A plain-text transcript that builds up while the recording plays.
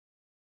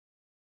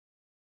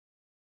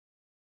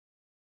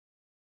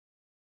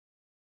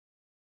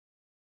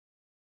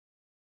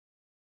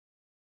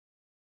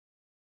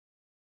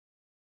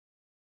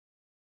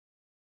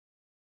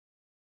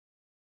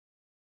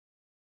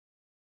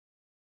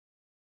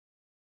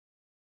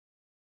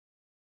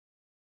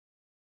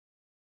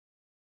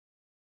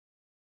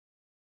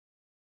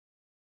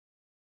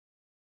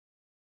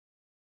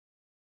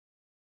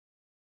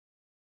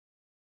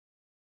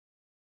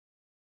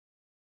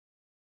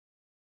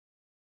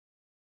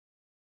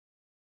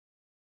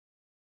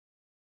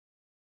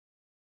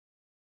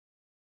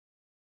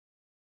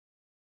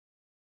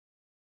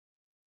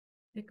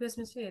Request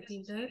Mr.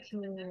 Yatinder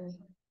to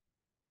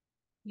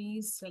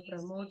please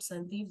promote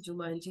Sandeep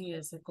Jumanji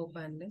as a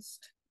co-panelist.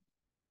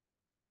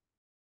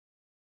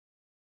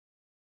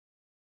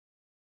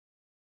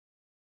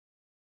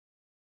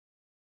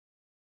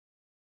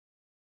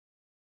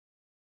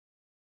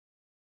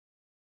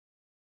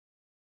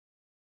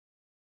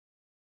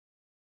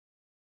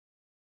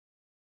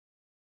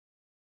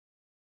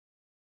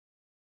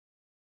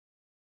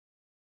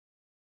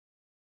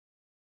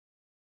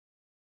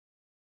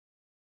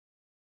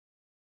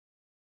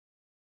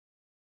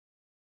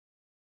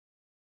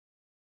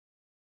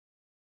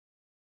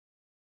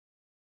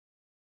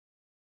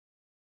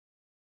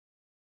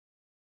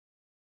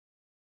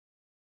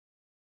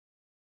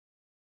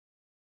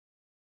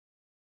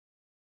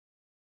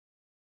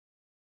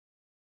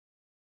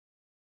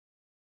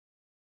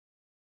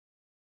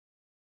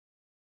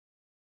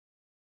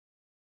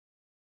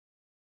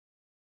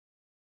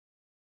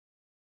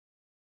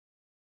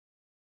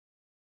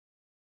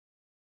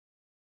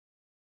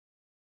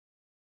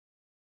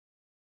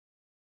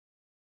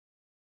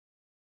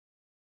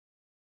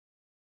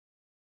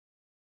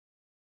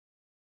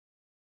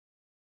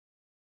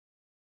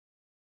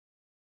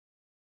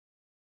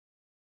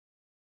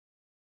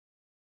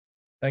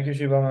 Thank you,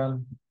 Shiva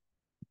ma'am.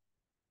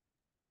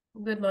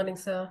 Good morning,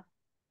 sir.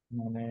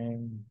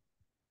 Morning.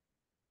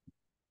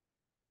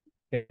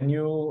 Can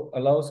you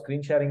allow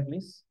screen sharing,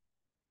 please?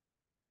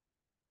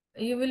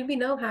 You will be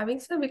now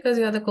having, sir, because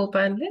you are the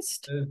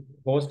co-panelist. The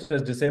host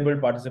has disabled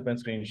participant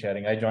screen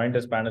sharing. I joined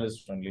as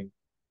panelist only.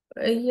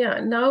 Yeah,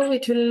 now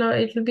it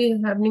will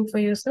be happening for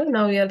you, sir.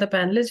 Now you are the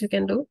panelist. You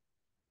can do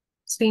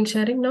screen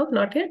sharing now.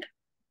 Not yet.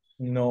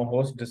 No,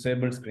 host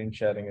disabled screen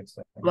sharing. It's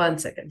 1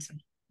 second, sir.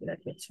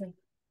 Let me check.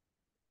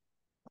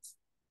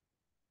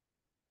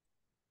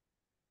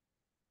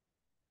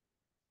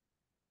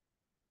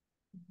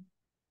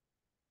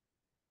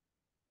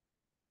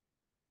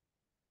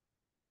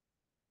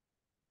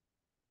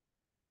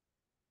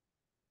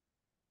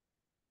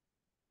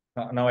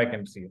 now I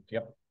can see it.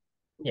 Yep.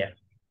 Yeah.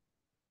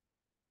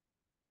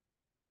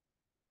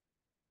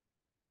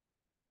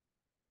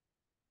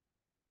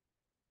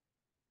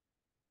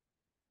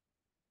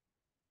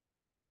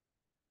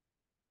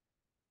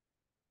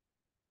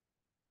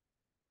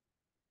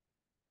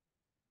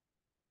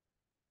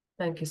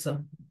 Thank you,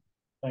 sir.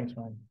 Thanks,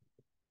 ma'am.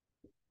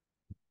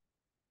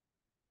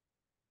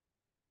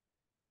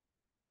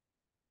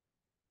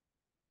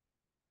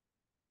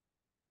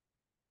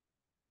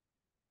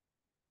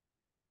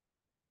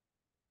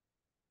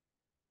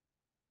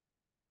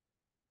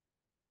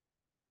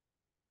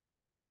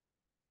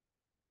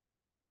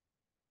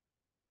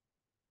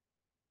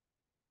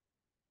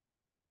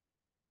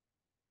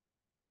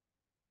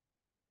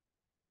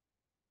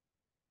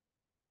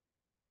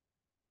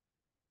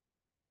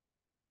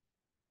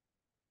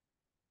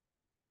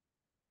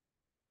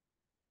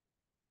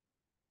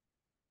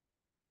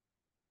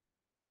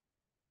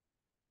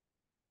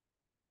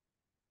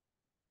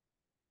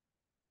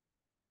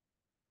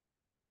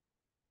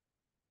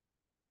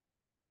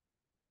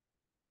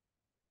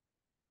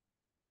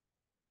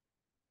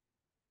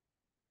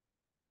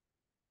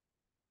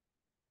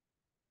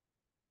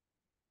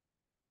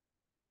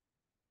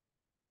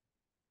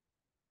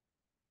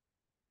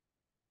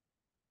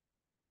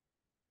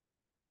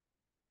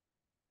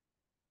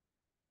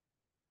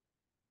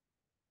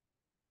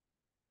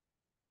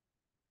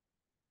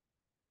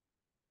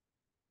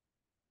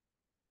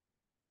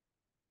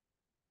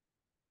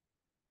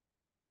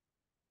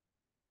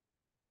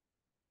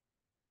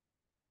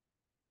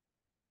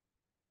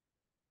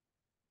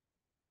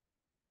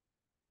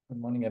 Good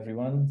morning,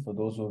 everyone. For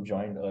those who have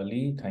joined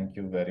early, thank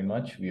you very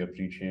much. We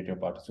appreciate your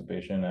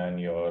participation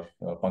and your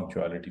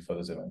punctuality for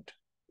this event.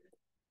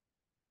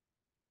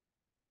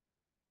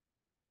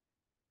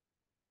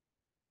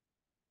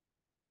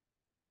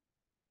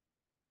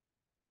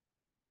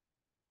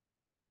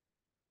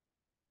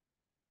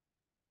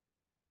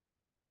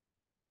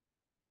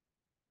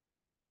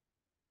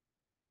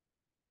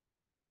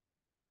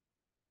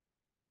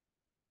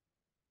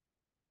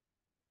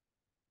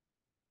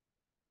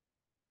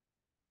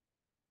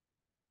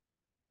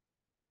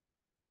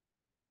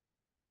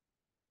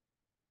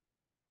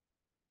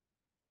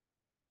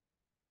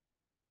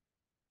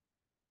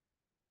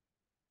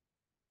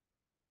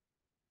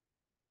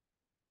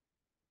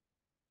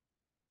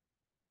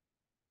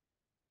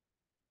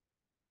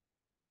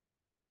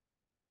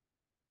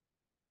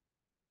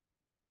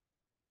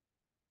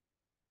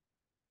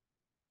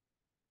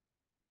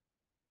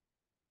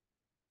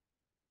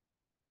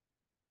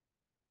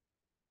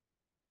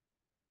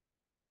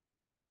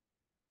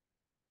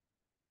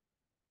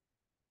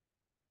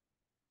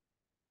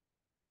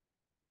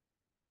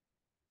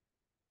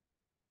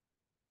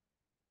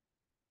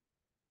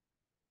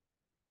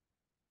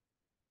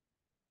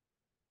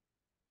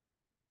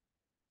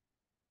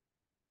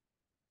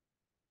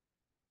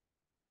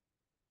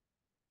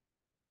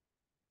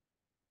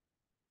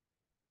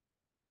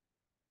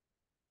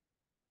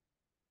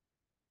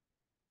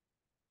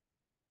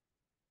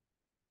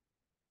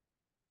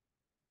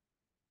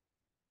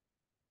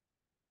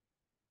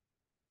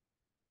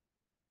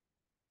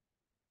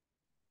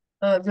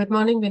 Good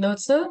morning, Binoj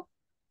sir.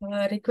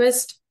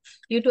 Request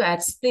you to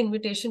accept the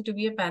invitation to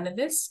be a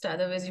panelist.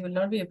 Otherwise, you will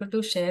not be able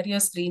to share your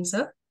screen,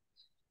 sir.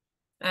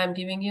 I am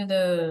giving you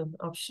the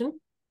option.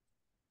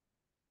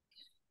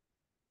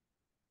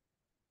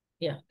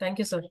 Yeah, thank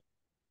you, sir.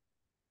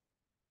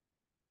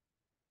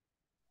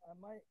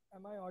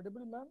 Am I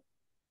audible, ma'am?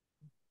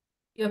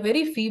 You're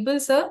very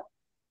feeble, sir.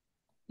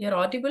 You're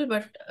audible,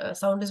 but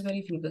sound is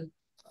very feeble.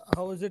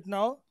 How is it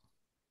now?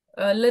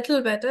 A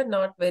little better,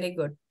 not very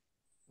good.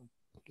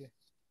 Okay.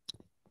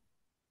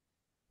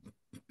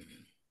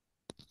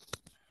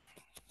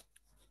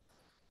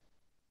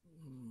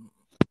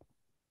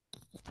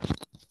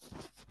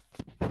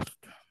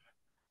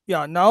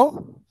 Yeah,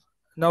 now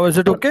is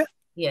it Good. okay?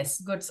 Yes,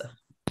 good, sir.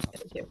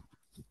 Thank you.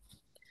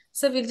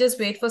 So we'll just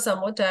wait for some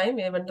more time.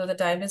 Even though the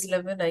time is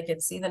 11, I can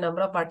see the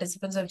number of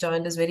participants have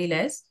joined is very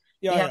less.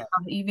 We Yeah, have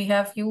yeah, we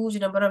have huge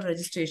number of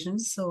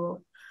registrations.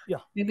 So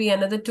yeah. maybe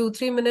another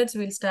 2-3 minutes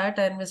we'll start,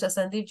 and Mr.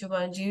 Sandeep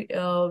Jumanji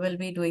will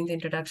be doing the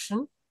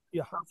introduction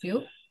Yeah. of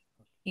you.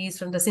 He's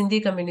from the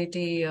Sindhi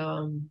community,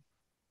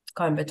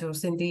 Coimbatore,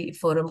 Sindhi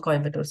Forum,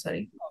 Coimbatore,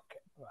 sorry. Okay.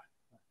 Right.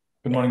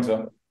 Good Yeah. morning,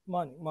 sir.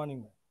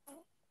 Morning, ma'am.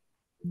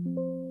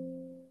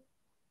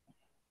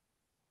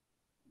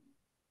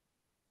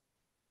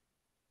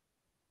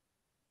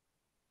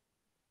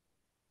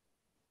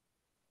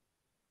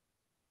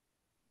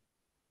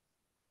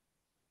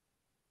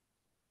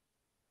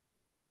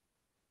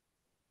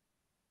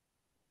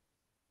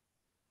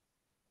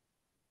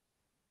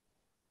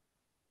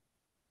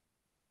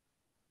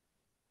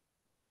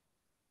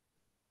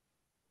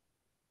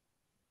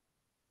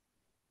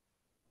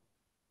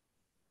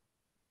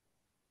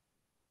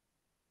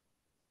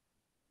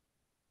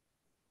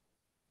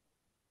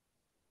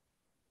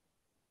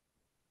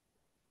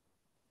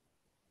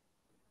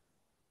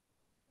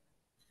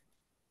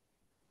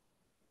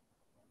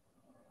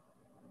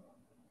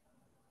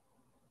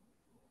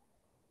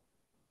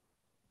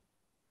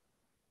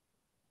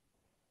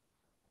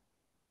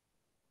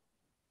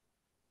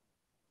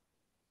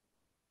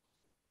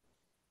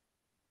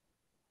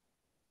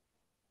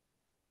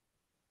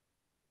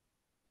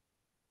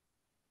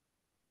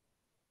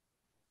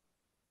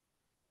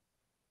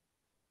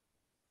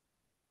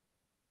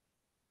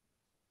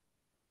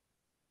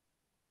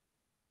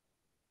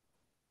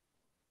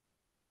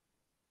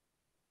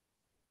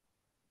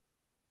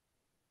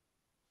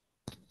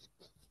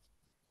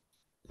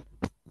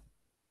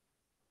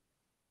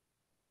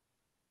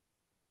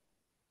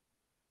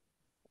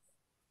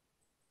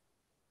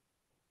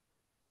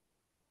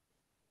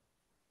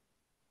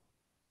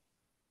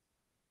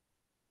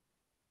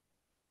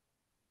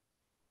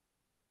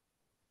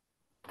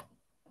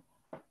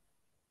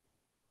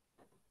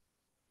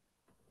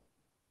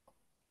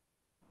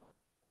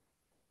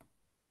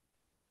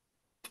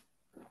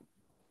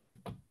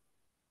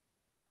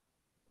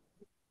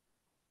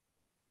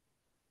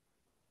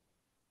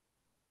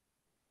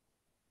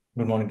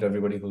 Good morning to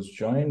everybody who's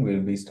joined.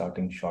 We'll be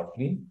starting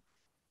shortly.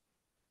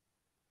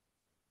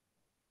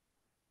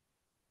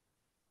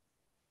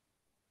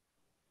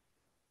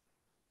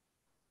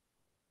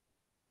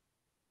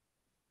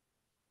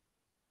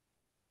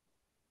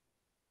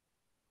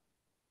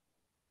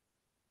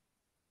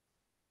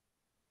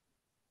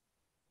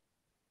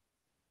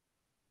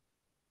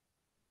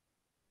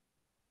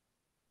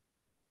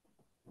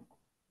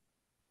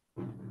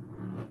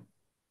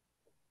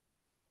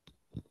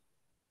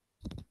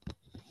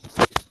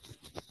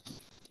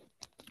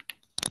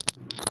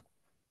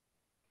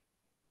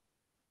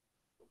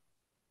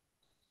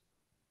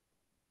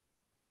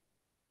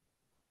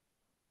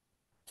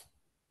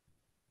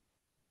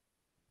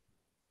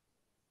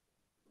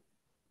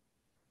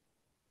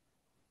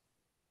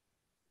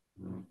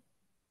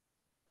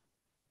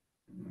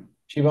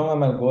 Shiva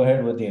ma'am, I'll go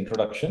ahead with the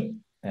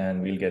introduction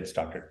and we'll get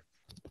started.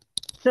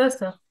 Sure,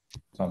 sir.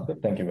 Sounds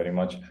good. Thank you very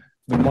much.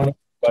 Good morning,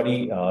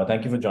 everybody.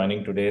 Thank you for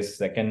joining today's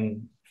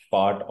second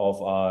part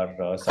of our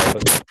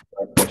cyber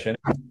session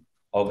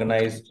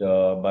organized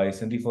by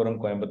Sindhi Forum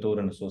Coimbatore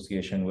in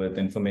association with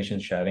Information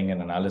Sharing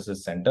and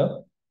Analysis Center.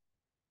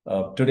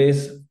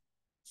 Today's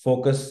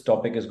focus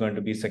topic is going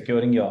to be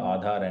securing your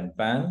Aadhar and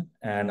PAN.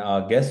 And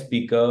our guest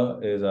speaker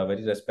is a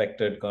very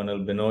respected Colonel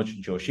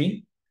Binoj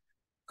Koshy.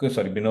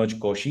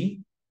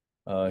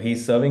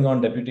 He's serving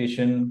on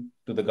deputation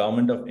to the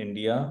Government of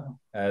India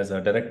as a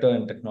Director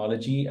in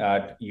Technology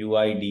at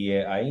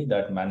UIDAI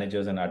that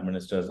manages and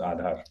administers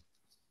Aadhar.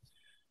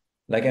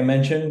 Like I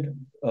mentioned,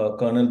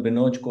 Colonel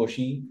Binoj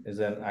Koshy is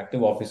an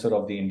active officer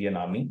of the Indian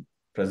Army,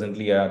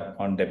 presently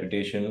on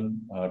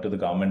deputation to the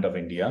Government of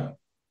India.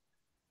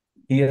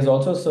 He has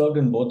also served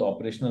in both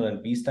operational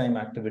and peacetime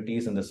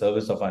activities in the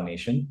service of our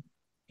nation.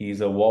 He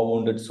is a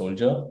war-wounded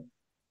soldier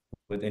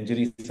with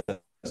injuries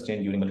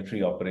sustained during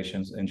military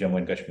operations in Jammu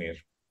and Kashmir.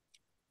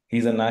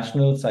 He's a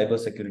national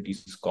cybersecurity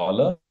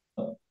scholar,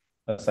 a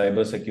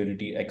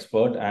cybersecurity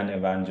expert, and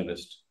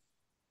evangelist.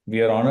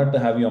 We are honored to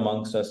have you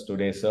amongst us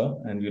today, sir,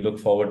 and we look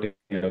forward to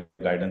your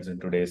guidance in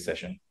today's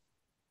session.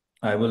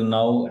 I will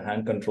now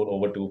hand control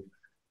over to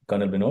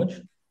Colonel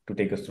Binoj to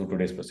take us through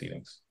today's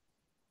proceedings.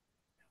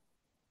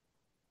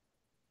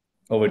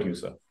 Over to you,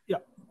 sir. Yeah.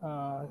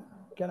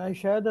 Can I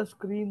share the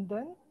screen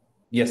then?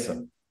 Yes,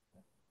 sir.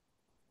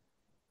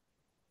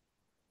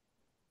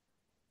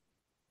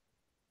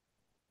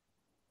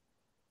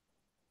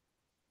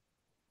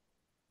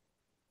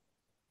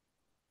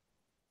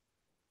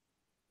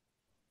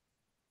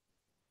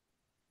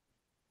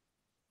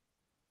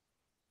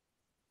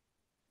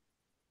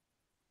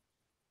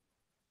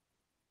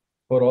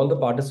 For all the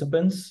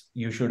participants,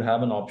 you should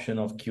have an option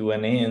of Q&A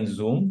in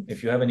Zoom.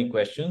 If you have any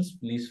questions,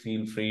 please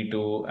feel free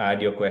to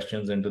add your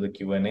questions into the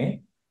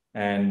Q&A,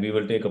 and we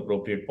will take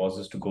appropriate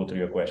pauses to go through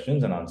your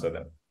questions and answer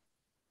them.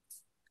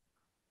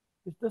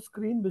 Is the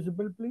screen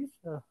visible, please?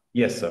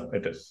 Yes, sir,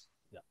 it is.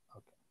 Yeah,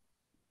 okay.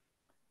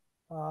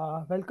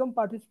 Welcome,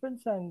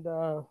 participants, and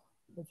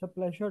it's a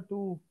pleasure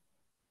to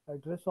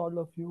address all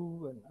of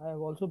you. And I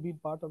have also been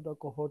part of the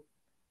cohort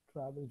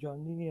travel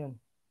journey and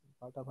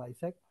part of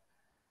ISAC.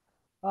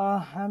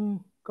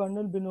 I'm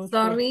Colonel Binoj.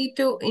 Sorry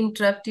to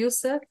interrupt you,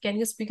 sir. Can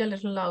you speak a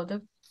little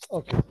louder?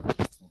 Okay.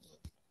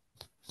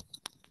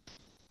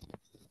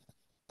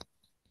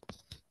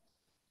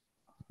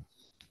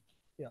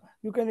 Yeah,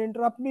 you can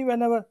interrupt me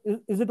whenever.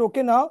 Is it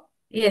okay now?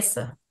 Yes,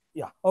 sir.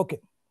 Yeah,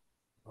 okay.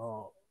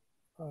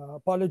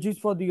 Apologies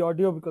for the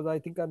audio because I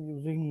think I'm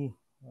using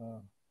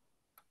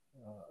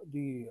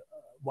the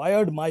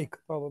wired mic.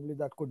 Probably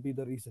that could be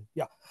the reason.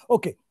 Yeah,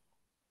 okay.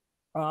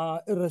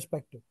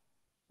 Irrespective.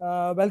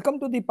 Welcome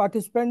to the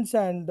participants,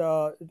 and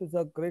it is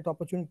a great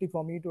opportunity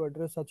for me to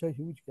address such a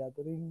huge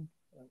gathering,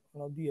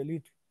 one of the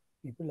elite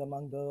people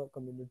among the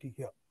community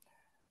here.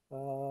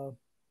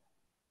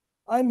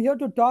 I'm here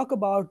to talk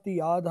about the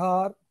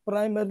Aadhar.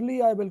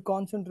 Primarily, I will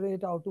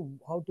concentrate how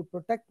to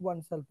protect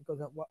oneself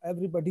because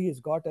everybody has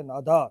got an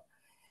Aadhar.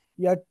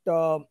 Yet,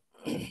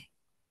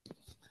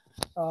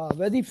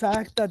 very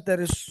fact that there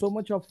is so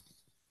much of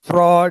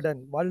fraud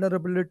and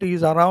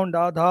vulnerabilities around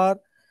Aadhar,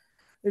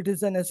 it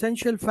is an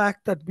essential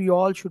fact that we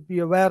all should be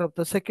aware of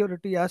the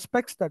security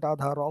aspects that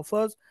Aadhar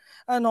offers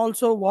and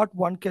also what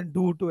one can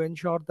do to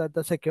ensure that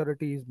the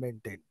security is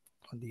maintained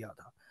on the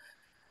Aadhar.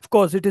 Of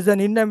course, it is an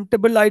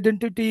inevitable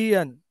identity,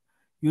 and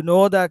you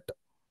know that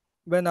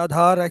when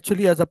Aadhar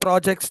actually as a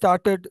project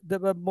started, there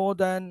were more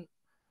than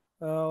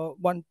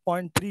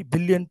 1.3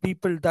 billion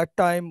people that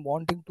time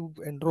wanting to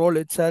enroll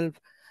itself.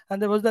 And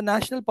there was the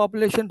National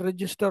Population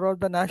Register or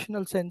the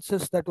National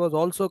Census that was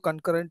also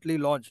concurrently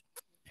launched.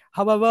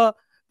 However,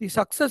 the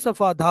success of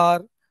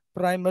Aadhar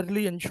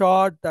primarily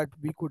ensured that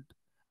we could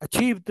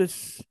achieve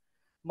this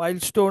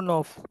milestone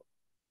of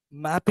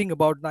mapping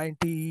about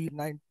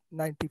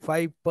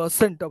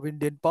 95% of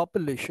Indian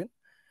population.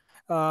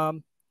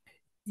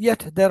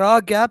 Yet there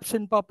are gaps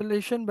in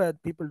population where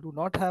people do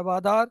not have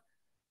Aadhar.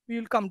 We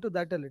will come to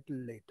that a little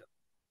later.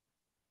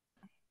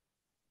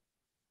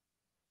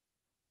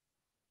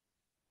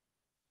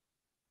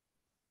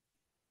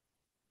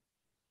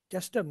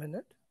 Just a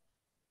minute.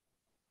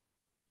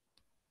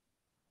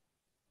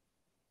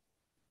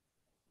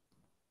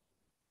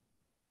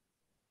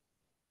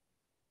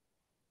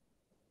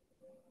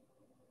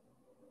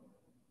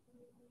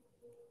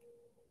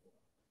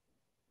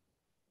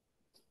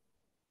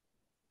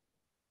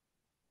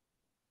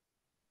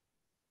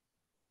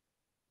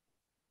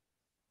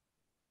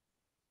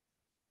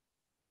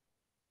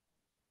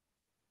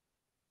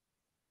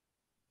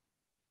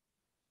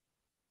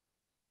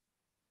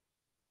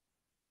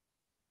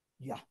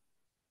 Yeah.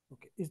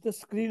 Okay. Is the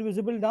screen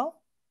visible now?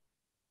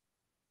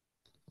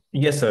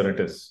 Yes, sir, it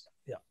is.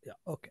 Yeah.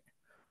 Okay.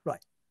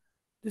 Right.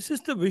 This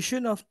is the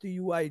vision of the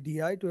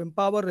UIDI to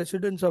empower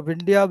residents of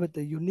India with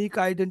a unique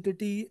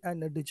identity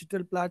and a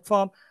digital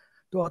platform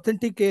to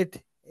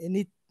authenticate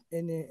any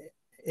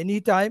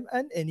time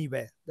and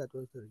anywhere. That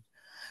was the reason.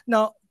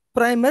 Now,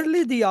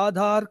 primarily the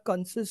Aadhar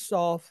consists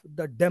of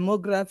the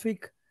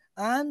demographic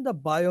and the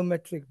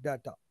biometric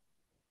data.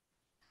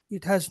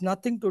 It has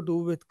nothing to do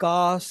with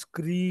caste,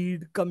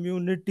 creed,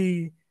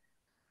 community.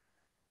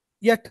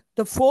 Yet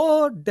the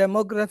four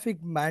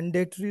demographic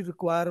mandatory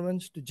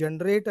requirements to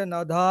generate an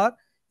Aadhar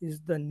is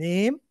the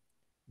name,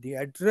 the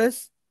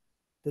address,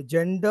 the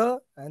gender,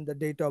 and the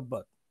date of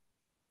birth.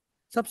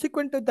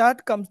 Subsequent to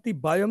that comes the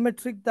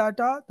biometric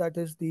data, that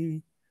is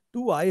the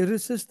 2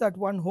 irises that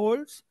one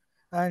holds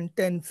and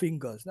 10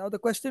 fingers. Now the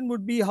question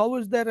would be, how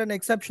is there an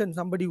exception,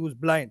 somebody who's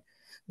blind?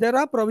 There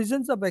are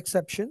provisions of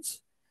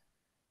exceptions,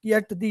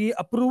 yet the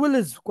approval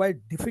is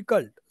quite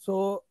difficult.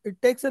 So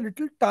it takes a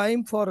little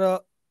time for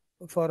a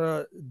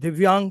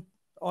Divyang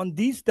on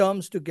these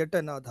terms to get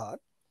an Aadhar.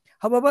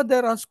 However,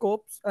 there are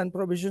scopes and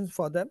provisions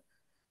for them.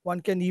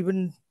 One can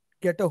even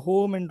get a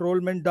home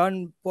enrollment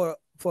done for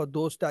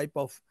those type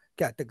of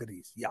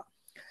categories. Yeah.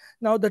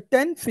 Now the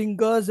 10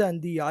 fingers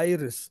and the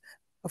iris,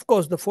 of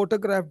course, the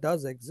photograph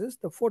does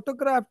exist. The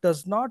photograph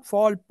does not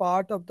fall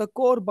part of the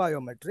core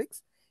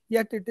biometrics,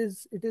 yet it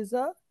is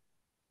a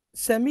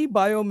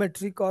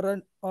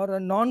semi-biometric or a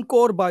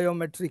non-core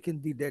biometric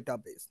in the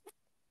database.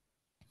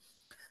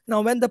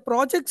 Now, when the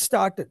project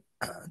started,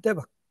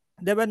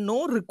 there were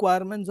no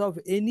requirements of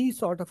any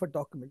sort of a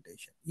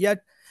documentation.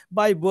 Yet,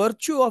 by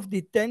virtue of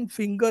the 10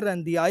 finger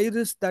and the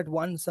iris that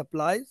one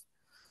supplies,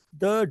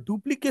 the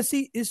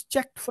duplicacy is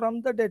checked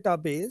from the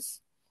database,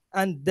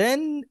 and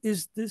then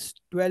is this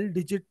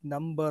 12-digit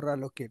number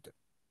allocated.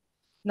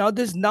 Now,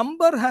 this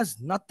number has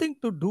nothing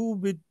to do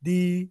with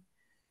the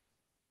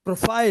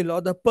profile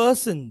or the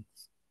person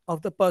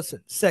of the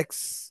person,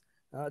 sex,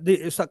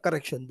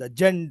 the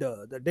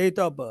gender, the date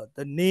of birth,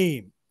 the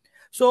name.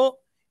 So,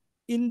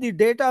 in the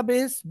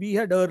database, we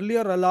had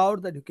earlier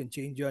allowed that you can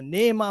change your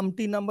name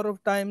umpty number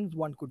of times.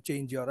 One could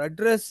change your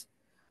address.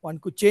 One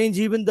could change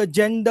even the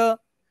gender.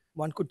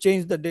 One could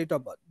change the date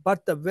of birth.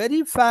 But the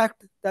very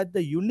fact that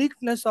the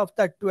uniqueness of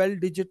that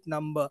 12-digit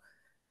number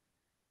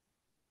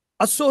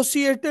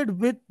associated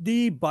with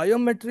the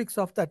biometrics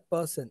of that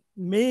person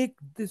make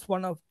this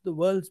one of the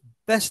world's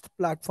best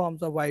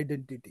platforms of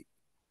identity.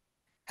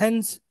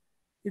 Hence,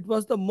 it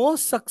was the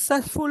most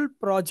successful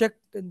project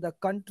in the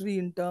country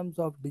in terms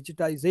of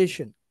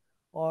digitization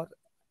or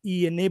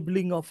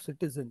e-enabling of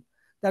citizens,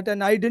 that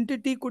an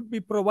identity could be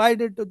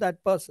provided to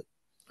that person.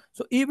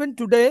 So even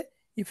today,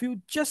 if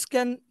you just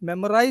can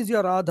memorize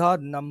your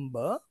Aadhar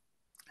number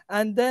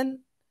and then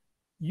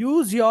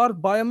use your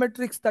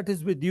biometrics that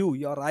is with you,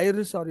 your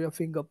iris or your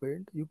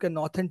fingerprint, you can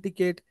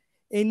authenticate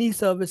any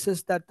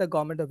services that the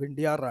government of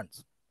India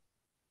runs.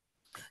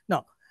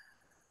 Now,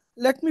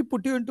 let me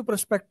put you into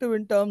perspective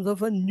in terms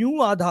of a new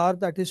Aadhar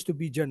that is to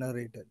be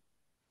generated.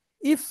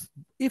 If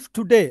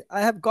today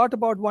I have got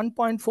about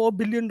 1.4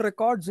 billion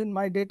records in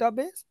my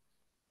database,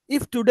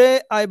 if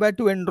today I were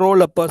to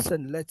enroll a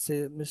person, let's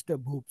say Mr.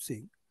 Bhoop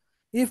Singh,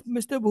 if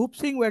Mr. Bhoop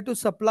Singh were to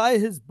supply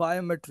his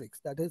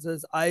biometrics, that is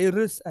his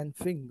iris and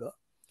finger,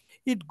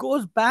 it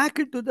goes back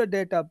into the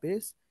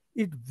database.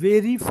 It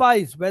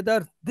verifies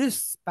whether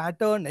this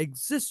pattern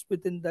exists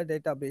within the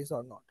database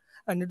or not.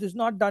 And it is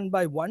not done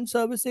by one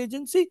service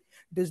agency.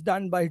 It is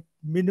done by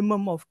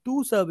minimum of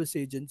 2 service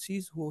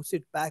agencies who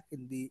sit back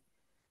in the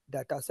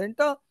data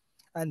center.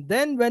 And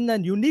then when a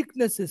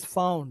uniqueness is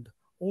found,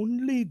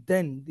 only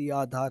then the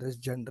Aadhar is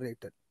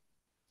generated.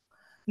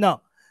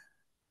 Now,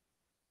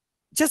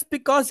 just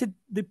because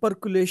the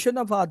percolation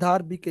of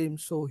Aadhar became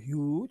so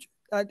huge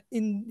that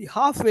in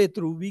halfway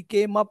through, we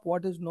came up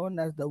what is known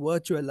as the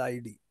virtual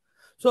ID.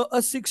 So a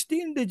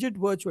 16-digit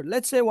virtual,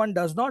 let's say one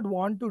does not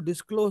want to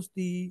disclose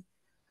the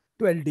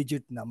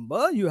 12-digit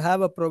number, you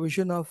have a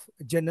provision of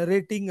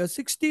generating a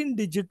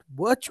 16-digit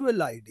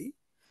virtual ID,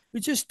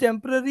 which is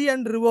temporary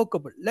and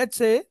revocable. Let's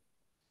say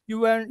you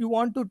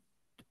want to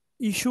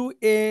issue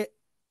a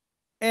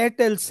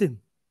Airtel SIM.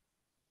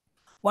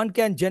 One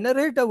can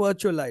generate a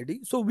virtual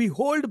ID. So we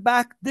hold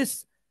back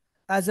this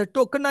as a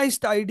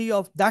tokenized ID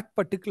of that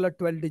particular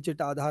 12-digit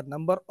Aadhar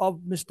number of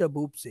Mr.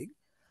 Bhoop Singh.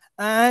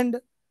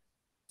 And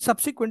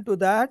subsequent to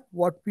that,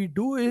 what we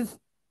do is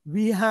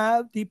we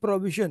have the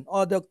provision,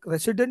 or the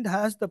resident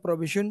has the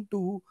provision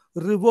to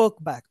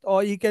revoke back,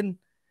 or he can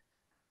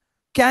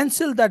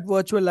cancel that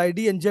virtual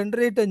ID and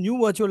generate a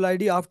new virtual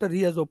ID after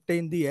he has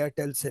obtained the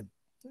Airtel SIM.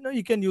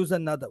 You can use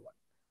another one.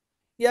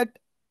 Yet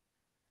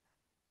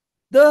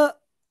the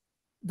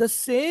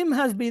same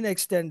has been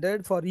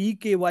extended for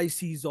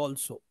eKYCs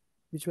also,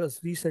 which was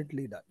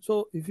recently done.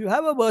 So if you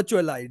have a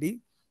virtual ID,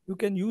 you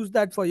can use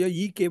that for your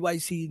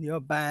eKYC in your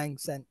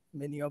banks and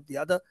many of the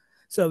other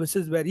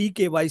services where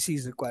eKYC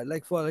is required,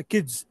 like for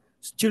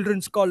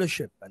children's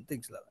scholarship and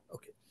things like that.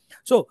 Okay.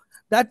 So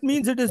that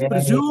means it is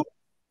presumed.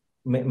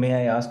 May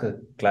I ask a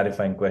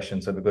clarifying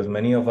question, sir? Because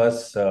many of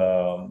us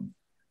are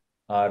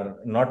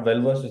not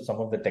well versed with some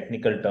of the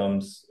technical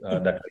terms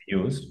that are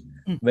used.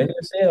 When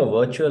you say a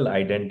virtual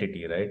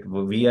identity, right?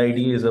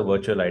 VID is a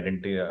virtual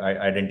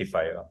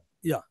identifier.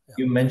 Yeah.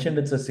 You mentioned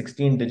it's a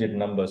 16-digit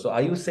number. So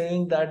are you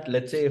saying that,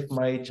 let's say, if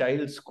my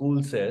child's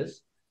school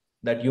says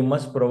that you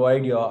must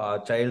provide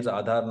your child's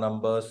Aadhar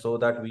number so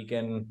that we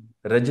can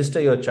register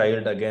your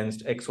child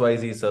against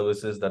XYZ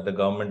services that the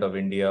government of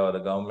India or the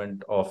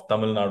government of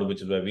Tamil Nadu,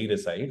 which is where we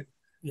reside,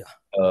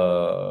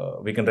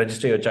 we can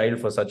register your child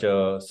for such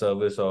a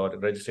service or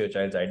register your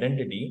child's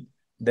identity,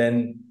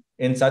 then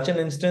in such an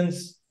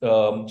instance,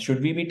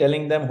 should we be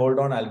telling them, hold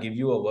on, I'll give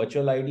you a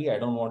virtual ID. I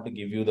don't want to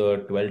give you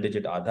the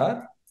 12-digit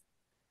Aadhar.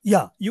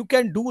 Yeah, you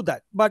can do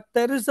that. But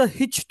there is a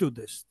hitch to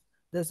this.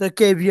 There's a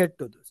caveat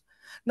to this.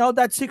 Now,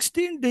 that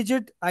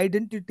 16-digit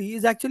identity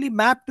is actually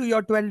mapped to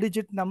your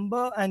 12-digit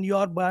number and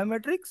your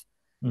biometrics.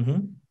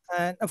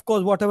 And of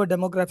course, whatever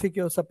demographic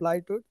you supply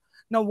to it.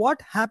 Now,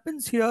 what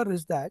happens here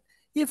is that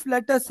if,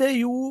 let us say,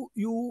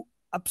 you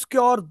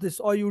obscure this,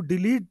 or you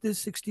delete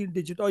this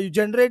 16-digit, or you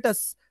generate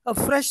a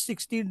fresh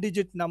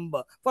 16-digit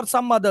number for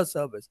some other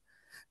service,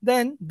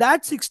 then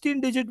that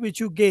 16-digit which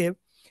you gave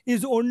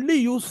is only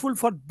useful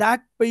for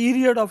that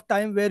period of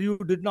time where you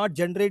did not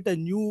generate a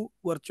new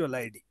virtual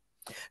ID.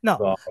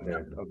 Now,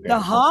 the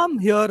harm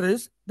here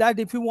is that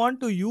if you want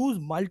to use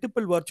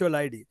multiple virtual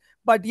ID,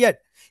 but yet,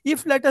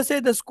 if let us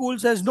say the school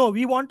says, no,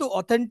 we want to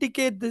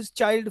authenticate this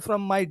child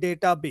from my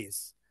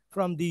database,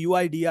 from the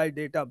UIDI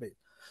database.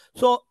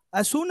 So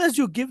as soon as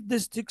you give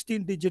this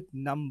 16-digit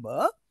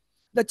number,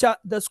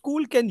 the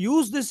school can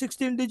use this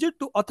 16-digit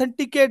to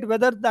authenticate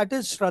whether that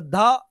is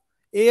Shraddha,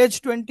 age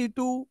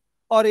 22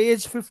 or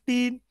age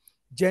 15,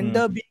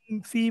 gender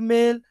being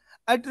female,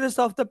 address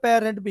of the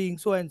parent being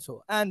so and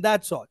so, and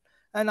that's all.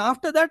 And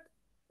after that,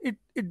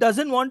 it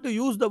doesn't want to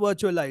use the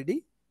virtual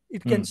ID,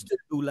 it can still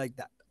do like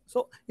that.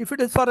 So if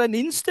it is for an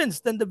instance,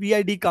 then the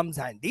VID comes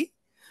handy.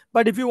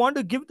 But if you want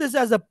to give this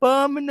as a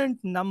permanent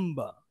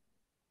number,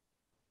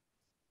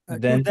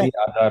 then the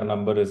Aadhar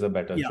number is a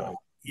better choice.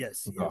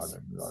 Yes. Got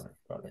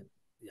it.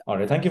 Yeah. All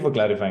right. Thank you for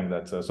clarifying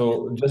that, sir.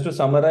 So just to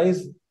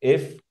summarize,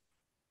 if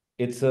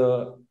it's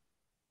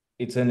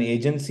an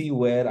agency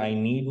where I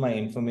need my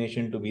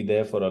information to be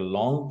there for a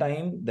long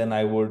time, then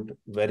I would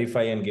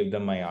verify and give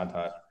them my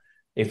Aadhar.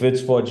 If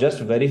it's for just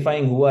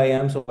verifying who I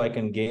am so I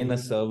can gain a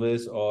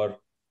service or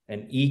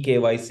an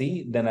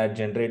eKYC, then I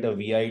generate a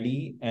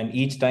VID. And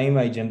each time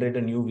I generate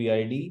a new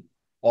VID,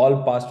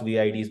 all past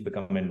VIDs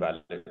become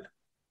invalid.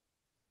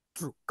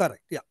 True.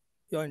 Correct. Yeah.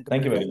 Your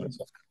Thank you very much,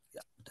 sir.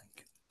 Yeah. Thank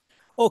you.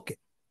 Okay.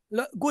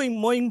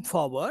 Moving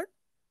forward.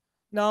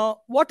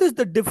 Now, what is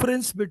the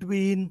difference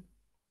between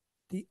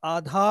the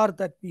Aadhar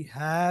that we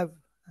have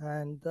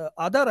and the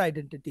other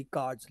identity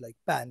cards like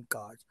PAN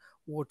cards,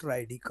 voter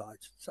ID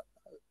cards,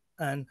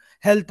 and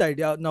health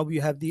ID? Now we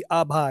have the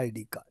Aadhar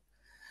ID card.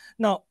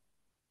 Now,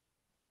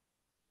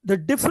 the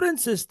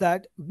difference is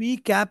that we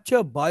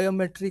capture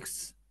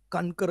biometrics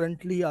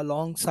concurrently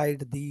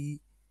alongside the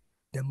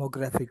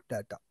demographic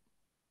data.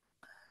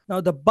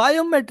 Now, the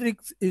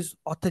biometrics is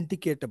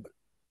authenticatable.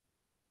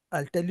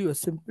 I'll tell you a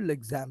simple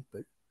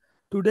example.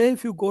 Today,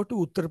 if you go to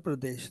Uttar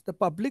Pradesh, the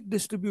public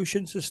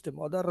distribution system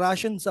or the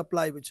ration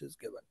supply which is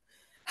given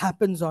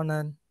happens on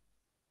an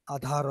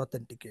Aadhar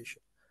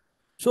authentication.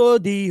 So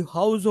the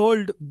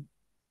household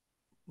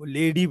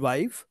lady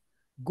wife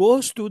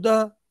goes to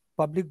the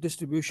public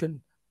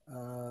distribution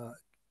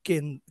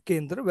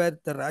kendra where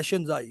the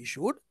rations are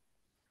issued.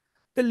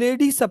 The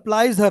lady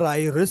supplies her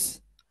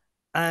iris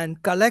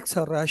and collects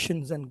her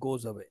rations and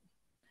goes away.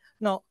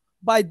 Now,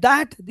 by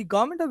that, the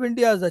government of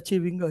India is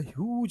achieving a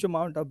huge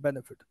amount of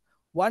benefit.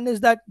 One is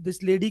that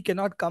this lady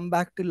cannot come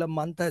back till a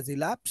month has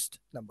elapsed,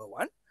 number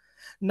one.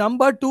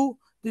 Number two,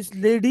 this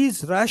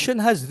lady's ration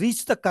has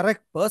reached the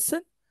correct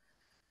person.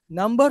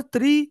 Number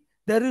three,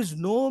 there is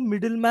no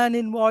middleman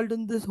involved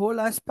in this whole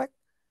aspect.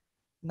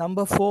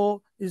 Number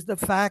four is the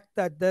fact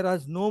that there are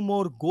no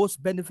more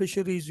ghost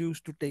beneficiaries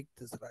used to take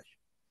this ration.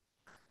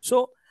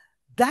 So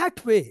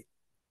that way,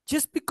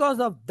 just because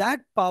of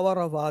that power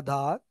of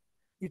Aadhar,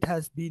 it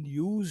has been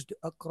used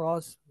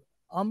across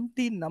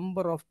umpteen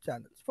number of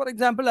channels. For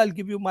example, I'll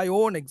give you my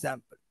own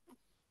example.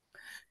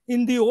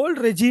 In the old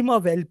regime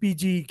of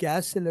LPG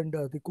gas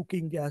cylinder, the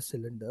cooking gas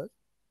cylinder,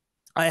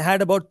 I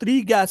had about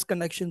 3 gas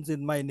connections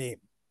in my name.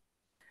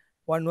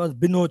 One was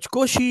Binoj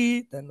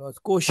Koshy, then was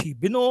Koshy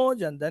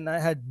Binoj, and then I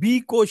had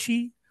B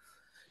Koshy.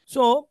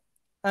 So,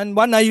 and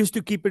one I used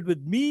to keep it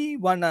with me,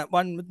 one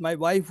with my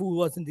wife who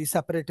was in the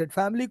separated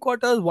family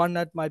quarters, one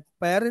at my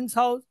parents'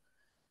 house.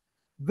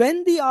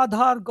 When the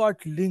Aadhar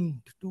got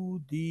linked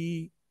to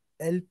the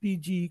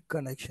LPG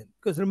connection,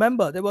 because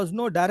remember, there was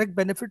no direct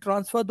benefit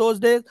transfer those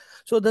days,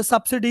 so the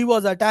subsidy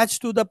was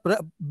attached to the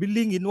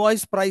billing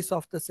invoice price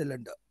of the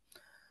cylinder.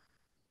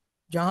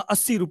 जहां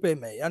 80 रुपए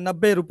में या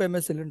 90 रुपए में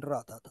cylinder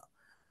आता था.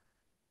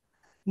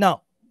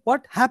 Now,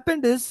 what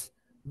happened is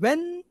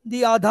when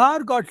the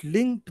Aadhar got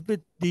linked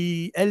with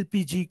the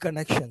LPG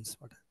connections,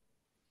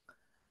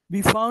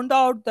 we found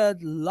out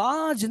that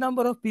large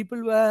number of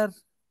people were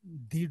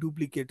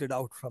deduplicated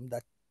out from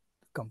that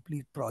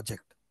complete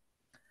project.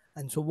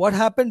 And so what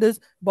happened is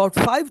about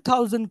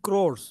 5,000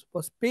 crores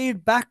was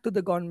paid back to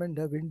the government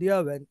of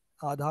India when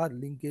Aadhar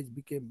linkage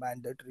became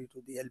mandatory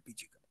to the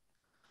LPG.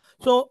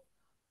 So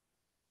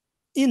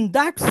in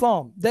that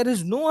form, there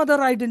is no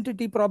other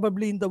identity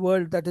probably in the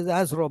world that is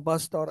as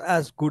robust or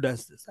as good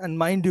as this. And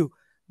mind you,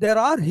 there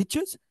are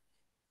hitches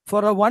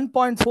for a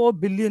 1.4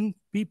 billion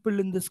people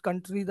in this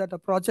country that a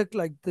project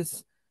like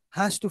this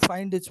has to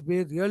find its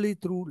way really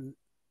through,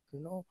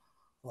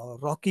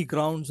 rocky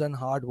grounds and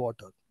hard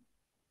water.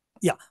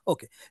 Yeah,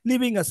 okay.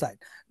 Leaving aside.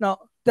 Now,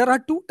 there are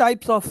 2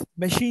 types of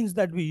machines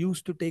that we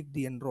use to take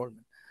the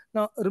enrollment.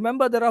 Now,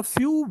 remember, there are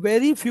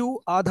very few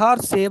Aadhar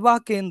Seva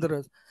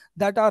Kendras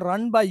that are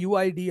run by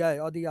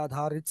UIDI or the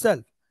Aadhar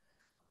itself.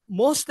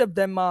 Most of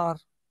them are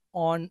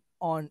on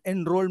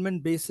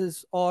enrollment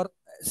basis or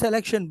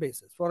selection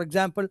basis. For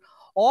example,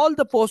 all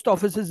the post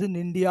offices in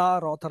India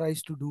are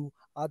authorized to do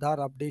Aadhar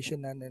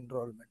updation and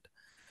enrollment.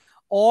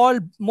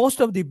 Most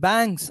of the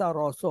banks are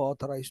also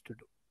authorized to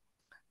do.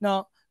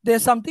 Now,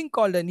 there's something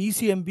called an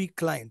ECMB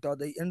client or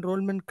the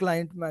enrollment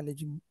client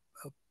managing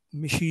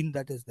machine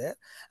that is there.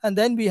 And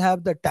then we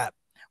have the tab.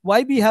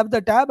 Why we have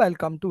the tab, I'll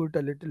come to it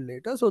a little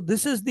later. So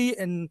this is the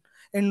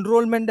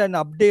enrollment and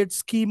update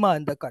schema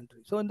in the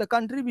country. So in the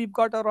country, we've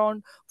got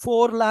around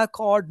 4 lakh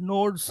odd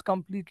nodes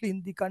completely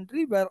in the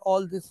country where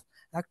all these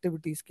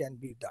activities can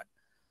be done.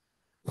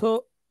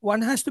 So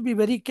one has to be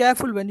very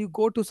careful when you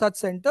go to such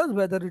centers,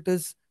 whether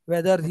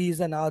he is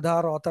an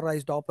Aadhar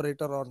authorized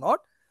operator or not.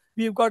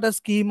 We've got a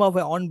scheme of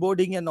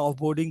onboarding and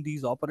offboarding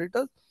these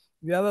operators.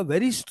 We have a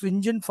very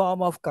stringent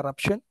form of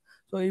corruption.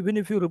 So even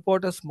if you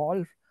report a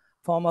small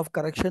form of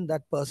correction,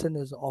 that person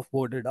is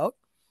offboarded out.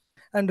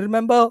 And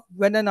remember,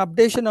 when an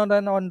updation or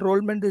an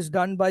enrollment is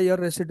done by a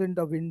resident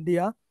of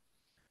India,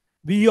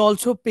 we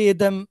also pay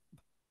them,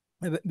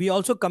 we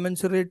also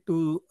commensurate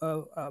to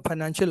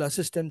financial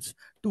assistance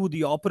to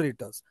the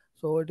operators.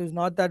 So it is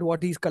not that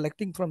what he's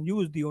collecting from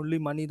you is the only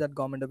money that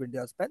government of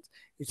India spends.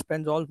 It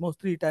spends almost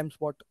 3 times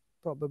what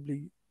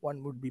probably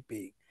one would be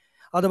paying.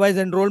 Otherwise,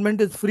 enrollment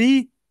is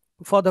free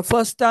for the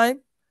first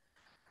time.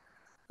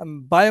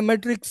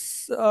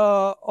 Biometrics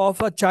of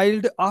a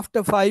child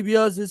after 5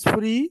 years is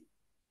free.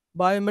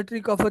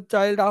 Biometric of a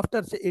child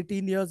after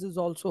 18 years is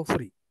also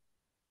free.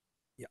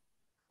 Yeah,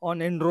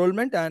 on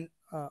enrollment and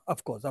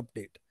of course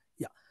update.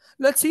 Yeah,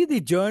 let's see the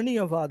journey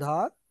of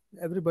Aadhar.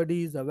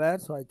 Everybody is aware,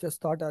 so I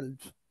just thought I'll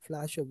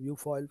flash a view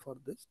file for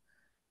this.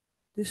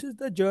 This is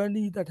the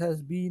journey that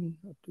has been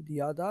to the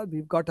Aadhar.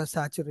 We've got a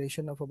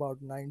saturation of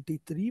about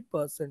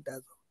 93% as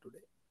of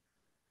today.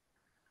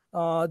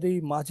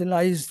 The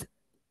marginalized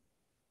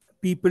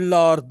people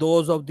are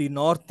those of the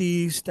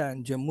Northeast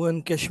and Jammu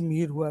and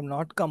Kashmir who have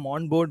not come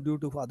on board due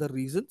to other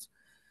reasons.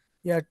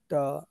 Yet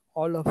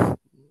all of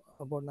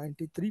about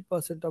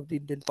 93% of the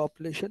Indian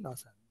population are.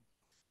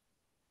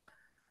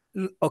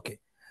 Okay.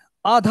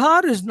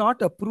 Aadhar is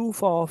not a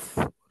proof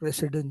of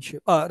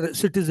citizenship.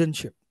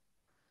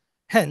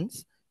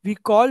 Hence, we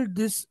call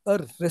this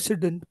a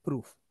resident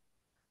proof.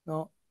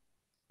 Now,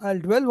 I'll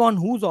dwell on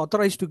who's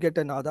authorized to get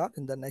an Aadhar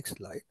in the next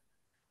slide.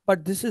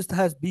 But this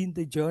has been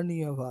the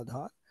journey of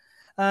Aadhar.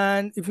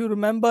 And if you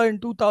remember in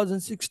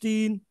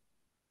 2016,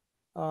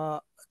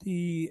 one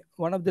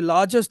of the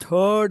largest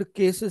heard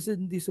cases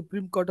in the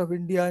Supreme Court of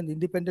India and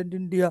independent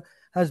India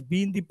has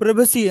been the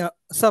privacy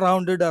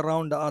surrounded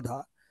around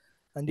Aadhar.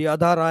 And the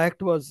Aadhar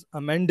Act was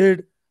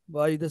amended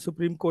by the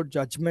Supreme Court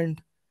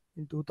judgment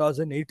in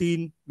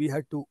 2018. We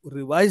had to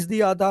revise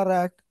the Aadhar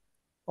Act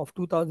of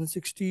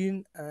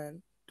 2016,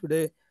 and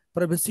today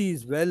privacy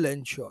is well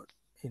ensured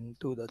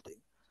into the thing.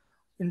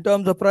 In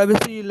terms of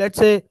privacy, let's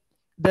say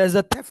there's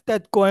a theft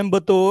at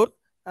Coimbatore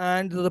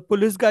and the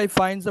police guy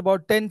finds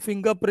about 10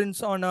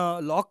 fingerprints on a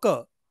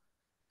locker,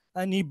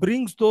 and he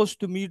brings those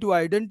to me to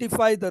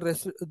identify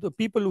the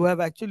people who have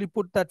actually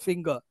put that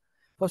finger.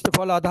 First of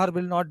all, Aadhar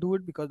will not do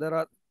it because there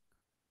are,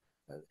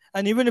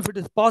 and even if it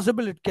is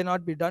possible, it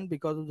cannot be done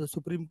because of the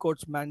Supreme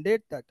Court's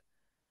mandate that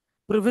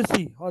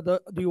privacy or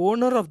the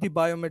owner of the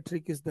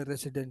biometric is the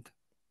resident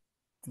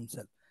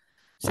himself.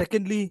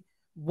 Secondly,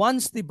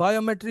 once the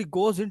biometric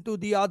goes into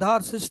the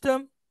Aadhar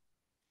system,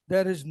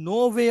 there is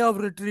no way of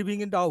retrieving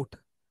it out.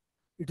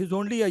 It is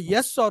only a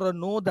yes or a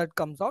no that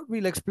comes out.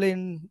 I'll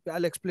explain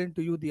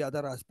to you the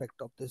other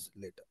aspect of this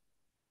later.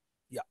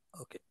 Yeah,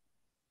 okay.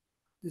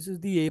 This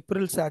is the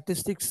April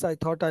statistics. I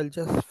thought I'll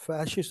just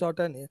flash this out.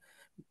 An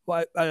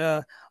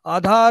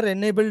Aadhar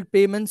enabled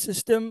payment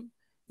system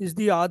is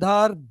the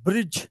Aadhar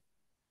bridge,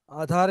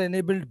 Aadhar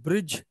enabled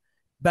bridge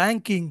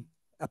banking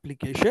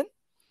application,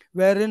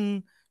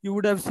 wherein you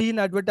would have seen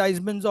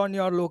advertisements on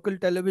your local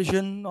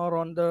television or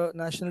on the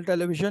national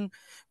television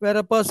where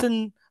a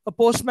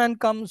postman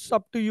comes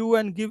up to you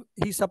and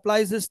he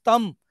supplies his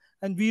thumb,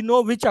 and we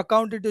know which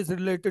account it is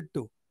related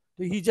to.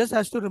 So he just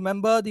has to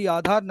remember the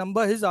Aadhar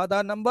number, his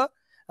Aadhar number,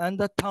 and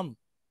the thumb.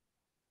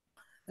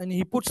 And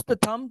he puts the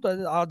thumb to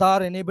the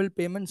Aadhar enabled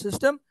payment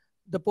system.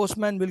 The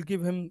postman will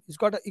give him,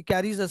 he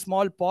carries a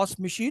small POS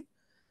machine,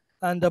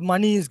 and the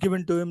money is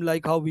given to him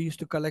like how we used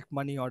to collect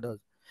money orders.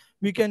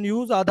 We can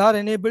use Aadhar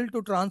enabled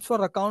to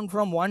transfer account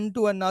from one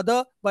to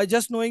another by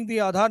just knowing the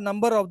Aadhar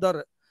number of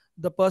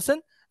the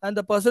person, and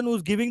the person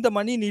who's giving the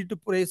money need to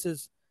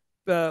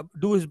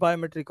do his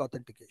biometric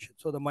authentication.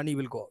 So the money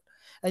will go out.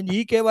 And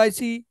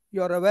eKYC,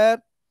 you're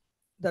aware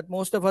that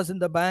most of us in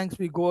the banks,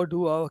 we go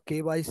do our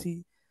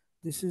KYC.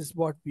 This is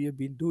what we have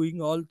been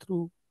doing all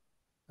through.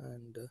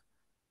 And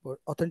for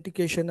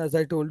authentication, as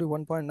I told you,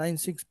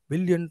 1.96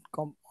 billion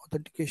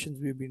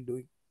authentications we've been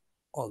doing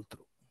all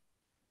through.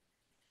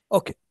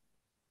 Okay.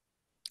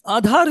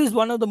 Aadhar is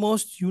one of the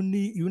most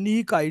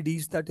unique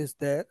IDs that is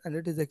there, and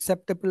it is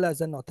acceptable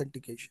as an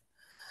authentication.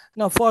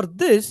 Now, for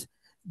this,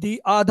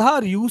 the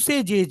Aadhar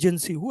usage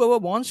agency, whoever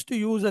wants to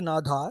use an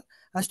Aadhar,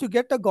 has to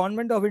get a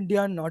Government of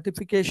India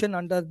notification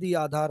under the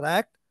Aadhar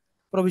Act,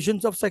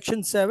 provisions of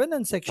Section 7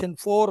 and Section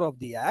 4 of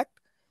the Act.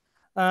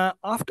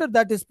 After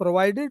that is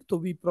provided, so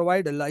we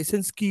provide a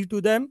license key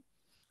to them,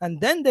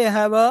 and then they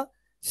have a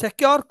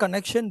secure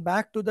connection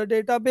back to the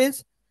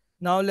database.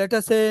 Now, let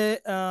us say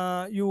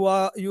you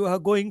are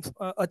going,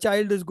 a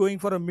child is going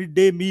for a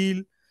midday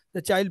meal.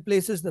 The child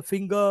places the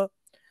finger.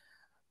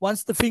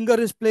 Once the finger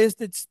is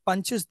placed, it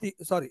punches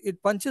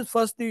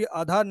first the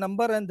Aadhar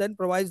number and then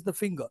provides the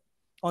finger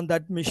on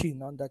that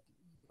machine.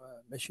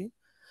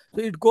 So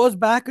it goes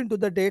back into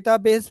the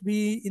database.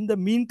 In the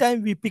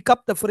meantime, we pick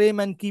up the frame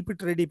and keep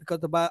it ready because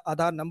the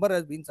Aadhar number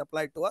has been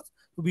supplied to us.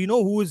 We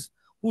know whose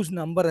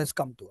number has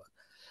come to us.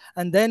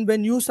 And then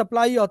when you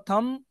supply your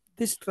thumb,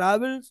 this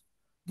travels.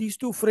 These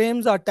two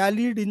frames are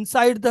tallied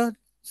inside the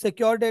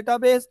secure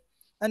database,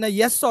 and a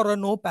yes or a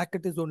no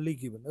packet is only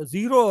given. A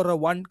 0 or a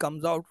 1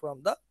 comes out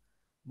from the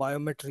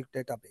biometric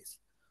database.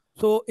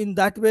 So in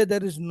that way,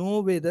 there is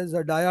no way. There's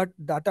a data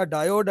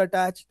diode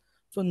attached.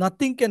 So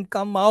nothing can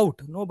come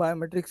out, no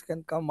biometrics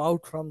can come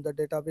out from the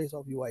database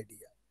of UIDI.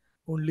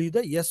 Only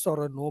the yes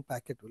or a no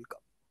packet will come.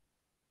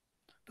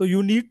 So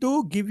you need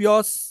to give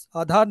your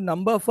Aadhaar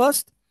number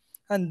first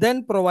and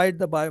then provide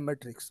the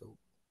biometrics. So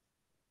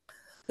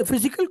the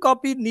physical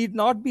copy need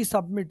not be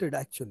submitted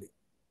actually.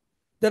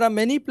 There are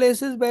many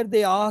places where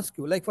they ask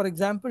you, like for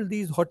example,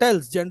 these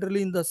hotels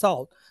generally in the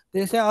south,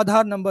 they say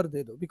Aadhaar number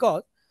de do,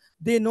 because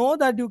they know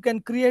that you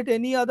can create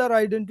any other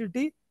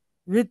identity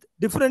with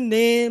different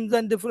names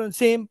and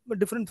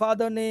different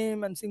father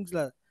name and things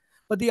like that.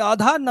 But the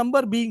Aadhaar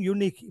number being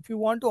unique, if you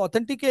want to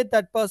authenticate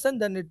that person,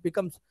 then it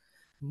becomes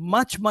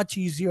much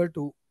easier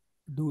to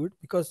do it,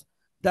 because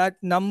that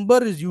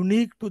number is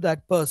unique to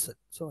that person.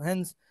 So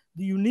hence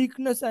the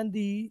uniqueness and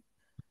the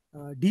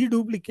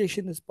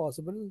deduplication is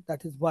possible.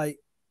 That is why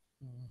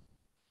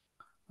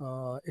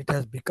it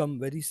has become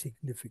very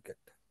significant.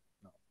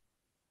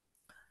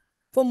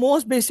 For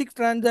most basic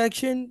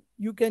transaction,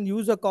 you can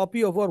use a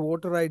copy of our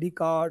voter ID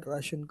card,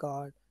 ration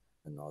card,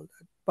 and all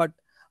that. But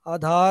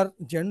Aadhaar,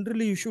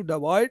 generally you should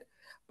avoid.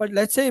 But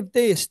let's say if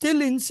they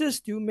still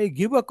insist, you may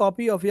give a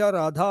copy of your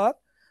Aadhaar,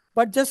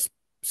 but just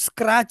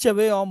scratch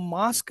away or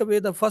mask away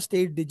the first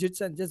 8 digits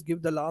and just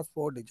give the last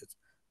 4 digits.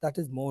 That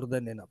is more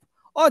than enough.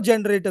 Or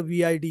generate a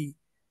VID,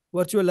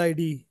 virtual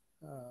ID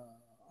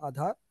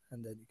Aadhaar,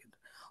 and then you can.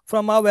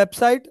 From our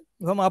website,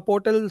 from our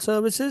portal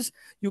services,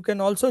 you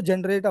can also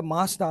generate a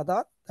masked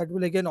Aadhaar that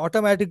will again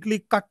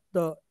automatically cut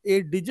the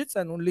 8 digits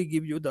and only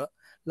give you the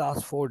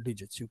last 4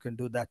 digits. You can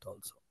do that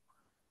also.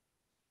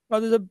 Now,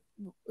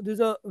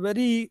 there's a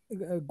very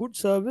good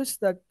service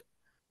that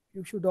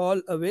you should all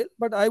avail,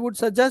 but I would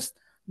suggest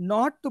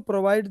not to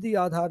provide the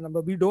Aadhaar number.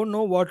 We don't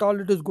know what all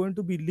it is going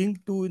to be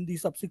linked to in the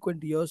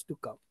subsequent years to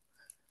come.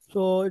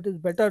 So it is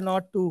better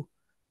not to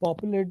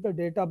populate the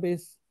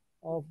database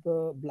of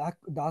the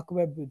dark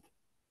web with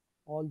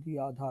all the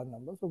Aadhaar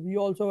numbers. So we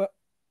also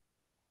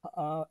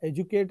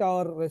educate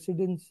our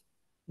residents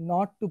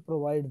not to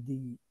provide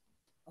the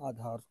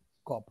Aadhaar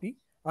copy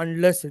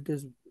unless it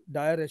is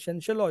dire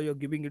essential or you're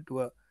giving it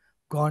to a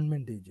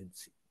government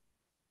agency.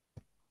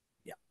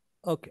 Yeah.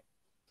 Okay.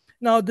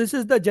 Now this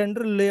is the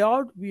general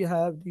layout. We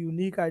have the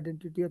Unique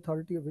Identity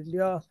Authority of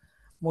India.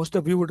 Most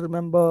of you would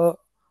remember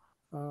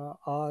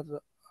our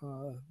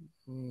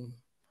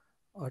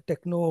a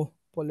techno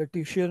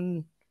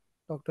politician,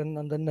 Dr.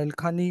 Nandan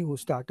Nilkhani, who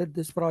started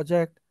this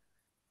project.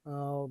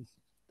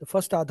 The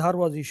first Aadhaar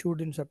was issued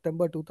in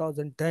September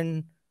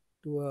 2010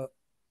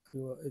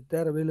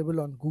 they're available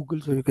on Google,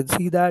 so you can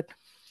see that.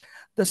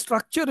 The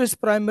structure is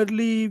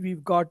primarily,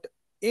 we've got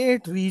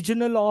 8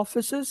 regional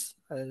offices.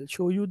 I'll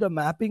show you the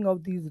mapping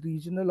of these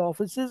regional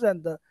offices,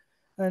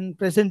 and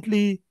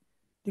presently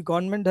the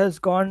government has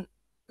gone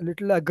a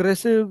little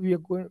aggressive.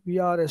 We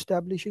are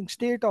establishing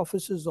state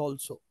offices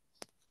also.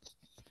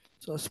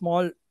 So a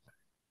small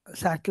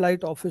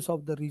satellite office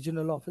of the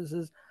regional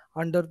offices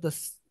under the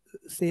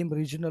same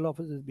regional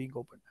office is being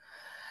opened.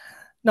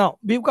 Now,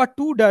 we've got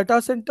 2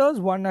 data centers,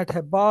 one at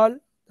Hebbal,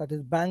 that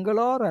is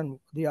Bangalore, and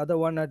the other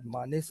one at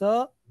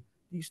Manesar.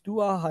 These 2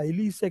 are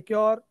highly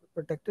secure,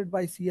 protected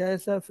by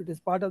CISF. It is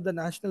part of the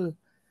national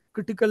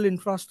critical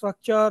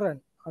infrastructure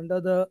and under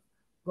the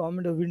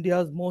Government of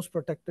India's most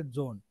protected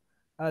zone,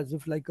 as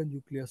if like a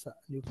nuclear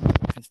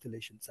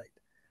installation site.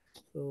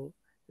 So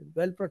it's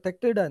well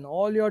protected, and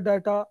all your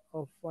data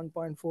of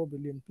 1.4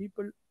 billion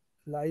people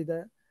lie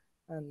there.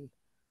 And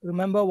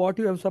remember, what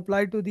you have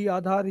supplied to the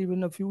Aadhaar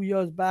even a few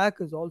years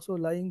back is also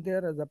lying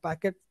there as a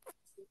packet,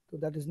 so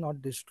that is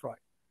not destroyed.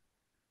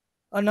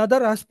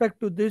 Another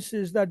aspect to this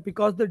is that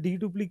because the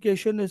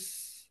deduplication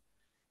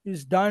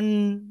is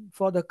done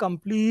for the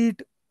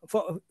complete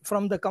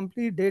from the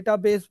complete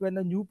database, when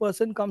a new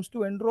person comes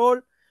to enroll,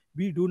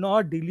 we do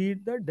not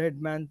delete the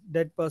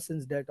dead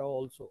person's data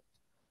also.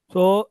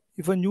 So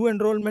if a new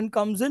enrollment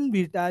comes in,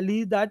 we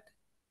tally that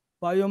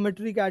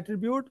biometric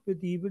attribute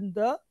with even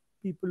the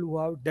people who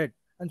are dead.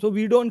 And so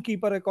we don't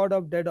keep a record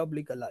of dead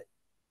oblique alive.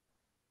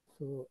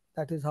 So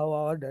that is how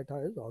our data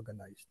is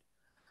organized.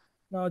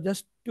 Now,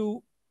 just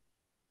to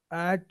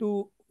add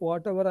to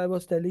whatever I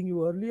was telling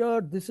you earlier,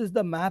 this is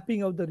the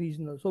mapping of the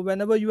regional. So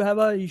whenever you have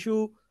an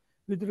issue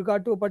with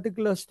regard to a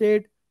particular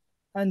state,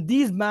 and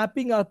these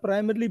mapping are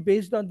primarily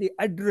based on the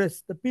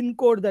address, the PIN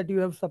code that you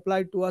have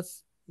supplied to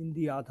us in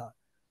the Aadhaar.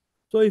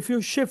 So if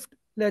you shift,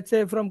 let's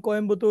say from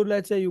Coimbatore,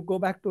 let's say you go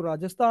back to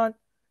Rajasthan,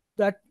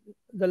 that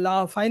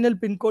the final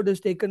PIN code is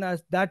taken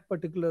as that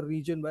particular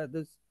region where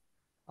this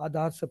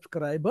Aadhaar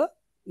subscriber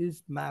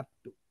is mapped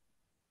to.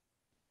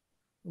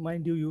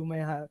 Mind you, you may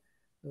have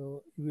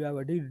you have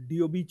a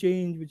DOB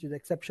change, which is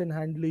exception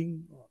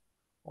handling,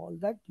 all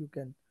that you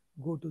can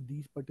go to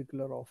these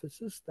particular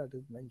offices that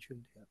is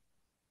mentioned here.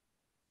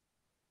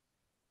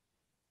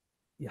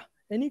 Yeah.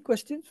 Any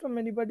questions from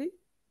anybody?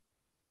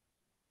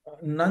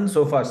 None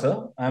so far,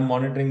 sir. I'm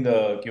monitoring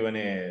the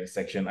Q&A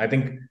section. I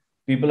think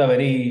people are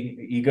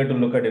very eager to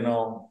look at,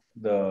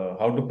 the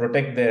how to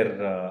protect their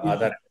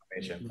Aadhaar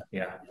information.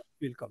 Yeah.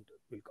 We'll come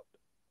to it.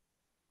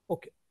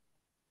 Okay.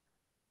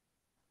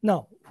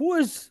 Now, who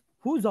is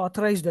who's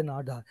authorized an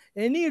Aadhar?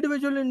 Any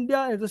individual in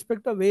India,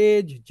 irrespective of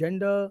age,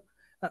 gender.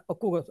 Of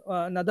course,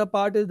 another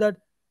part is that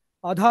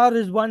Aadhar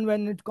is one.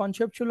 When it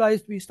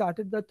conceptualized, we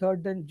started the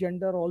third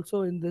gender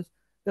also in this.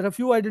 There are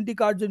few identity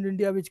cards in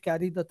India which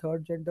carry the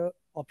third gender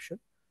option.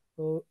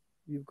 So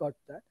we've got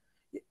that.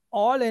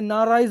 All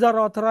NRIs are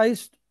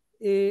authorized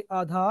a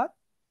Aadhar.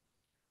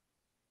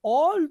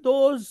 All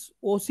those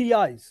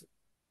OCIs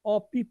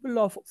or people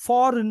of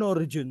foreign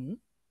origin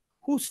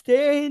who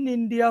stay in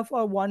India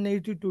for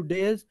 182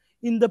 days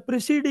in the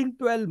preceding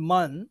 12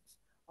 months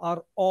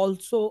are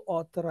also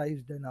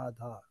authorized in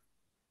Aadhar.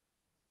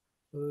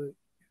 If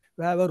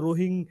you have a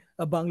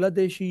a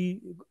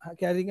Bangladeshi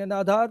carrying an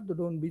Aadhar,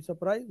 don't be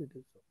surprised. It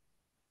is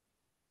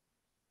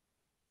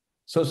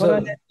so.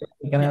 So,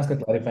 can I ask a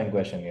clarifying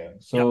question here?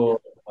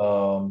 So,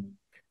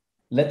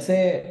 let's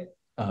say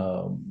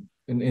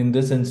in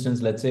this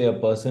instance, let's say a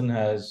person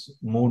has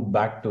moved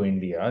back to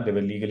India. They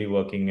were legally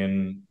working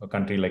in a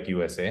country like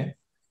USA,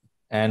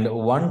 and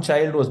one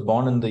child was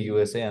born in the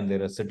USA and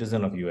they're a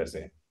citizen of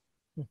USA.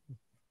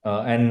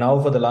 And now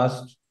for the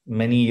last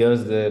many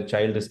years, the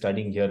child is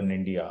studying here in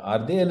India.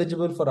 Are they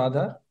eligible for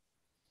Aadhar?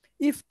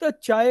 If the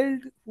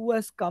child who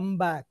has come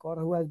back or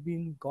who has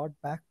been got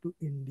back to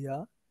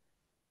India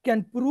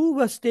can prove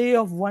a stay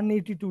of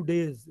 182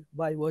 days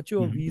by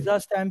virtue of visa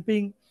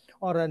stamping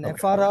or an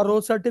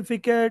FRRO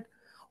certificate,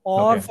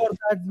 or for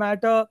that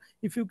matter,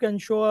 if you can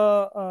show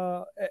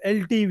a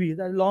LTV,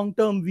 the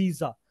long-term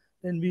visa,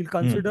 then we'll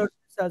consider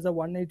this as a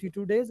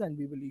 182 days and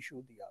we will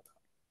issue the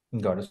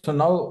Aadhar. Got it. So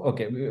now,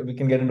 okay, we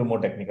can get into more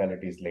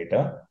technicalities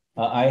later.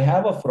 I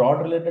have a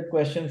fraud-related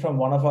question from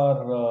one of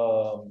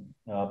our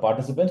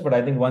participants, but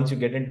I think once you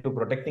get into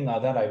protecting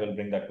Aadhar, I will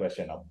bring that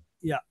question up.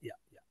 Yeah.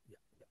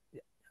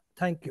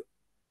 Thank you.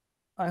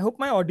 I hope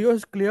my audio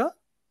is clear.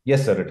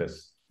 Yes, sir, it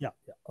is. Yeah.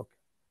 Okay.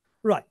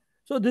 Right.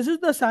 So this is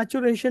the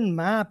saturation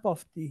map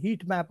of the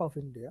heat map of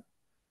India,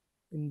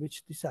 in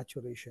which the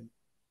saturation.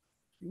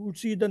 You would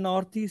see the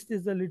northeast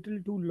is a little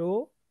too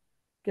low.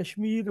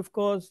 Kashmir, of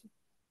course,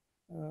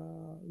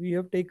 we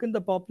have taken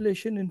the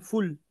population in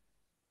full,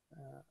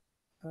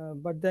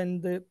 but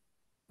then the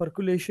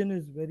percolation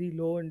is very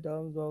low in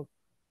terms of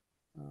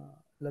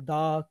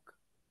Ladakh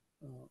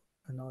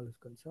and all is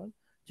concerned.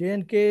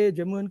 J&K,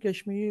 Jammu and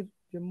Kashmir,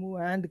 Jammu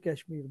and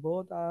Kashmir,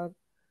 both are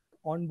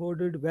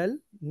onboarded well.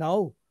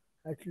 Now,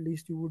 at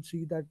least you would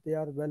see that they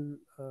are well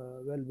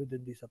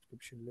within the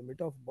subscription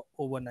limit of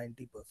over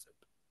 90%.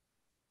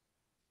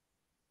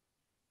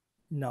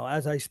 Now,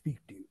 as I speak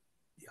to you.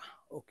 Yeah,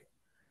 okay.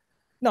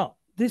 Now,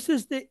 this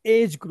is the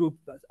age group.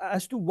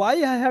 As to why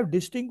I have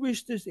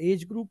distinguished this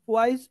age group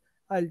wise,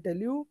 I'll tell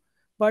you.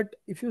 But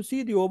if you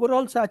see the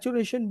overall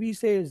saturation, we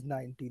say is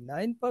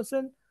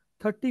 99%,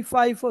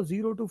 35 for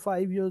 0 to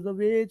 5 years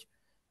of age,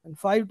 and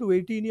 5 to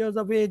 18 years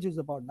of age is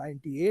about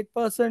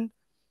 98%,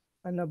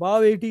 and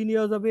above 18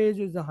 years of age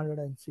is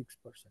 106%.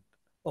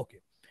 Okay.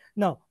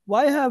 Now,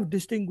 why I have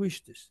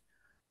distinguished this?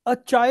 A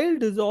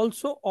child is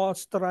also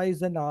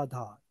authorized an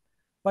Aadhar.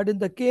 But in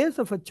the case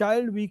of a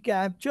child, we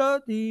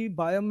capture the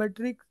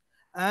biometrics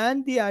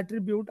and the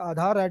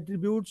Aadhar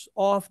attributes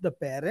of the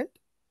parent.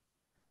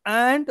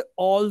 And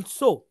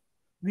also,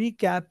 we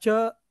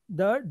capture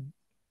the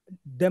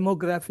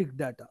demographic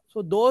data.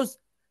 So those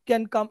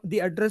can come, the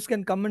address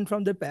can come in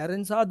from the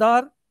parent's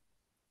Aadhar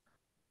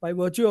by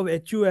virtue of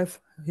HUF,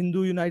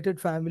 Hindu United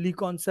Family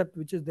concept,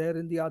 which is there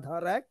in the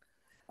Aadhar Act.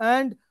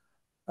 And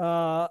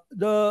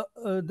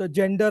the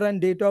gender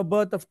and date of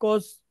birth, of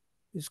course,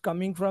 is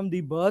coming from the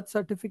birth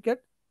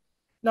certificate.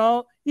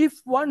 Now,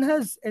 if one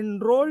has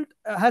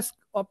has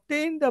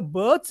obtained a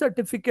birth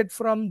certificate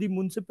from the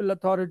municipal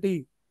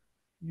authority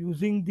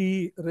using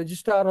the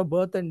registrar of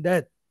birth and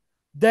death,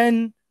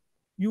 then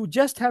you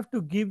just have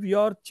to give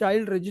your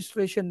child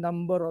registration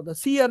number or the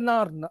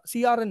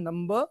CRN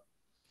number.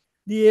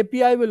 The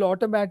API will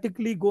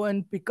automatically go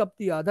and pick up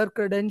the other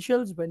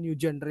credentials when you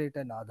generate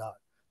an Aadhar.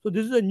 So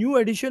this is a new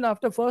addition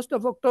after 1st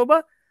of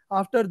October,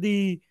 after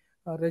the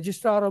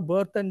registrar of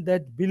birth and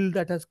death bill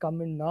that has come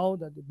in now,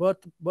 that the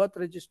birth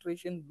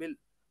registration bill.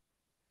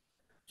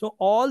 So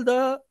all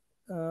the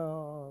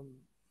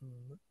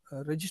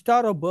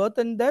registrar of birth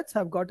and deaths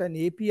have got an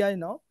API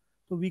now.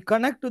 So we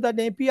connect to that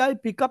API,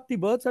 pick up the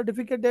birth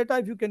certificate data.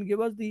 If you can give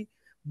us the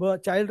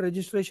child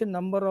registration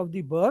number of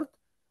the birth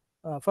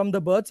from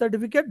the birth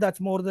certificate, that's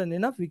more than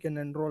enough. We can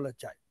enroll a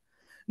child.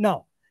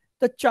 Now,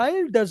 the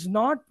child does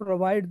not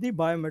provide the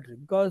biometric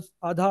because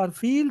Aadhar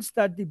feels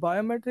that the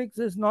biometrics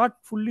is not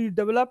fully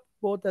developed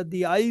both at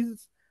the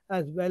eyes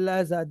as well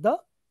as at the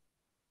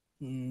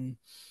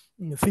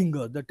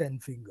finger, the 10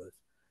 fingers.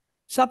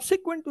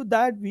 Subsequent to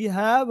that, we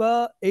have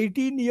a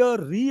 18-year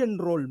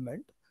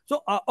re-enrollment.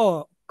 So,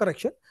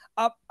 correction,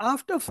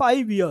 after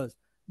 5 years,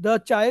 the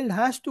child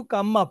has to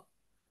come up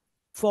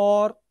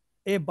for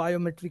a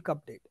biometric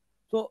update.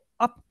 So,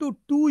 up to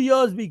 2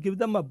 years, we give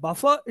them a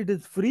buffer. It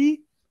is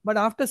free. But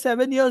after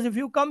 7 years, if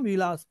you come,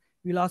 we'll ask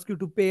you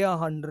to pay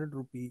 100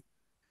 rupee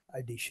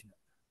additional.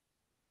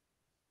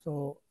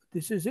 So,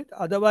 this is it.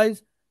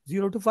 Otherwise,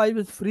 0 to 5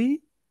 is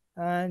free.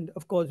 And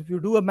of course, if you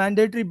do a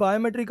mandatory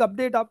biometric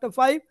update after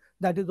 5,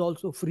 that is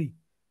also free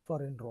for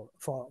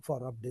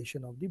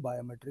updation of the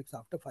biometrics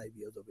after 5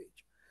 years of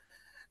age.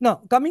 Now,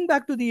 coming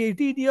back to the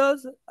 18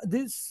 years,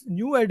 this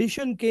new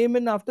addition came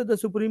in after the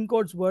Supreme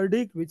Court's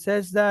verdict, which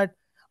says that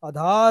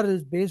Aadhar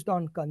is based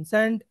on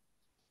consent.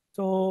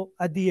 So,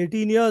 at the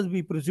 18 years,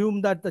 we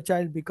presume that the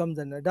child becomes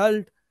an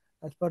adult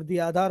as per the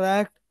Aadhar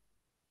Act.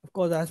 Of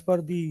course, as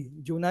per the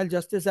Juvenile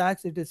Justice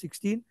Acts, it is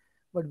 16,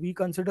 but we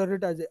consider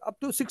it as up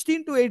to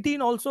 16 to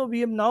 18. Also, we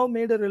have now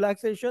made a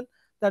relaxation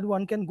that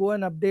one can go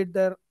and update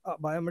their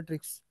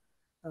biometrics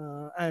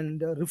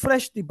and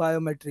refresh the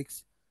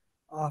biometrics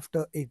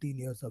after 18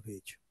 years of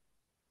age.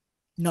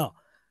 Now,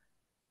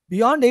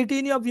 beyond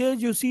 18 years of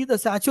age, you see the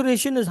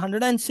saturation is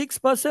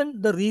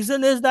 106%. The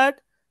reason is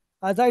that,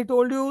 as I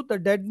told you, the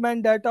dead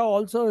man data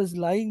also is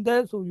lying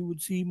there. So you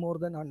would see more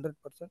than 100%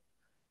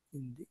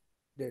 in the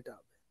data.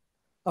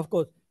 Of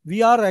course,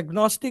 we are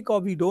agnostic, or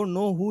we don't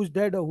know who's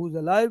dead or who's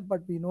alive,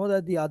 but we know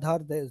that the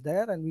Aadhar is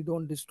there and we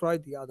don't destroy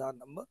the Aadhar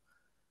number,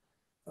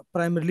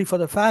 primarily for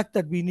the fact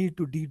that we need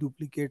to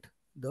deduplicate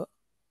the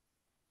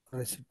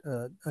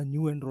a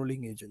new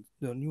enrolling agent,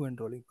 the new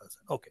enrolling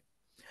person. Okay.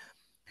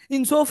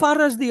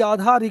 Insofar as the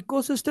Aadhar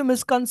ecosystem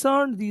is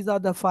concerned, these are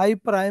the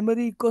 5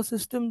 primary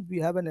ecosystems. We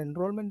have an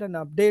enrollment and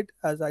update,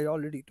 as I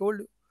already told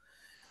you.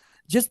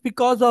 Just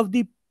because of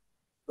the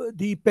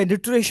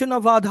penetration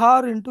of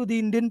Aadhar into the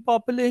Indian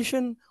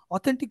population,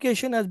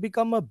 authentication has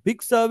become a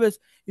big service.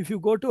 If you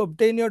go to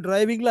obtain your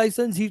driving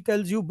license, he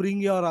tells you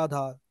bring your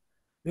Aadhar,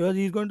 because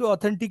he's going to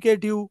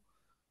authenticate you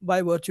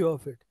by virtue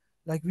of it.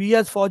 Like we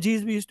as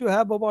 4Gs, we used to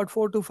have about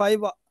 4 to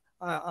 5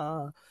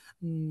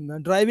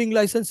 driving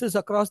licenses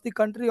across the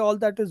country. All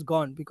that is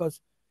gone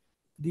because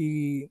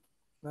the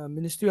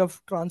Ministry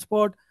of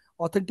Transport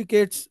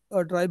authenticates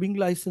a driving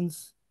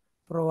license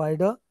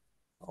provider.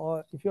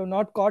 Or if you're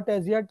not caught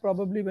as yet,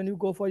 probably when you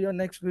go for your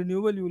next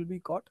renewal, you will be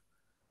caught,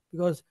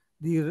 because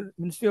the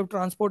Ministry of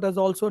Transport has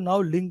also now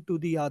linked to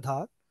the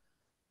Aadhar.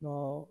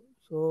 Now,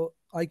 so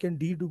I can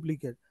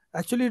deduplicate.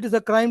 Actually, it is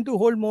a crime to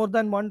hold more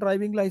than one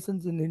driving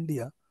license in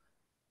India.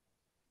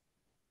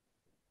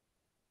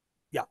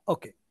 Yeah,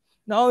 okay.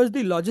 Now is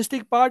the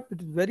logistic part.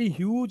 It is very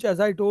huge. As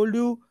I told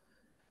you,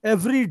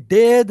 every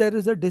day there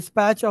is a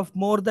dispatch of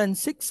more than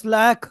 6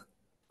 lakh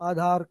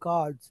Aadhar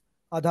cards,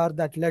 Aadhar,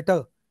 that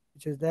letter,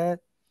 which is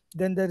there.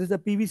 Then there is a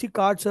PVC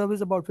card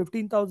service. About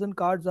 15,000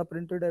 cards are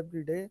printed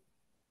every day.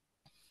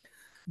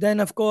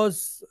 Then, of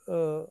course,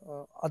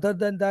 other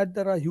than that,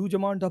 there are huge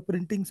amount of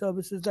printing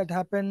services that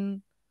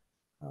happen.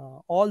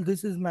 All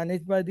this is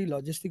managed by the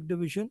logistic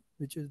division,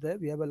 which is there.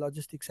 We have a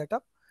logistic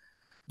setup.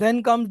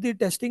 Then comes the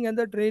testing and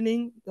the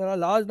training. There are a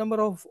large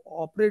number of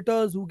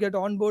operators who get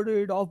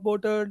onboarded,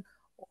 offboarded,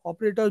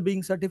 operators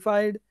being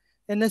certified.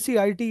 NSC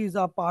IT is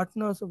our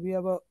partner, so we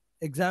have a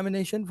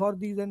examination for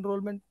these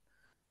enrollment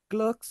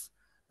clerks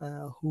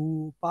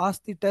who pass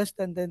the test,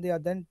 and then they are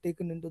then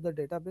taken into the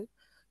database.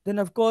 Then,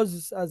 of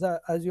course,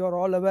 as you are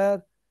all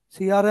aware,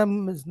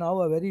 CRM is now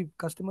a very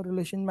customer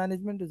relation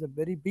management is a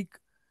very big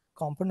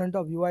component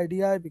of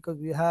UIDI, because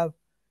we have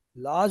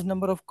large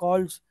number of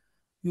calls.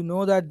 You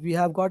know that we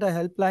have got a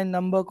helpline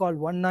number called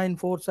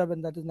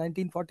 1947, that is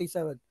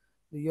 1947,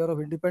 the year of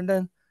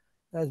independence,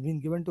 has been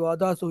given to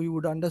Aadhar. So you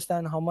would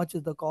understand how much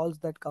is the calls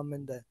that come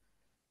in there.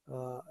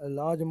 A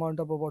large amount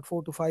of about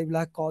 4 to 5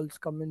 lakh calls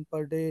come in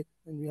per day,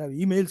 and we have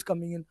emails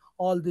coming in.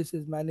 All this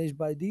is managed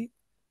by the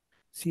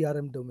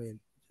CRM domain.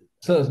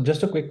 So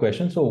just a quick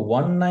question. So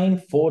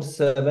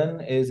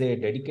 1947 is a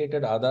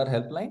dedicated Aadhar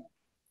helpline?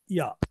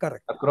 Yeah,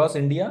 correct. Across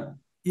India?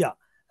 Yeah.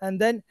 And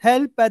then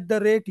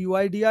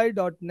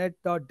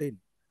help@uidi.net.in,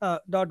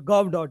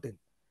 .gov.in.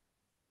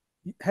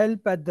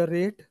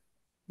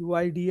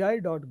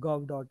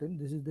 help@uidi.gov.in.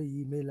 This is the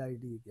email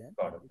ID again.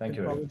 Got it. Thank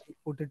you very much.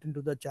 Put it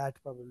into the chat,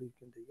 probably you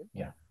can take it.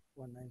 Yeah.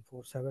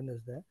 1947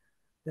 is there.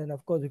 Then,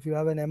 of course, if you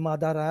have an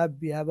Aadhar app,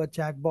 we have a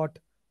chat bot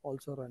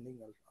also running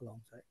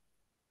alongside.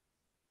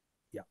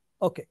 Yeah.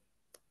 Okay.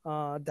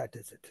 That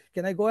is it.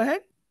 Can I go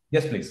ahead?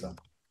 Yes, please, sir.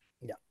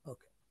 Yeah.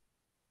 Okay.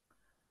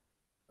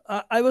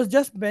 I was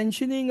just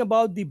mentioning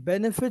about the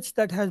benefits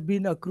that has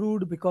been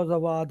accrued because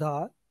of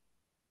Aadhar.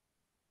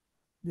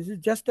 This is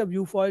just a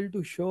view file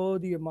to show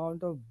the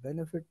amount of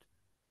benefit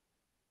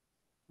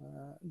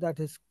that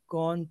has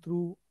gone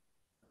through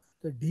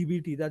the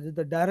DBT, that is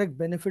the direct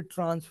benefit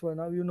transfer.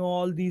 Now, you know,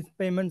 all these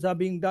payments are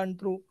being done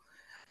through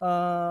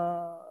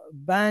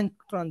bank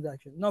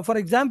transactions. Now, for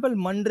example,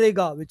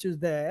 Manrega, which is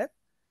there,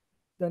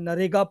 the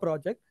Narega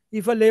project,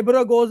 if a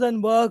laborer goes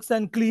and works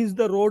and cleans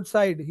the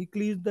roadside, he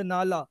cleans the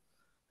nala,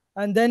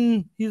 and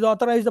then he's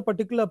authorized a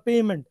particular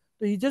payment.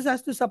 So he just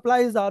has to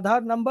supply his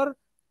Aadhar number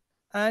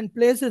and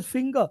place his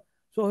finger.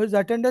 So his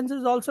attendance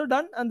is also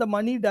done, and the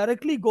money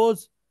directly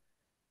goes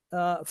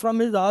from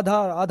his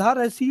Aadhar. Aadhar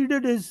has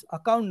seeded his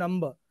account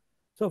number.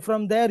 So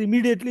from there,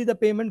 immediately the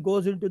payment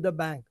goes into the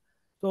bank.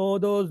 So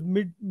those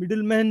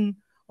middlemen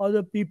or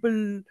the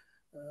people,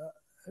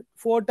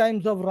 4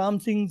 times of Ram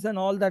Singhs and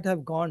all that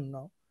have gone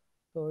now.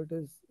 So it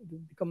has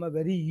become a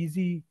very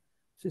easy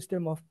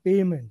system of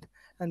payment.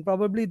 And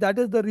probably that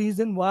is the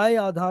reason why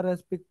Aadhar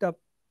has picked up,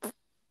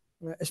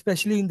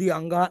 especially in the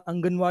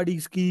Anganwadi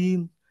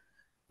scheme,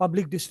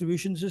 public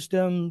distribution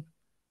system,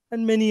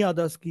 and many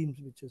other schemes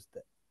which is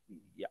there.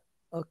 Yeah.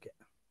 Okay.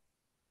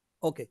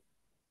 Okay.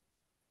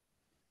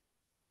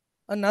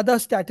 Another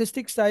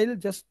statistic style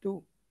just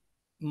to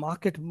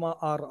market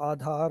our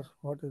Aadhar.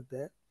 What is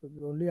there? So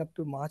only up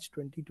to March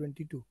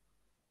 2022.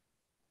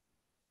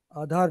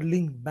 Aadhar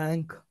link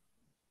bank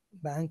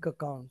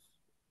accounts.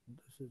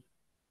 This is,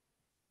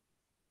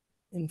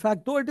 in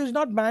fact, though it is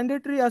not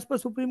mandatory as per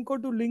Supreme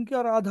Court to link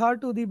your Aadhar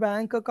to the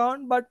bank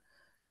account, but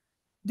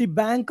the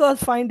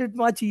bankers find it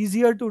much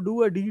easier to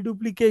do a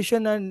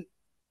deduplication and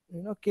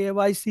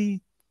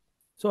KYC.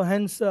 So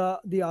hence the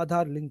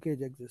Aadhar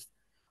linkage exists.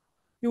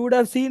 You would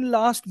have seen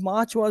last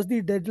March was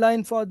the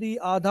deadline for the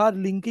Aadhar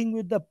linking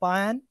with the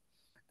PAN.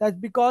 That's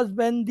because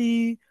when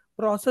the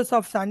process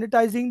of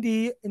sanitizing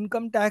the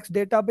income tax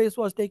database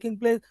was taking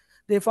place,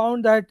 they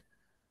found that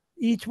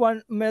each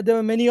one, there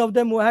were many of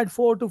them who had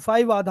 4 to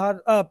 5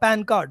 Aadhar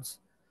PAN cards.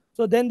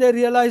 So then they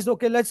realized,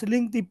 okay, let's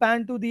link the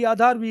PAN to the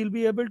Aadhar. We'll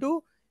be able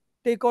to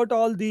take out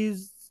all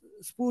these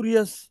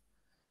spurious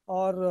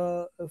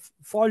or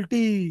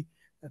faulty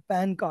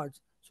PAN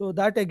cards. So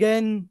that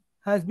again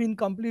has been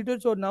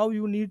completed. So now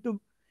you need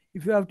to,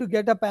 if you have to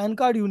get a PAN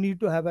card, you need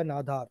to have an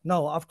Aadhar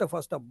now after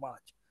 1st of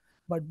March.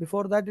 But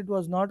before that, it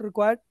was not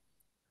required.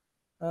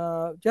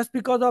 Just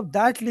because of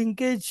that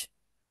linkage,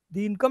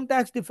 the income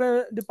tax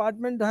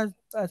department has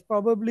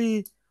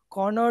probably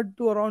cornered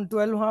to around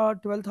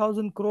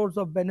 12,000 crores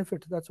of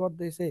benefits. That's what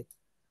they say.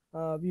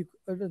 It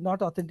is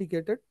not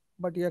authenticated,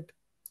 but yet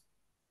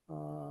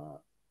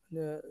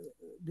the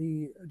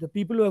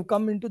people who have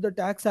come into the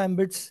tax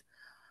ambits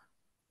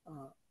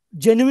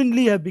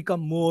genuinely have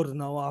become more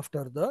now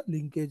after the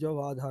linkage of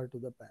Aadhar to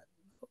the PAN.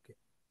 Okay.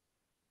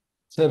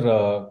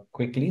 Sir,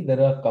 quickly,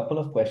 there are a couple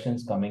of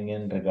questions coming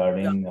in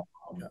regarding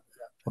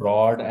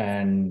fraud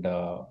and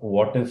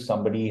what if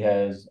somebody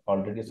has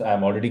already, so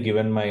I'm already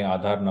given my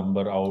Aadhar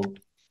number out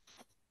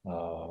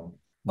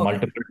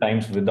multiple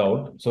times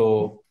without.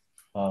 So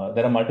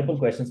there are multiple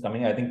questions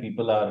coming. I think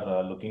people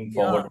are looking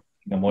forward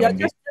to more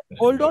engagement. Just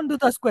hold on to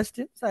those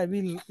questions.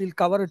 We'll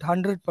cover it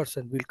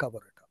 100%. We'll cover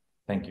it.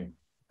 Thank you.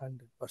 100%.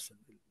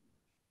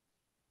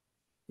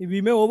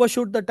 We may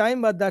overshoot the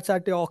time, but that's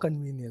at your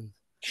convenience.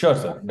 Sure,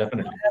 sir.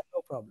 Definitely.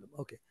 No problem.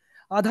 Okay.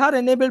 Aadhar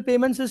enabled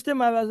payment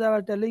system, as I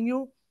was telling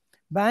you,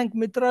 bank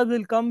Mitra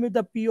will come with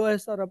a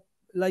POS or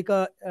like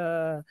your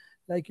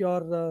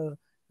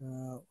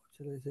what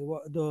should I say,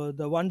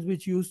 the ones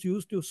which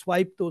used to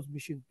swipe those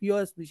machines,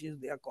 POS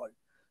machines they are called.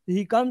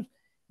 He comes,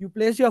 you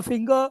place your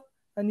finger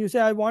and you say,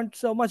 I want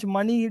so much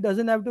money. He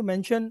doesn't have to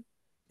mention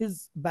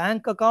his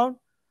bank account.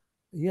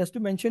 He has to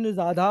mention his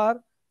Aadhar.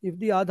 If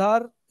the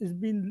Aadhar is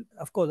been,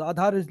 of course,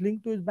 Aadhar is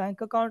linked to his bank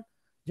account.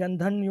 Jan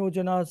Dhan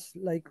Yojanas,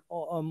 like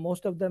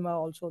most of them are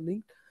also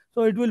linked.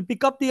 So it will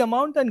pick up the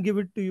amount and give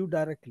it to you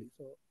directly.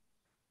 So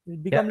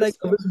it become like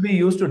service be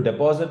used to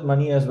deposit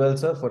money as well,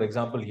 sir. For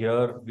example,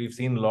 here we've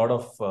seen a lot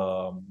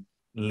of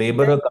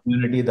laborer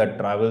community that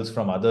travels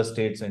from other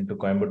states into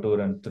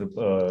Coimbatore and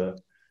through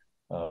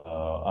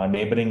our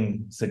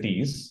neighboring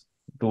cities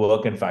to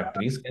work in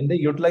factories. Can they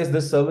utilize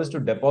this service to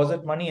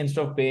deposit money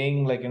instead of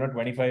paying like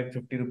 25,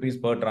 50 rupees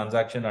per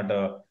transaction at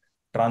a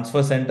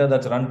transfer center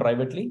that's run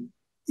privately?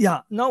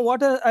 Yeah. Now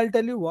what I'll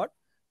tell you what.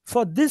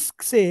 For this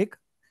sake,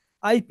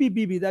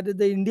 IPBB, that is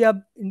the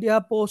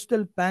India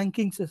Postal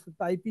Banking System,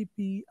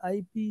 IPPB,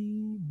 I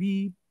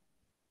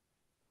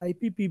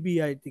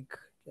think.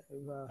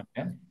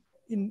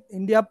 In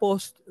India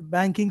Post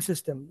Banking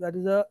System, that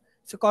is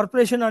it's a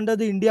corporation under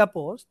the India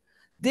Post.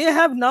 They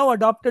have now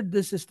adopted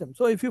this system.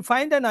 So if you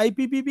find an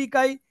IPPB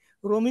guy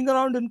roaming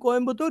around in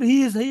Coimbatore,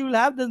 he will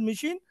have this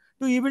machine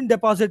to even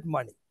deposit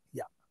money.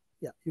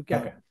 Yeah, you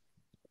can. Okay.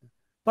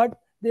 But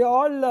they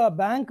all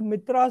bank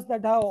mitras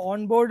that are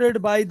onboarded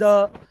by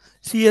the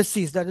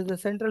CSCs, that is the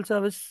Central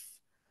Service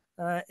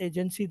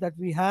Agency that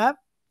we have,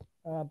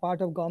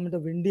 part of Government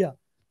of India.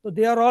 So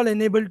they are all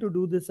enabled to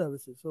do these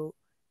services. So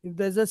if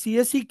there's a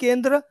CSC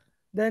Kendra,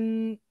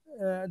 then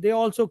they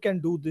also can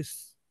do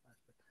this.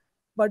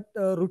 But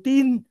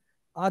routine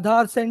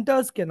Aadhar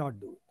centers cannot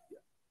do it.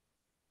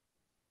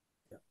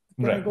 Yeah.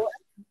 Can I go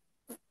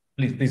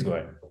ahead? Please go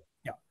ahead.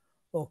 Yeah.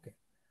 Okay.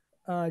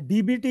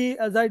 DBT,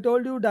 as I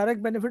told you,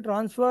 direct benefit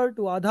transfer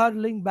to Aadhar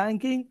link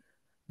banking.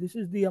 This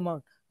is the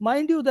amount.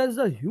 Mind you, there's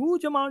a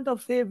huge amount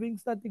of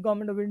savings that the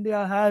Government of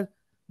India has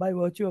by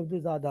virtue of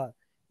this Aadhar.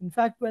 In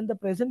fact, when the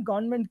present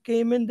government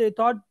came in, they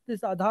thought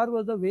this Aadhar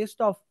was a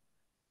waste of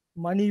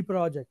money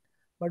project.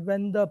 But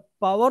when the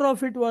power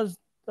of it was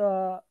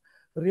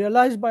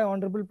realized by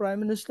Honorable Prime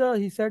Minister,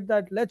 he said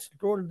that let's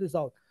roll this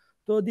out.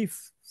 So the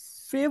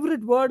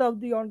favorite word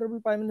of the Honorable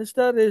Prime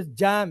Minister is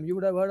JAM. You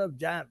would have heard of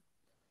JAM.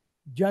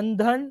 Jan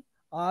Dhan,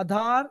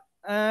 Aadhar,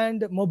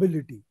 and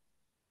mobility.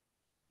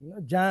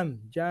 JAM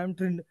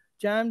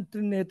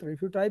Trinetra.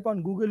 If you type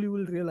on Google, you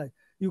will realize.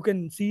 You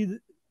can see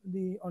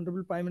the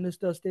Honorable Prime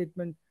Minister's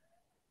statement.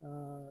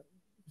 Mr.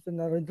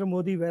 Narendra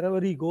Modi,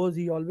 wherever he goes,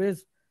 he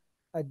always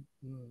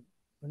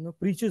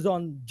preaches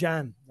on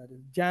jam, that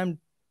is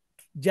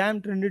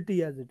jam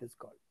trinity as it is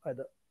called by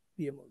the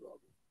PMO's office.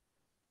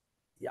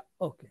 Yeah,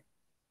 okay.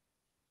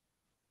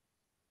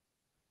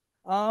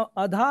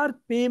 Aadhar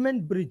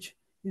payment bridge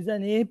is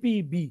an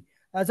APB.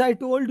 As I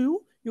told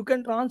you, you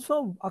can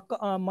transfer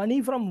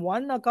money from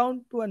one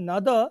account to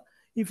another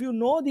if you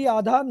know the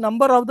Aadhar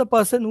number of the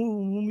person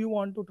whom you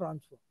want to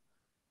transfer.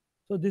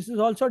 So this is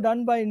also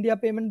done by India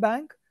Payment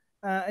Bank,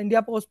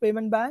 India Post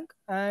Payment Bank,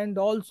 and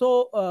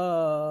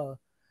also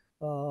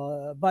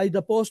by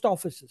the post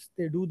offices.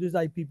 They do this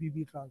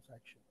IPPB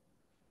transaction.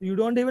 You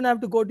don't even have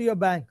to go to your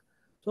bank.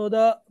 So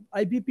the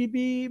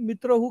IPPB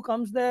Mitra who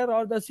comes there,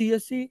 or the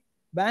CSC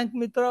Bank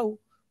Mitra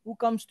who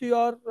comes to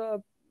your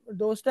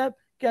doorstep,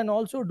 can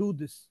also do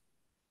this.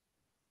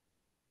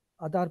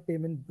 Aadhar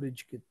payment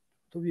bridge kit.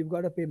 So we've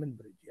got a payment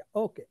bridge. Yeah.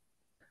 Okay.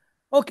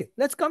 Okay.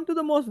 Let's come to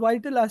the most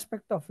vital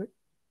aspect of it: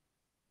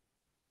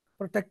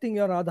 protecting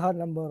your Aadhar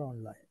number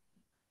online.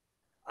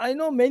 I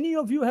know many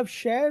of you have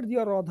shared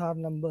your Aadhar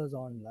numbers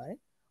online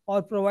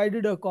or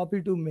provided a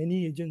copy to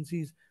many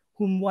agencies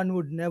whom one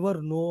would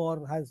never know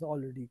or has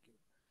already given.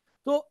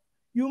 So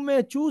you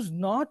may choose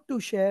not to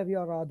share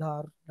your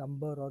Aadhar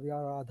number or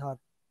your Aadhar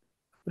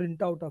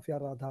printout of your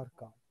Aadhar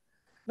card.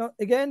 Now,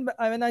 again,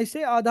 when I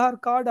say Aadhar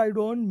card, I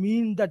don't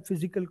mean that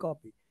physical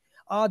copy.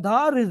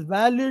 Aadhar is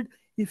valid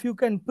if you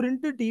can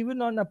print it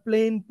even on a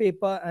plain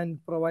paper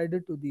and provide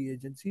it to the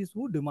agencies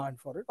who demand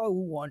for it or who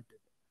want it.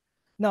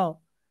 Now,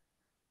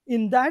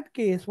 in that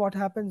case, what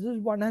happens is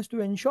one has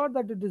to ensure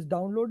that it is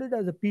downloaded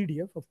as a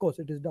PDF. Of course,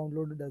 it is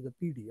downloaded as a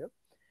PDF.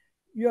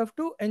 You have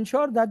to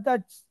ensure that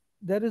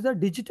there is a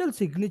digital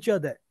signature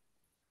there.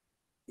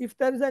 If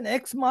there is an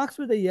X marks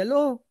with a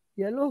yellow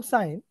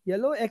sign,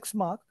 yellow X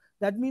mark,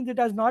 that means it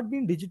has not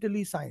been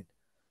digitally signed.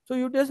 So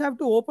you just have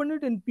to open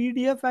it in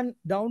PDF and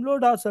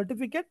download our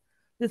certificate.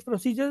 This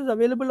procedure is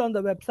available on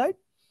the website.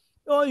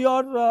 So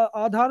your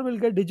Aadhar will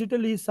get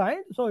digitally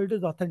signed, so it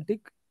is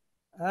authentic,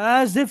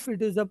 as if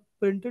it is a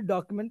printed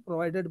document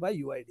provided by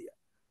UIDI.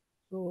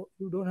 So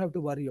you don't have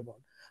to worry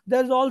about.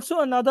 There's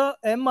also another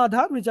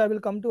Aadhar, which I will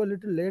come to a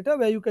little later,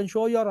 where you can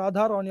show your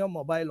Aadhar on your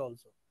mobile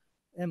also.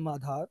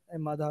 Aadhar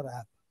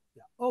app.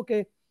 Yeah.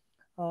 Okay.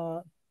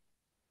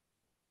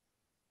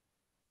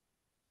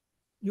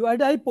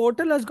 UIDI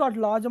portal has got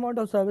large amount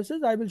of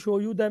services. I will show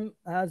you them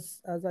as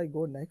I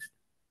go next.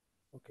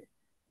 Okay.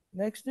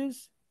 Next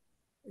is,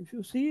 if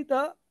you see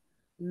the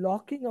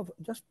locking of,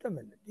 just a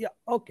minute. Yeah.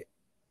 Okay.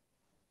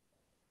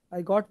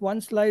 I got one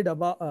slide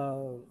about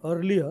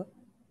earlier,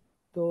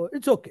 so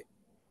it's okay.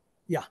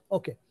 Yeah,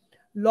 okay.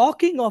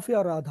 Locking of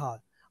your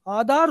Aadhar.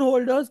 Aadhar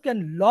holders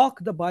can lock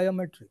the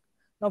biometric.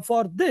 Now,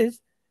 for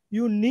this,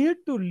 you need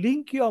to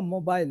link your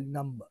mobile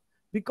number,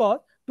 because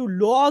to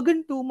log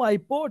into my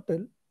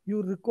portal,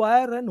 you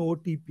require an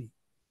OTP.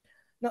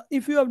 Now,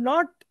 if you have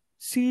not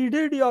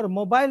seeded your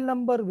mobile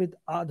number with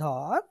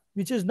Aadhar,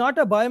 which is not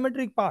a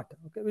biometric part,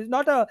 okay, it's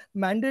not a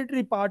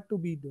mandatory part to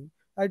be done.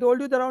 I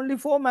told you there are only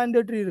 4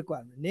 mandatory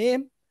requirements: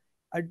 name,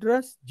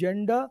 address,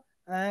 gender,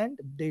 and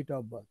date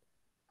of birth.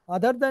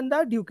 Other than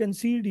that, you can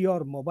seed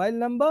your mobile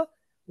number.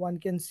 One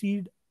can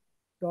seed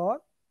your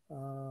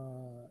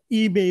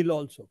email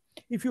also.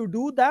 If you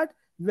do that,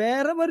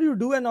 wherever you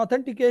do an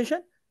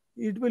authentication,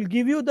 it will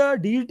give you the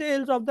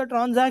details of the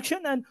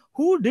transaction and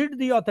who did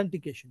the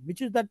authentication,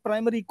 which is that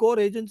primary core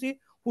agency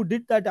who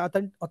did that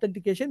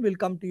authentication will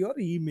come to your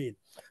email.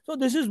 So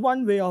this is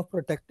one way of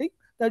protecting,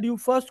 that you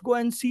first go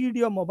and seed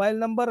your mobile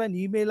number and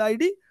email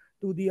ID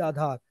to the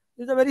Aadhar.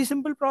 It's a very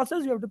simple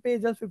process. You have to pay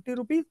just 50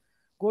 rupees.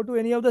 Go to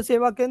any of the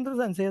Seva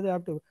Kendras and say they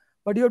have to.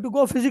 But you have to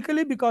go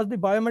physically, because the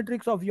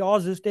biometrics of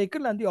yours is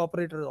taken and the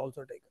operator is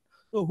also taken.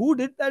 So who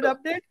did that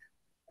update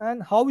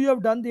and how you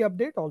have done the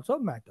update also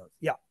matters.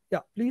 Yeah. Yeah,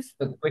 please.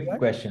 A quick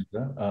question,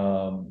 sir.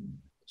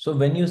 So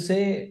when you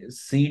say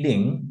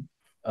seeding,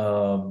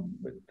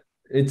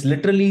 it's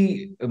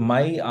literally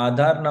my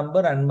Aadhar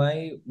number and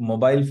my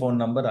mobile phone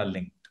number are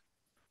linked.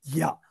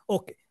 Yeah.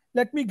 Okay.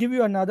 Let me give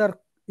you another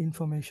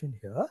information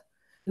here.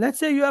 Let's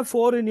say you have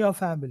 4 in your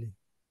family.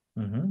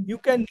 Mm-hmm. You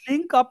can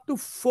link up to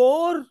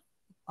 4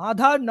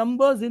 Aadhar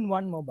numbers in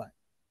one mobile.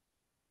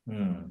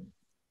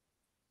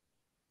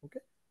 Okay.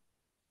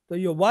 So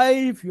your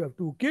wife, you have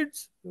 2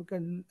 kids, you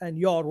can, and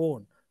your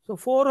own. So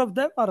 4 of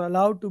them are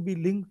allowed to be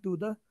linked to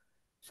the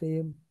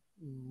same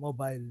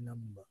mobile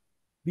number.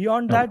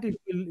 Beyond that, it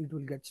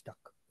will get stuck.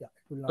 Yeah,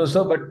 it will not.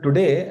 So, but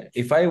today,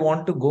 if I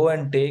want to go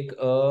and take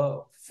a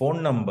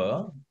phone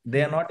number,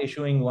 they are not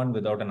issuing one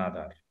without an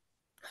Aadhar,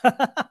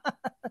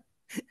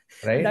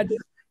 right?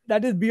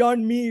 That is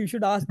beyond me. You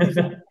should ask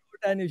the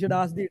and you should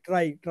ask the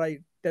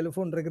TRAI,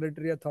 Telephone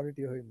Regulatory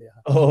Authority of India.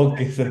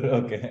 Okay, sir.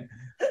 Okay,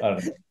 all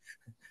right.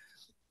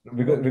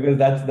 Because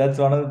that's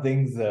one of the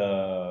things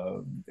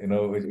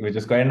which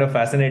is kind of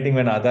fascinating.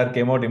 When Aadhar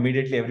came out,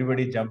 immediately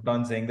everybody jumped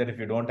on saying that if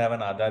you don't have an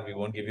Aadhar, we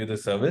won't give you the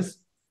service.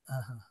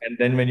 And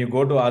then when you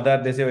go to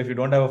Aadhar, they say, if you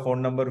don't have a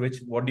phone number,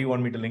 what do you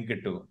want me to link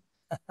it to?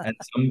 And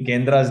some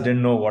kendras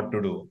didn't know what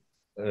to do,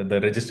 the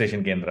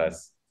registration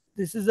kendras.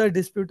 This is a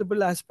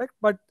disputable aspect,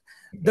 but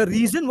the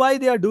reason why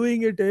they are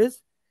doing it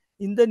is,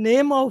 in the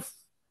name of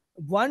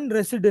one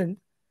resident,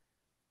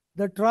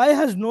 the TRAI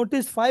has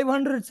noticed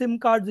 500 SIM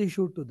cards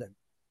issued to them.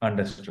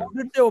 Understood. How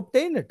did they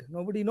obtain it?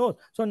 Nobody knows.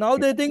 So now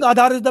they think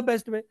Aadhaar is the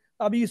best way.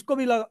 Abhi isko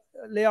bhi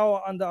le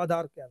aao on the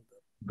Aadhaar ke andar.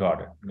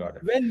 Got it. Got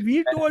it. When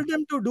we told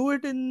them to do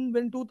it in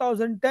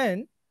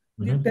 2010,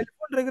 the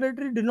telephone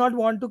regulatory did not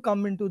want to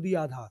come into the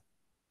Aadhaar.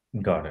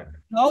 Got it.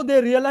 Now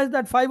they realize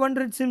that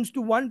 500 SIMs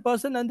to one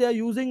person and they are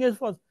using it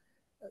for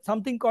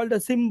something called a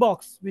SIM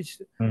box,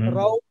 which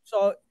routes,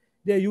 or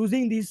they are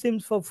using these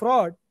SIMs for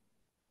fraud.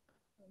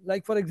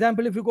 Like, for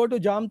example, if you go to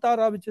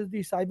Jamtara, which is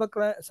the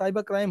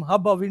cybercrime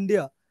hub of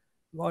India,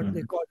 what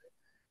they call it,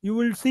 you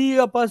will see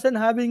a person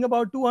having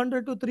about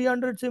 200 to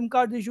 300 SIM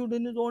cards issued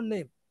in his own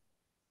name.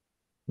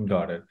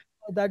 Got it.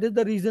 That is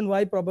the reason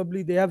why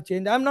probably they have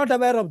changed. I'm not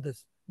aware of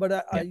this,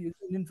 but I use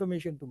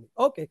information to me.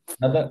 Okay.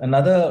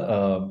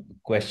 Another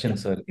question,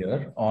 sir,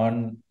 here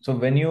on, so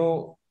when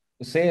you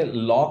say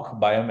lock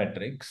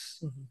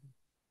biometrics,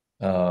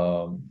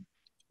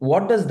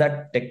 what does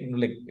that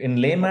like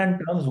in layman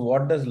terms,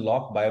 what does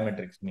lock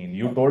biometrics mean?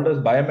 You told us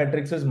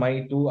biometrics is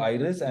my 2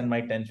 iris and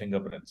my 10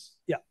 fingerprints.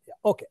 Yeah.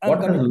 Okay.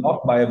 What does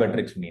lock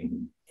biometrics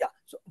mean? Yeah.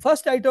 So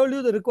first I told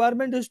you the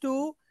requirement is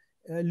to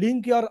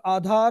link your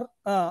Aadhaar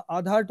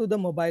to the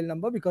mobile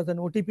number, because an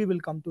OTP will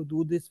come to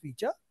do this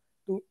feature,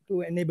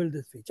 to enable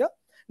this feature.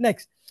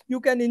 Next, you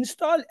can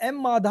install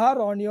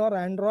Aadhaar on your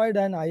Android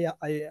and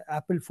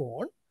Apple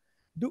phone.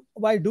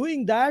 By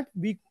doing that,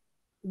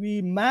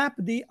 we map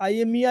the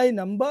IMEI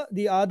number,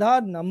 the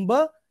Aadhaar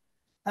number,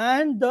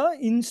 and the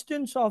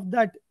instance of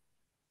that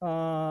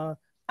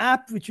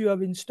app which you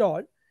have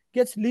installed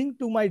gets linked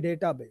to my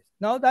database.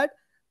 Now that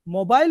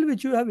mobile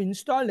which you have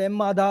installed,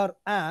 Aadhar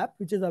app,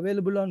 which is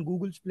available on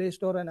Google's Play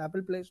Store and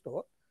Apple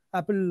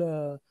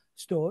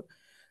Store,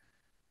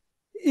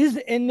 is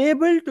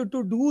enabled to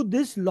do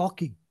this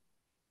locking.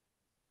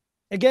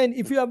 Again,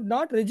 if you have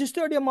not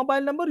registered your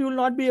mobile number, you will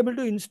not be able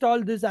to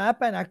install this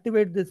app and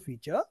activate this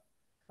feature.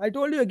 I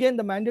told you again,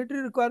 the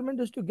mandatory requirement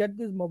is to get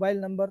this mobile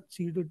number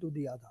seeded to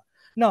the Aadhaar.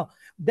 Now,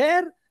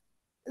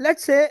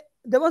 let's say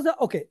there was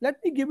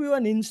let me give you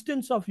an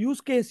instance of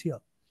use case here.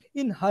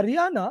 In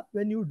Haryana,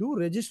 when you do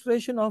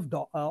registration of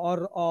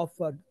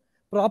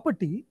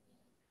property,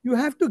 you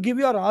have to give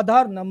your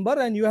Aadhaar number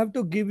and you have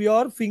to give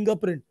your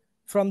fingerprint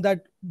from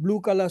that blue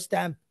color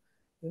stamp.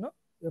 You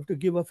have to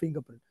give a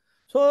fingerprint.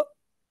 So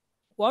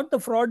what the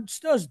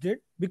fraudsters did,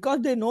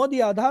 because they know the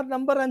Aadhaar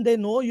number and they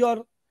know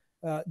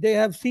they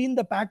have seen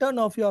the pattern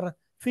of your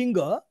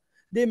finger,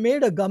 they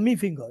made a gummy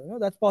finger.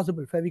 That's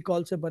possible.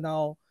 Fevicol se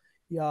banao,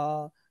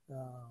 ya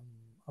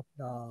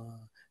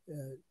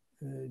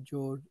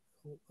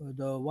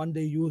the one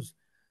they use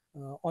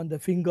on the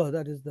finger,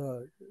 that is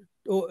the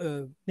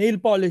nail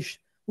polish,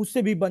 usse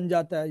bhi ban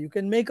jata hai. You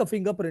can make a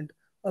fingerprint,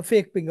 a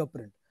fake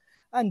fingerprint.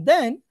 And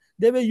then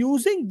they were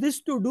using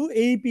this to do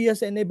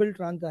AEPS enabled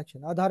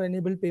transaction, Aadhaar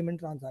enabled payment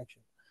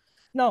transaction.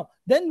 Now,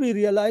 then we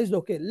realized,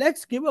 okay,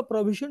 let's give a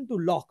provision to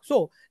lock.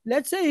 So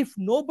let's say if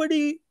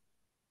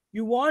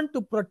you want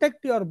to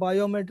protect your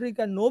biometric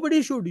and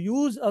nobody should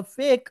use your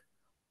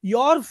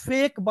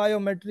fake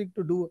biometric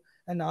to do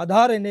an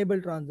Aadhaar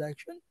enabled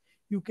transaction,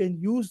 you can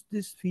use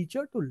this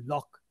feature to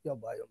lock your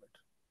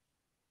biometric.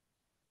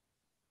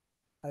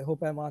 I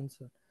hope I'm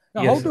answered.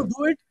 Now, yes, how to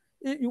do it?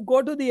 You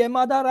go to the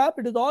Aadhaar app.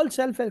 It is all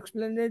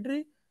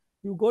self-explanatory.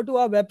 You go to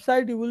our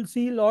website, you will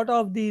see a lot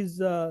of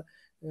these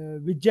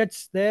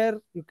widgets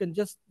there. You can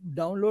just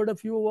download a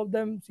few of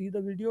them, see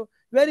the video.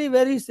 Very,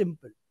 very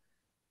simple.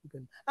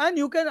 And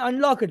you can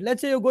unlock it.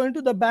 Let's say you're going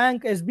to the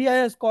bank, SBI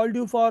has called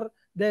you for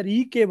their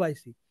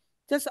eKYC.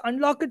 Just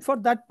unlock it for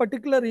that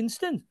particular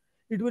instance.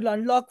 It will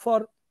unlock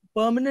for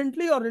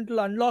permanently or it will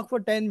unlock for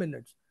 10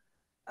 minutes.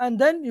 And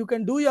then you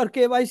can do your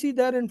KYC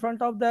there in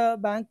front of the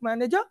bank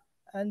manager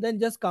and then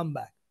just come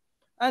back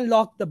and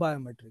lock the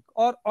biometric.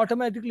 Or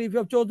automatically, if you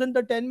have chosen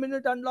the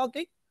 10-minute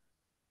unlocking,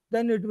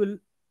 then it will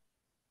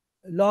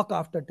lock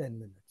after 10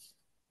 minutes.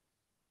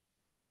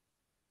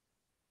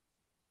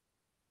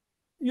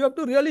 You have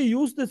to really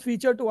use this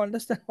feature to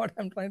understand what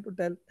I'm trying to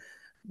tell.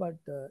 But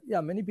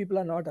yeah, many people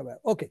are not aware.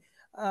 Okay.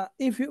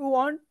 If you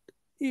want,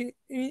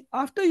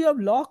 after you have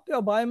locked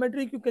your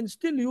biometric, you can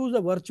still use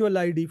a virtual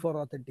ID for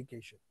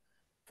authentication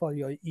for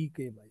your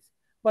eKYC.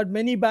 But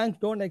many banks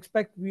don't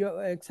accept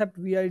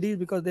VIDs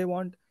because they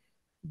want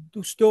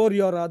to store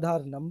your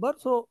Aadhaar number.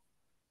 So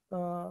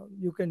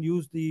you can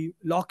use the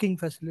locking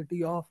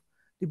facility of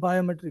the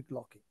biometric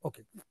locking.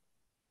 Okay.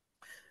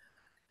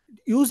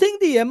 Using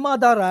the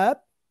Aadhaar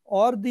app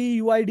or the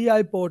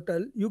UIDI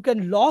portal, you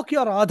can lock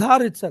your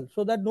Aadhaar itself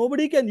so that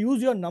nobody can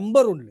use your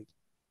number only.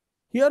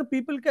 Here,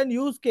 people can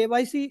use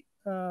KYC,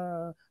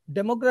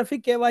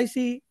 demographic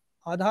KYC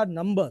Aadhaar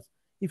numbers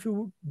if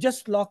you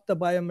just lock the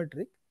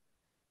biometric.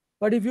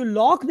 But if you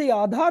lock the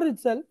Aadhaar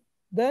itself,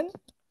 then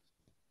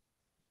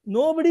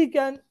nobody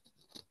can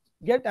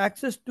get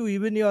access to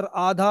even your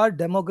Aadhaar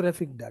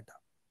demographic data.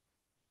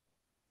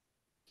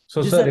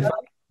 So, sir,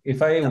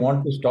 if I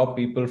want to stop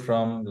people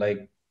from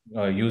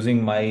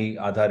using my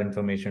Aadhaar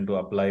information to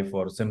apply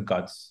for SIM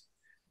cards,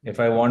 if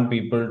I want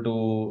people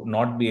to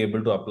not be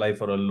able to apply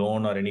for a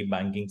loan or any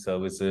banking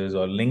services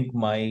or link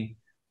my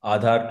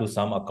Aadhaar to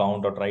some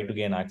account or try to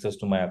gain access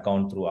to my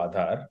account through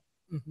Aadhaar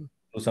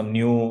to some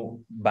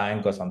new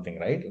bank or something,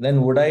 right?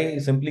 Then would I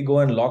simply go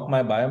and lock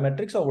my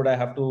biometrics or would I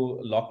have to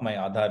lock my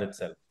Aadhaar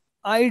itself?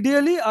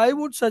 Ideally, I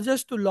would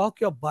suggest to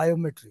lock your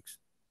biometrics.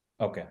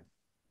 Okay.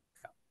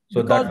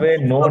 So Because that way,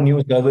 no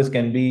new service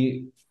can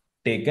be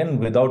taken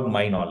without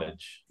my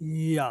knowledge.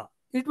 yeah,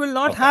 it will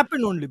not Okay.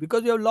 happen only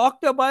because you have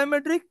locked your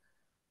biometric.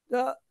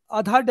 The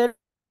Aadhaar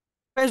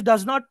database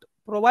does not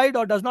provide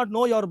or does not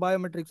know your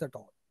biometrics at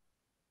all.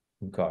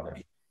 Got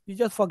it. You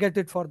just forget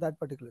it for that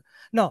particular.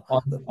 Now,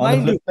 On the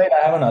mind flip you, side,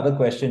 I have another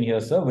question here,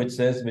 sir, which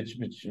says, which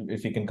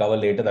if you can cover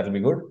later, that will be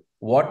good.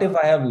 What if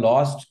I have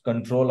lost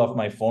control of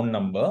my phone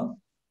number,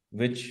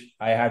 which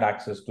I had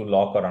access to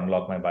lock or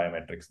unlock my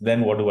biometrics?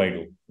 Then what do I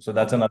do? So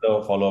that's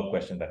another follow-up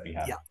question that we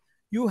have. yeah,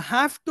 you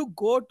have to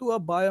go to a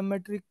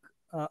biometric.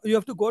 You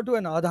have to go to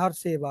an Aadhaar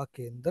Seva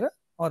Kendra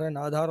or an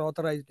Aadhaar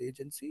authorized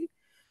agency.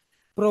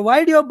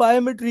 Provide your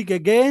biometric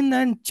again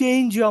and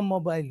change your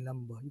mobile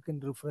number. You can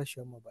refresh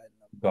your mobile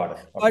number. Got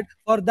it. But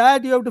for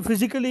that, you have to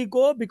physically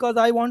go because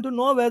I want to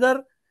know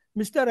whether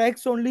Mr.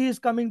 X only is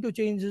coming to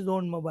change his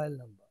own mobile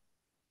number.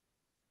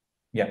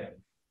 Yeah.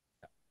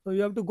 So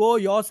you have to go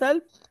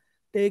yourself.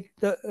 Take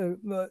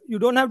the. You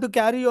don't have to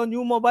carry your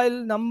new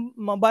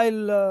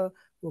mobile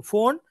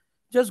phone.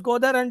 Just go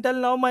there and tell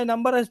now my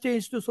number has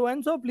changed to so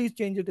and so. Please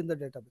change it in the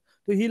database.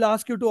 So he'll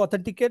ask you to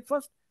authenticate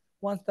first.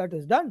 Once that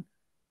is done,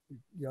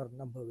 your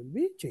number will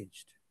be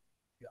changed.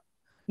 Yeah.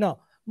 Now,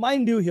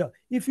 mind you here,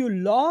 if you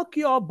lock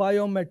your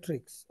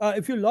biometrics,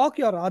 if you lock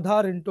your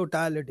Aadhaar in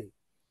totality,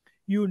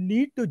 you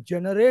need to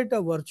generate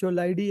a virtual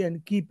ID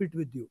and keep it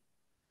with you.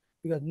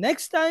 Because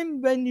next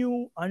time when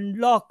you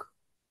unlock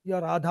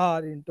your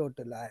Aadhaar in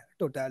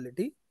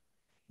totality,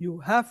 you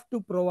have to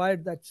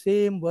provide that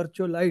same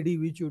virtual ID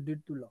which you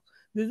did to lock.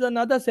 This is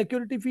another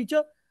security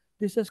feature.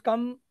 This has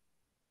come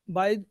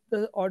by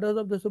the orders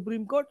of the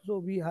Supreme Court, so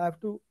we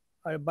have to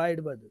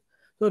abide by this.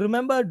 So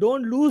remember,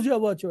 don't lose your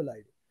virtual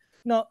ID.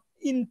 Now,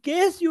 in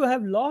case you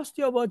have lost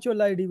your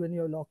virtual ID when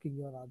you're locking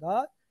your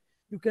Aadhaar,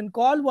 you can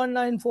call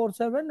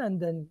 1947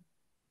 and then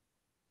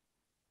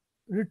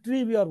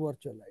retrieve your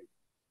virtual ID.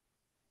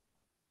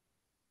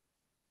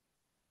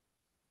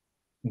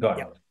 Got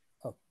it.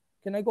 Okay.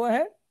 Can I go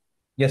ahead?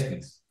 Yes,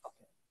 please.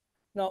 Okay.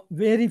 Now,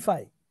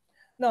 verify.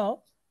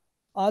 Now,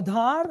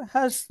 Aadhaar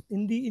has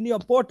in your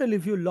portal,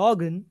 if you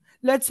log in,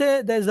 let's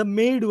say there's a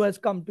maid who has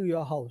come to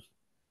your house.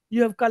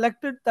 You have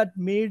collected that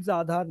maid's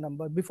Aadhaar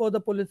number before the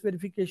police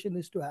verification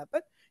is to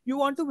happen. You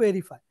want to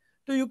verify.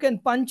 So you can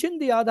punch in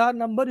the Aadhaar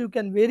number. You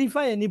can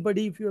verify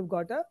anybody if you have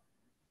got a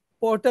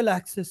portal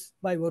access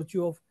by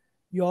virtue of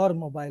your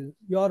mobile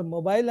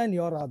and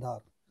your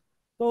Aadhaar.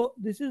 So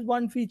this is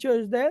one feature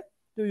is there.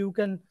 So you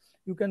can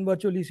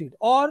virtually see it.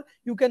 Or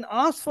you can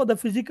ask for the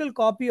physical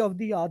copy of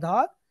the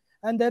Aadhaar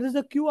and there is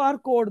a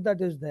QR code that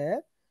is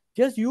there.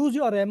 Just use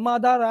your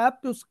Aadhaar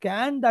app to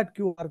scan that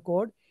QR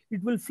code.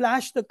 It will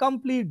flash the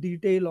complete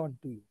detail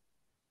onto you.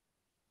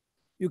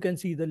 You can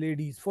see the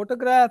lady's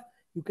photograph.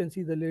 You can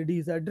see the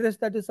lady's address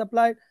that is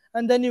supplied.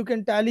 And then you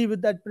can tally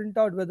with that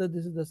printout whether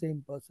this is the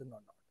same person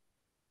or not.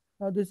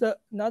 Now, this is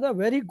another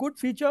very good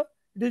feature.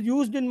 It is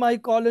used in my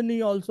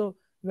colony also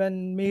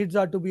when maids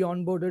are to be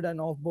onboarded and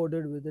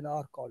offboarded within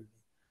our colony.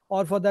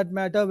 Or for that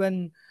matter,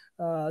 when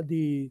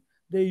they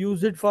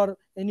use it for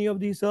any of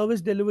the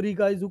service delivery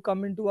guys who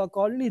come into our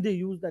colony, they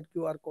use that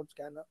QR code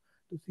scanner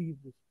to see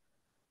this.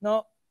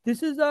 Now,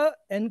 this is a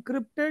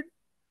encrypted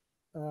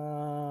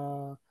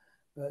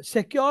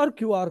secure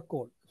QR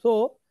code.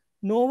 So,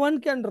 no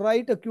one can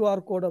write a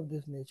QR code of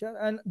this nature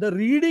and the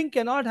reading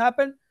cannot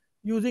happen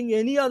using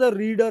any other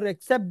reader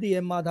except the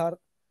Aadhaar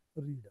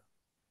reader.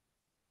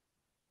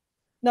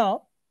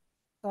 Now,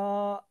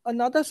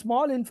 another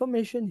small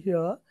information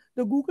here,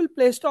 the Google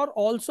Play Store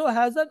also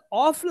has an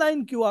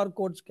offline QR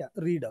code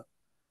reader.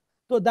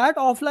 So that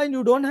offline,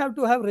 you don't have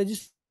to have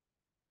registered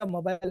a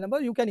mobile number.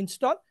 You can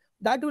install.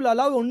 That will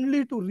allow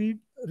only to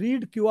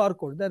read QR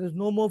code. There is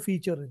no more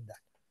feature in that.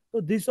 So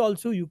this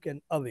also you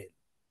can avail.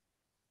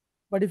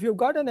 But if you've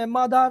got an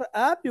Aadhaar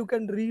app, you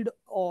can read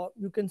or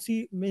you can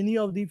see many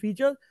of the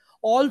features.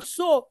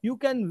 Also, you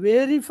can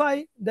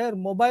verify their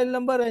mobile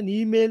number and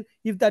email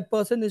if that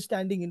person is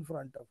standing in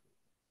front of you.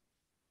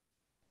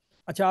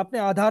 अच्छा आपने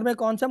आधार में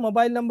कौन सा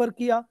mobile number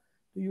किया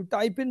तो you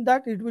type in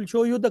that, it will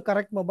show you the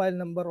correct mobile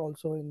number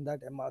also in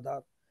that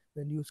Aadhaar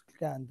when you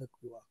scan the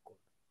QR code.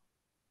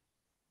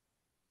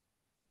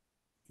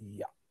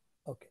 Yeah.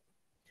 Okay.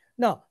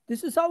 Now,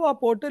 this is how our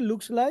portal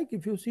looks like.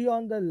 If you see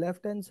on the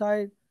left hand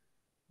side,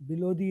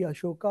 below the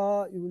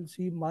Ashoka, you will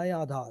see My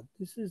Aadhaar.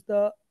 This is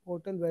the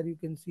portal where you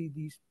can see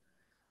these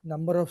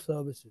number of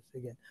services.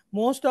 Again,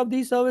 most of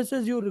these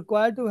services you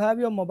require to have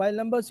your mobile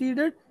number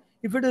seeded.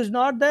 If it is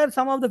not there,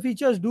 some of the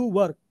features do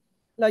work,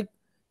 like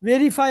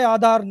verify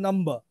Aadhaar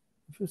number.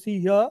 If you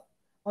see here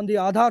on the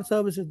Aadhaar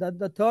services, that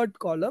the third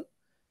column,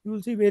 you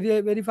will see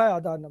verify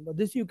Aadhaar number.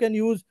 This you can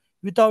use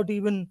without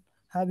even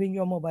having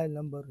your mobile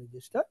number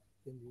registered.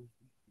 You can use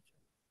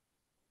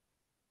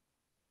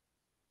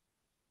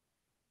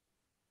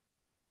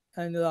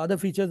and the other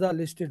features are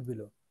listed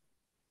below.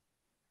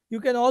 You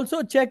can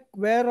also check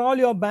where all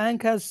your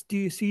bank has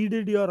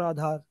seeded your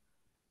Aadhaar.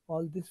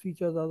 All these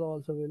features are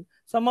also available.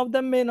 Some of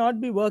them may not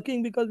be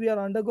working because we are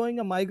undergoing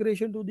a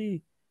migration to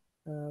the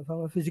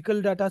from a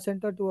physical data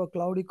center to a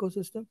cloud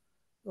ecosystem.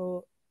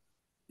 So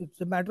it's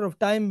a matter of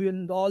time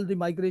when all the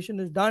migration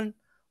is done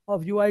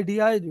of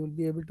UIDI, you will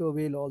be able to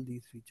avail all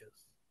these features.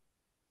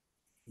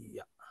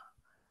 Yeah.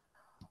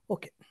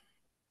 Okay.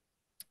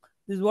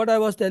 This is what I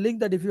was telling,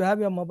 that if you have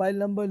your mobile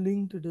number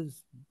linked, it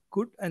is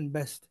good and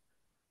best.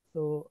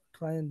 So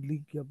try and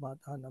link your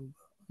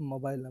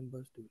mobile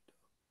numbers to it.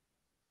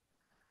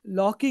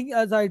 Locking,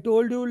 as I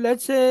told you,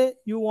 let's say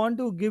you want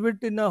to give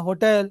it in a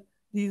hotel,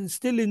 he's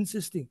still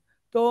insisting.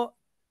 So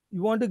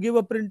you want to give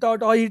a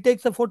printout, or he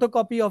takes a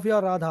photocopy of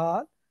your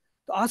Aadhaar,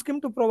 to ask him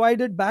to provide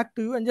it back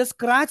to you and just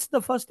scratch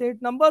the first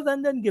 8 numbers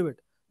and then give it.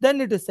 Then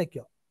it is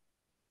secure.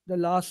 The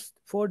last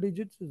 4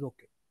 digits is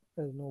okay.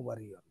 There's no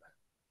worry on that.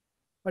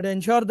 But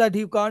ensure that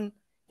he can't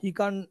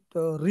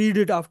read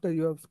it after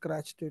you have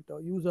scratched it,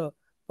 or use a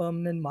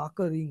permanent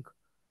marker ink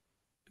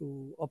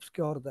to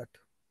obscure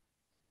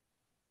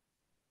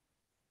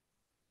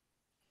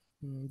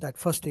that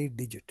first 8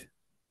 digit.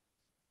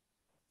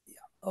 Yeah.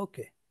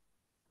 Okay.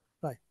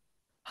 Right.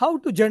 How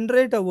to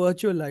generate a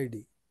virtual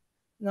ID?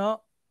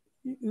 Now,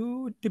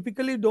 you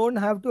typically don't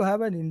have to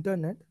have an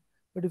internet,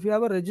 but if you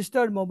have a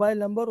registered mobile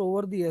number,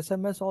 over the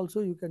SMS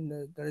also you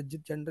can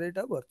generate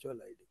a virtual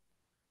ID.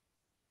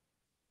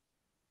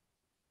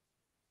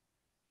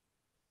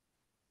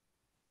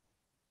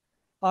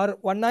 Our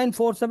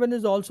 1947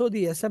 is also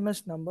the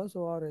SMS number,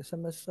 so our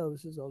SMS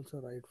service is also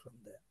right from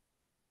there.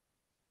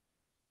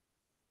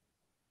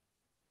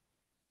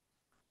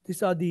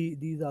 These are the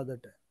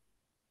terms.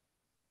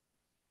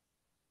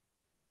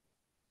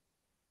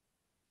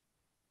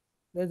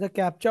 There's a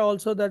captcha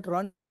also that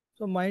runs.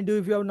 So mind you,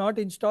 if you have not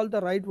installed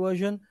the right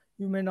version,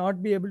 you may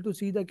not be able to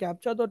see the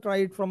captcha. So try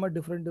it from a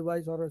different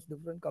device or a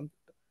different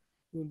computer.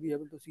 You will be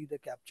able to see the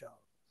captcha.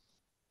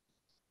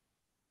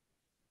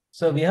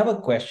 So we have a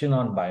question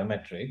on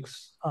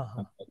biometrics.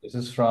 Uh-huh. This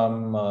is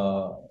from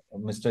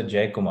Mr.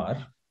 Jay Kumar.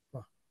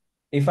 Uh-huh.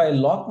 If I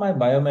lock my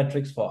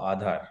biometrics for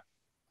Aadhar,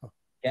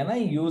 can I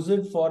use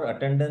it for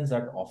attendance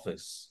at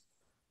office?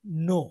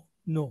 No.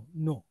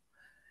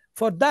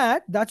 For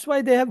that's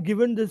why they have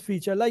given this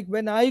feature. Like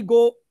when I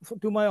go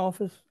to my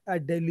office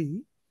at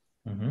Delhi,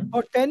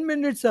 or 10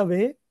 minutes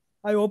away,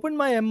 I open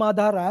my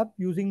Aadhar app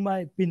using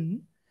my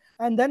PIN,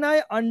 and then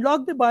I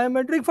unlock the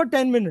biometric for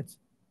 10 minutes.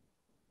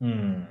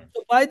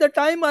 So by the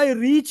time I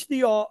reach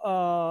the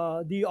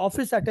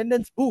office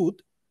attendance booth,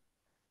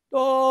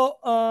 so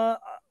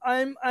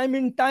I'm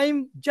in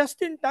time,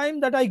 just in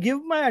time that I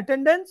give my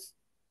attendance,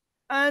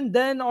 and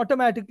then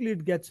automatically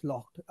it gets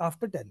locked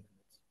after 10 minutes.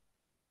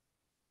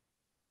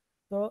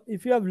 So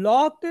if you have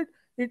locked it,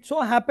 it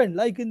so happened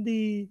like in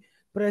the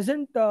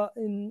present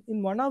in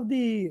one of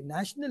the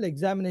national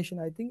examination,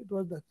 I think it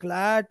was the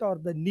CLAT or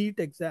the NEET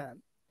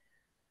exam,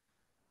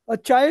 a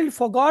child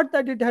forgot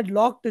that it had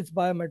locked its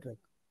biometric.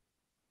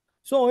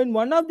 So in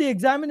one of the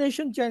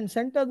examination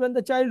centers, when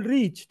the child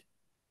reached,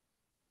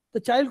 the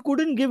child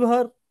couldn't give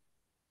her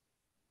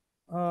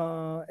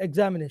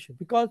examination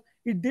because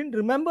it didn't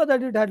remember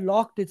that it had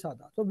locked its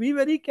Aadhaar. So be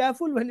very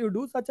careful when you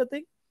do such a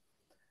thing.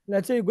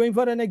 Let's say you're going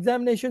for an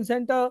examination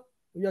center,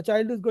 your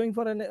child is going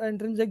for an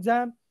entrance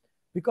exam,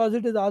 because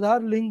it is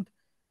Aadhaar linked.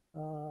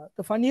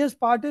 The funniest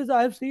part is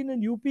I have seen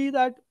in UP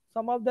that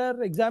some of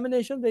their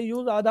examinations they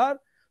use Aadhaar.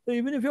 So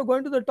even if you're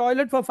going to the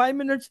toilet for 5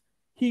 minutes,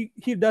 he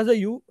does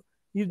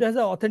an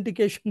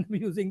authentication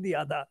using the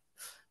Aadhaar.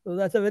 So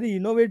that's a very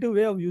innovative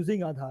way of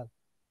using Aadhaar.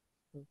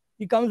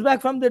 He comes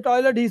back from the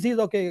toilet, he sees,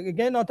 okay,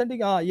 again authentic.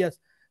 Yes,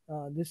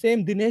 the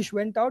same Dinesh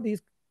went out.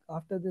 He's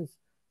after this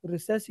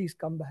recess, he's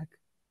come back.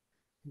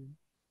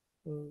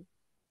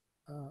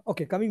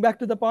 Okay, coming back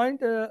to the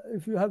point,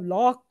 if you have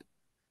locked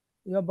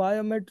your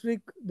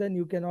biometric, then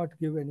you cannot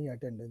give any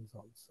attendance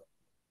also.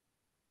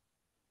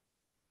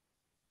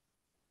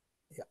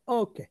 Yeah,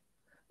 okay,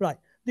 right.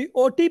 The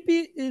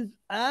OTP is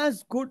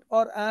as good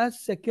or as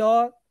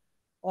secure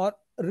or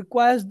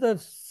requires the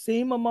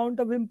same amount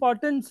of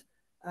importance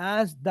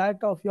as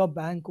that of your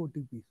bank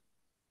OTP.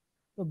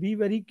 So be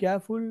very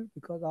careful,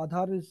 because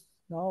Aadhaar is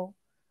now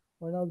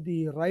one of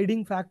the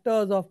riding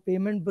factors of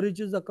payment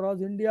bridges across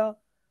India.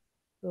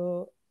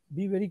 So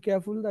be very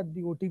careful that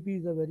the OTP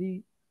is a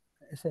very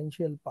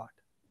essential part.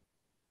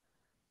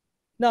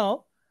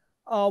 Now,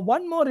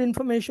 one more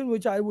information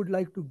which I would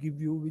like to give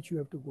you, which you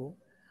have to go.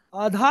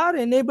 Aadhaar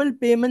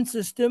enabled payment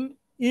system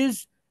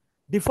is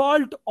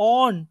default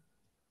on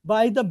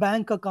by the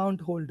bank account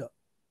holder.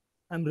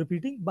 I'm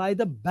repeating, by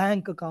the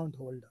bank account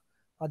holder.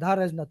 Aadhaar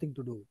has nothing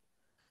to do with it.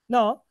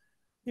 Now,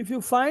 if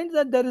you find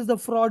that there is a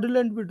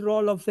fraudulent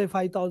withdrawal of say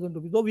 5,000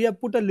 rupees, though we have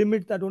put a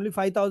limit that only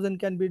 5,000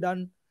 can be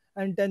done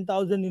and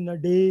 10,000 in a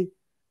day,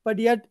 but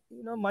yet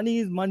money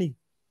is money.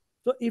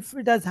 So if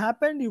it has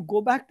happened, you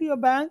go back to your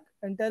bank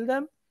and tell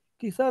them,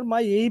 sir,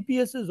 my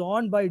APS is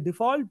on by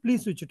default,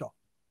 please switch it off.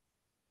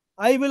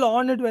 I will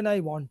on it when I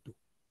want to.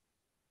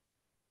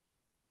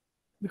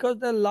 because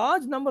the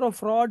large number of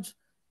frauds,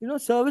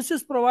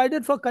 services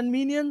provided for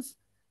convenience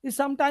is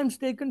sometimes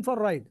taken for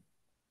ride,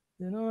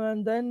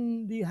 and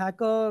then the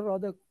hacker or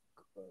the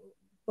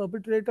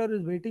perpetrator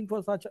is waiting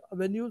for such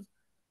avenues,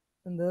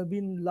 and there have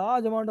been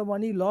large amount of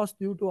money lost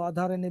due to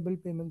Aadhaar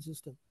enabled payment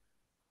system,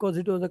 because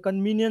it was a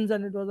convenience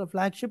and it was a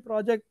flagship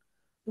project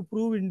to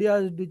prove India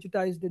is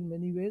digitized in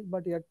many ways,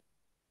 but yet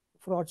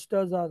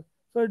fraudsters are.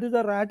 So it is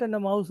a rat and a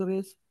mouse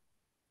race,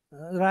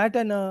 rat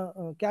and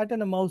a cat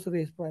and a mouse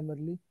race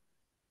primarily.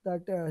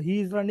 That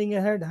he is running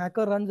ahead,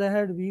 hacker runs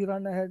ahead, we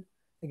run ahead,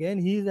 again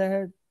he's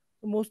ahead.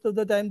 So most of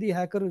the time the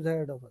hacker is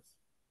ahead of us.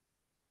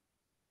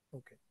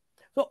 Okay.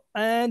 So,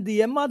 and the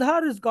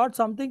Aadhaar has got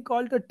something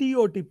called a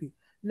TOTP.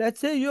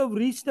 Let's say you have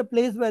reached a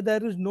place where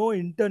there is no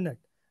internet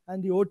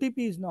and the OTP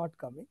is not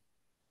coming.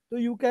 So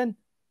you can,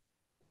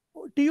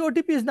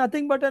 TOTP is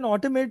nothing but an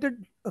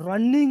automated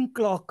running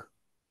clock.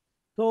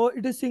 So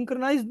it is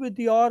synchronized with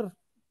your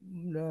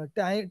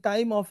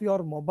time of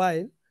your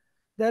mobile.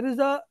 There is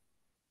a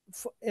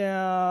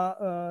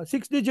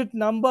 6-digit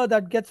number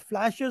that gets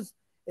flashes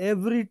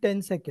every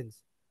 10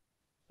 seconds.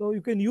 So you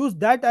can use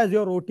that as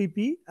your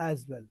OTP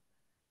as well.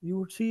 You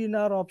would see in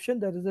our option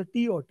there is a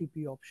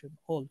TOTP option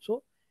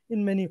also.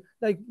 In many,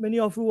 like many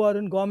of you are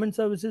in government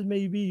services,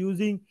 may be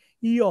using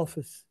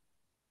e-office,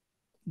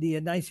 the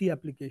NIC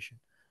application.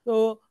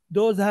 So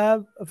those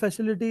have a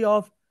facility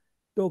of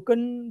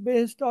token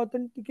based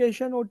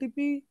authentication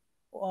OTP,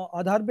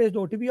 Aadhaar based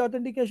OTP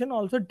authentication,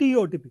 also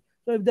TOTP.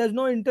 So if there's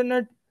no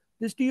internet,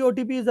 this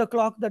TOTP is a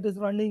clock that is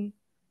running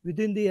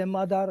within the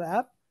Aadhaar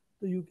app.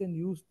 So you can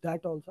use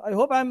that also. I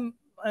hope I'm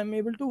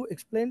able to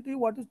explain to you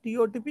what is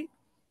TOTP.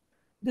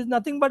 It is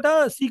nothing but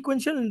a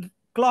sequential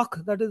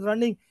clock that is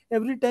running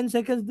every 10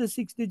 seconds. This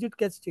 6-digit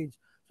gets changed.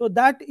 So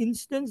that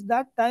instance,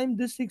 that time,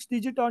 this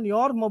 6-digit on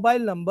your mobile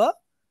number,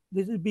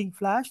 this is being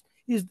flashed,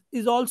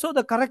 is also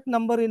the correct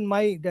number in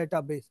my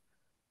database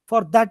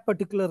for that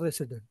particular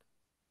resident.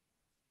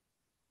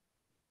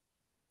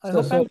 I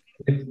So, hope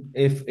I'm.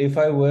 if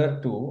I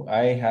were to,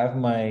 I have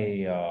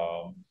my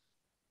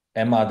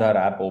Aadhar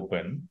app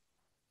open.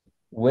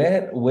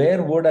 Where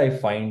would I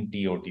find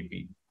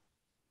TOTP?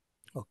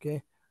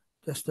 Okay,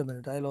 just a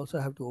minute. I'll also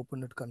have to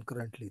open it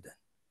concurrently then.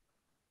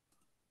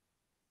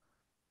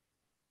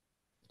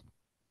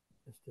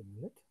 Just a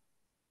minute.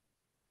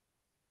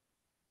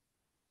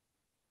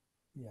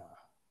 Yeah.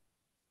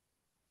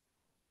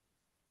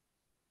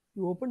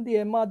 You open the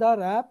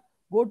Aadhaar app,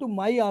 go to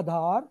My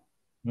Aadhaar.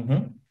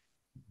 Mm-hmm.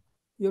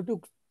 You have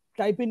to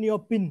type in your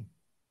PIN.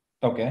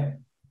 Okay.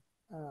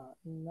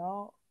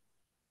 Now,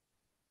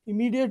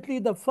 immediately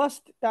the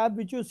first tab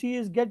which you see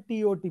is Get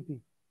TOTP.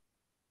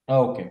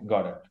 Okay,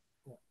 got it.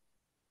 Yeah.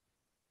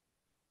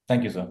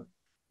 Thank you, sir.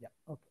 Yeah.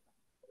 Okay.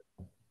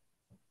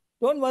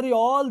 Don't worry,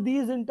 all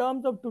these in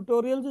terms of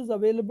tutorials is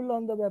available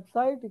on the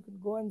website. You can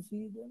go and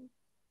see them.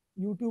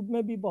 YouTube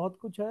में भी बहुत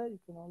कुछ है. You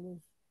can always.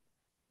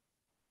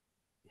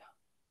 Yeah.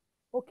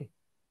 Okay.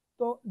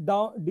 So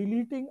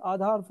deleting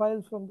Aadhaar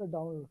files from the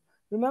download.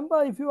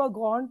 Remember, if you are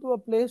gone to a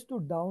place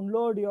to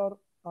download your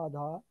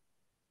Aadhaar,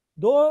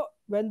 though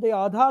when the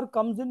Aadhaar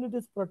comes in, it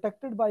is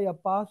protected by a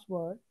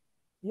password.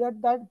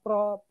 Yet that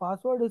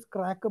password is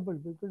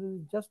crackable because it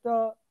is just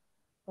a,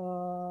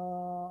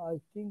 I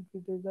think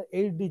it is a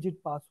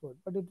 8-digit password,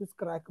 but it is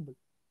crackable.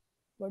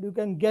 But you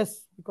can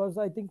guess, because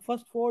I think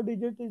first 4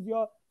 digit is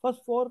your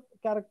first 4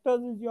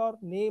 characters is your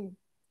name,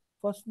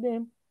 first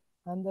name,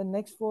 and the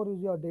next 4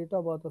 is your date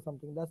of birth or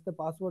something. That's the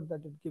password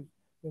that it gives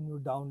when you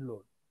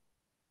download.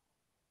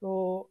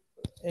 So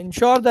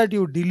ensure that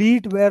you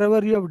delete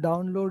wherever you have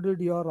downloaded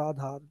your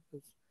Aadhaar.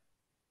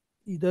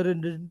 Either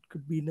it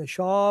could be in a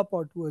shop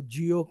or to a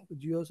geo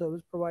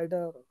service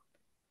provider.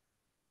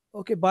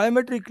 Okay,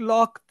 biometric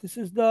lock. This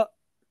is the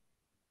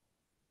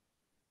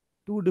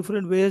 2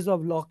 different ways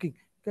of locking.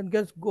 You can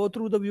just go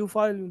through the view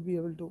file, you'll be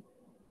able to.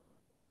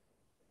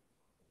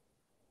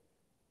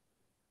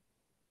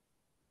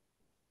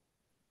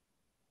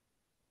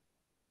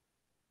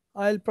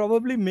 I'll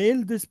probably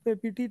mail this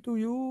PPT to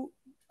you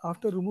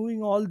after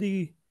removing all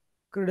the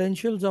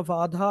credentials of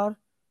Aadhaar.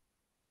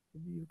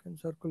 Maybe you can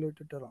circulate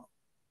it around.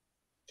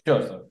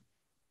 Sure, sir.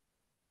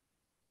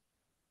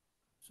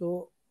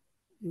 So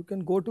you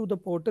can go to the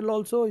portal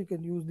also, you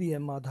can use the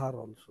Aadhaar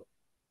also.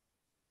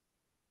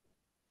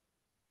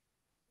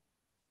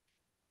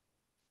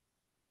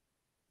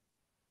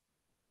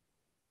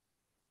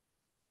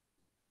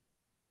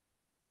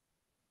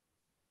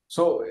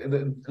 So it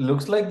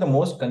looks like the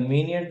most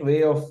convenient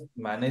way of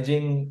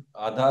managing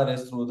Aadhaar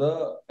is through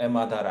the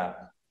Aadhaar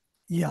app.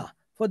 Yeah.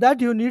 For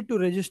that, you need to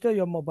register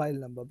your mobile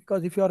number,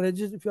 because if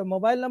your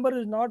mobile number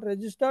is not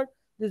registered,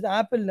 this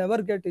app will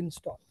never get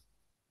installed.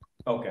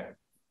 Okay.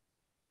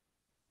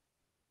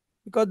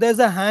 Because there's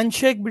a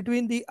handshake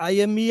between the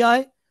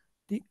IMEI,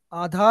 the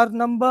Aadhaar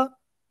number,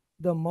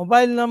 the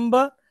mobile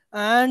number,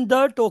 and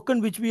the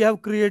token which we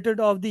have created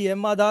of the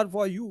Aadhaar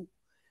for you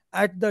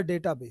at the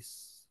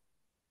database.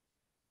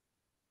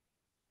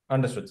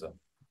 Understood, sir.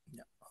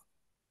 Yeah.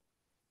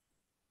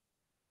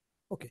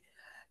 Okay.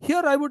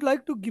 Here I would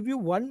like to give you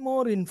one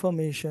more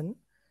information,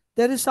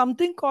 There is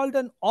something called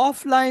an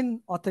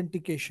offline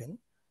authentication.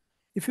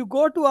 If you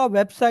go to our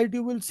website,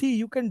 you will see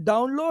you can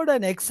download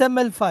an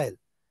XML file,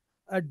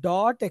 a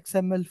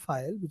 .xml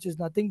file, which is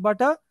nothing but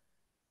a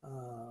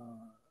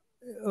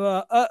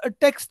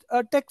text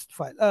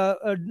file,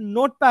 a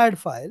notepad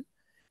file,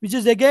 which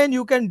is again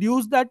you can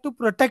use that to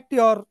protect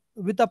your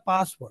with a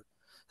password,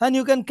 and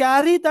you can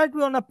carry that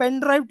on a pen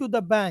drive to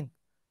the bank.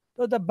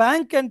 So the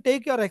bank can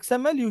take your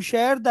XML, you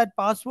share that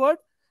password,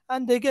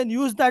 and they can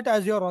use that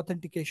as your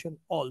authentication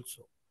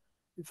also.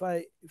 If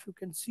you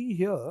can see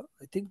here,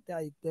 I think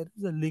there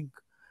is a link.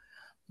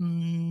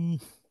 Mm,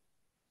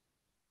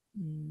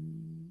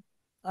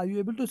 are you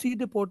able to see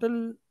the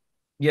portal?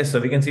 Yes, sir.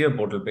 We can see your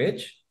portal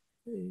page.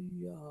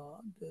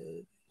 Yeah, there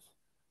is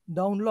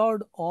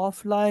download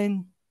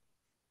offline.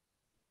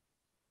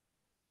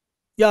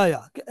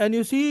 Yeah. And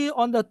you see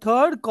on the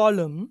third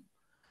column,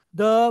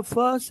 the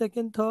first,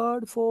 second,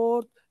 third,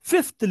 fourth,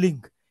 fifth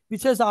link,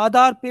 which says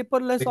Aadhar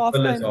paperless Paperless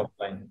offline.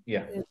 offline.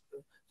 Yeah.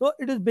 So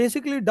it is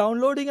basically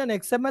downloading an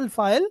XML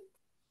file.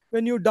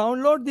 When you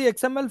download the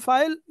XML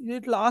file,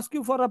 it will ask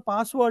you for a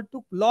password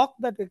to lock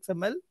that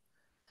XML,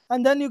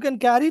 and then you can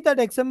carry that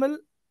XML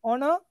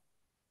on a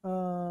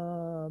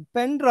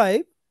pen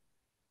drive.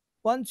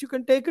 Once you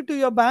can take it to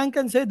your bank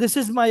and say, "This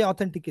is my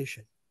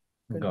authentication."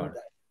 You can do Got it.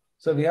 that.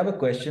 So we have a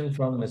question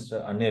from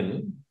Mr.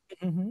 Anil.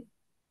 Mm-hmm.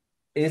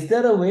 Is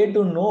there a way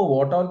to know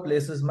what all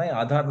places my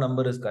Aadhar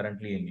number is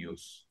currently in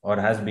use or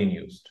has been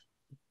used?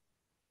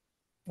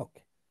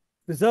 Okay.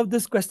 Reserve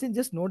this question.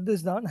 Just note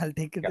this down. I'll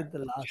take it Yeah, at the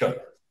last. sure.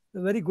 It's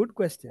a very good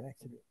question,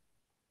 actually.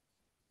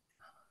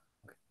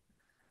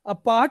 A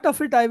part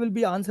of it I will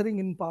be answering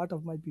in part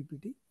of my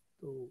PPT.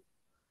 So,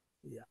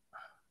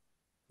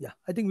 yeah.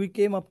 I think we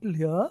came up till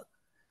here.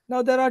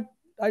 Now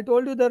I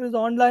told you there is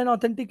online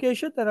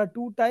authentication. There are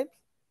two types,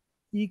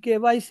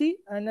 eKYC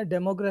and a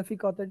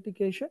demographic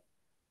authentication.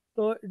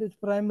 So it is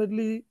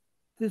primarily,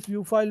 this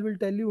view file will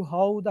tell you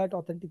how that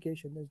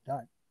authentication is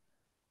done.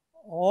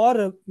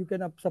 Or you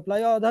can supply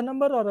your Aadhar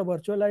number or a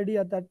virtual ID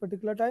at that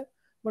particular time.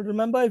 But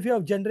remember, if you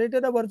have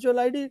generated a virtual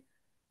ID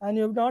and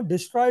you have not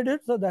destroyed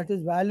it, so that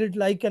is valid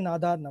like an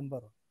Aadhar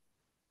number.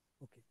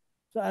 Okay.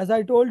 So as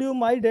I told you,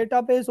 my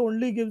database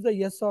only gives a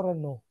yes or a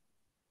no.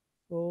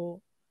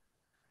 So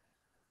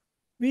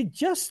we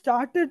just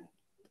started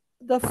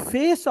the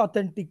face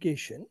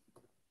authentication.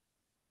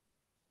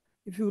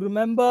 If you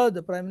remember,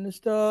 the Prime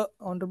Minister,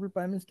 Honorable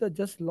Prime Minister,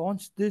 just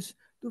launched this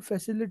to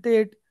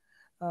facilitate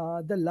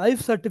the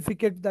life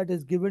certificate that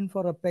is given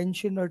for a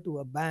pensioner to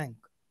a bank.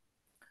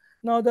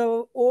 Now,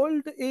 the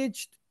old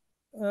aged,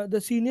 the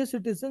senior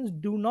citizens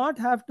do not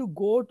have to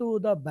go to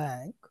the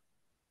bank.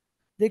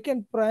 They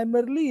can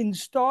primarily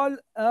install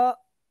an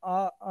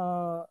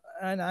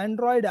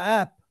Android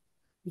app,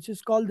 which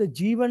is called the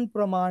Jeevan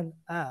Praman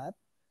app,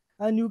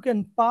 and you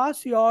can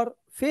pass your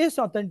face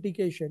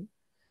authentication,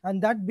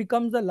 and that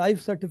becomes a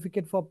life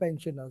certificate for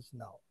pensioners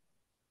now.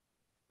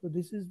 So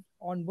this is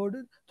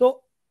onboarded.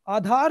 So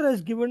Aadhar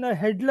has given a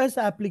headless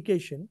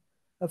application,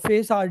 a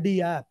Face RD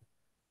app,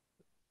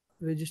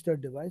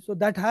 registered device. So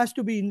that has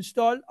to be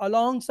installed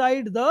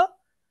alongside the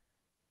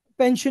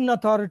pension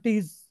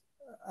authorities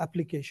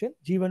application,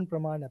 Jeevan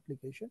Praman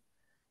application.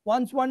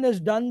 Once one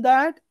has done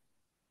that,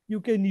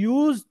 you can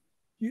use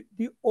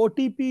the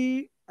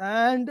OTP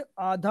and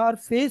Aadhar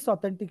face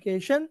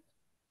authentication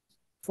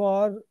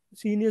for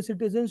senior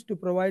citizens to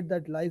provide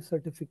that life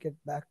certificate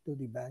back to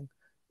the bank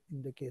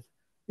in the case.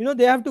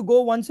 They have to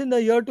go once in a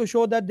year to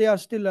show that they are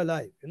still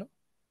alive.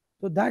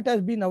 So that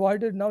has been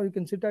avoided. Now you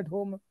can sit at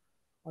home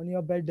on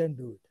your bed and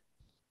do it.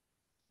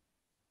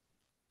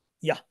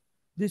 Yeah,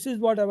 this is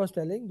what I was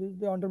telling. This,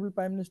 the Honorable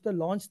Prime Minister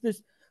launched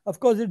this. Of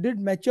course, it did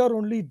mature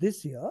only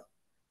this year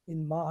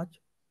in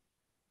March.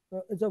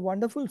 It's a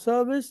wonderful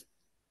service.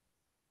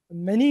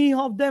 Many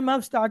of them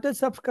have started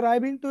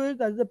subscribing to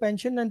it, as the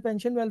Pension and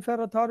Pension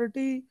Welfare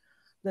Authority,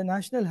 the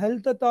National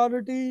Health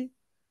Authority.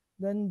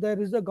 Then there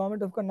is the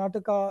Government of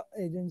Karnataka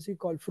agency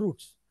called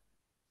Fruits.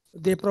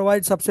 They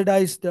provide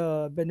subsidized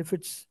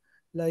benefits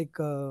like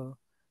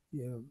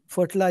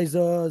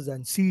fertilizers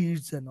and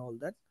seeds and all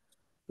that.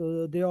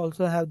 So they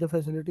also have the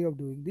facility of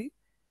doing the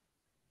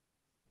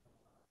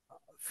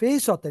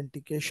face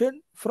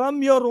authentication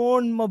from your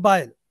own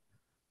mobile.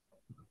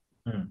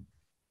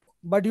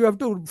 But you have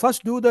to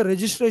first do the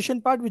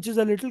registration part, which is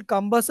a little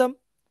cumbersome.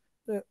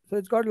 So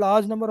it's got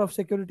large number of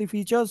security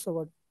features.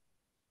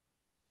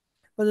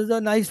 But it's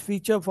a nice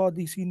feature for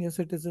the senior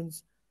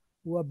citizens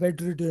who are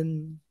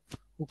bedridden,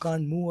 who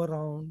can't move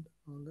around.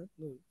 All that.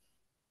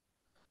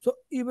 So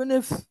even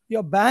if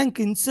your bank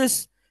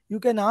insists, you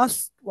can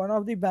ask one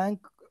of the bank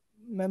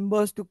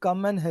members to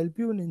come and help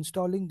you in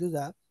installing this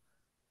app.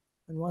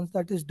 And once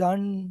that is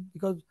done,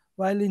 because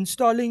while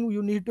installing,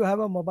 you need to have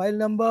a mobile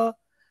number,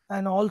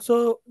 and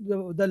also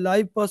the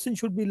live person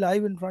should be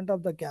live in front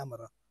of the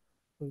camera.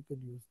 So you can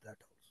use that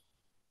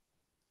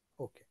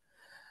also. Okay.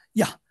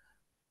 Yeah.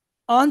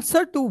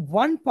 Answer to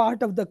one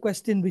part of the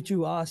question which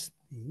you asked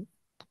me.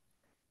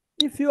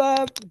 If you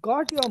have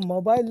got your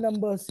mobile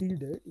number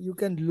seeded, you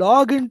can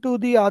log into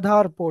the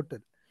Aadhar portal.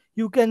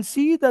 you can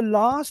see the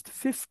last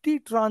 50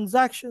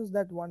 transactions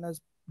that one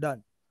has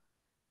done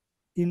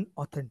in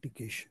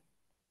authentication.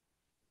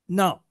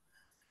 Now,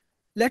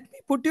 let me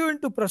put you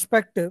into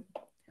perspective.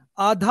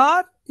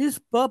 Aadhaar is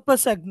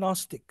purpose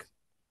agnostic.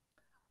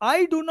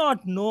 I do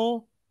not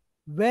know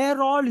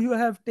where all you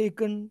have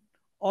taken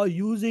or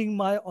using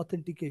my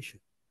authentication.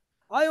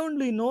 I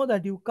only know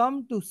that you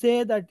come to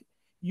say that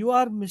you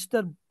are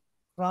Mr.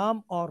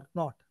 Ram or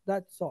not.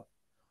 That's all.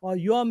 Or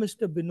you are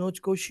Mr. Binoj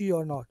Koshy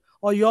or not.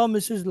 Or you are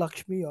Mrs.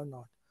 Lakshmi or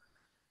not.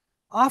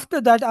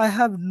 After that, I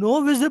have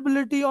no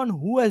visibility on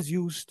who has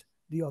used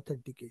the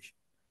authentication.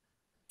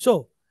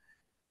 So,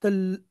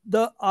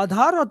 the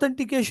Aadhaar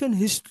authentication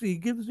history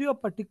gives you a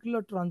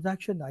particular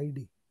transaction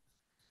ID.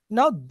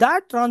 Now,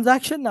 that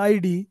transaction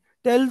ID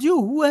tells you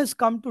who has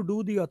come to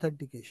do the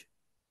authentication.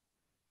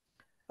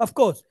 Of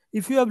course,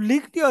 if you have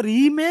leaked your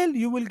email,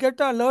 you will get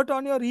an alert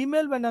on your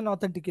email when an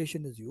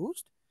authentication is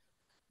used.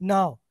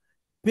 Now,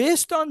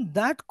 based on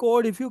that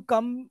code, if you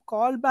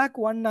call back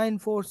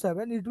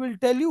 1947, it will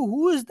tell you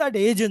who is that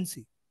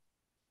agency.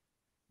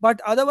 But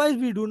otherwise,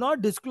 we do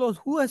not disclose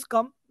who has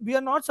come. We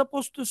are not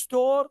supposed to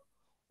store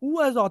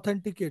who has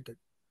authenticated,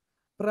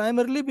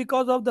 primarily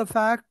because of the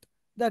fact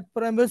that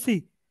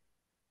privacy.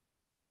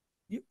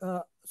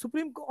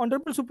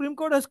 Honorable Supreme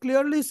Court has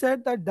clearly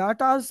said that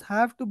data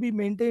have to be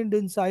maintained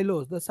in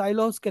silos. The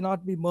silos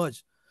cannot be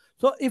merged.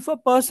 So if a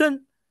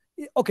person,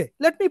 okay,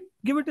 let me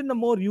give it in a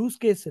more use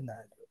case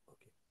scenario.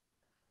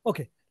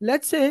 Okay,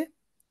 let's say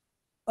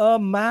a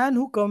man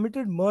who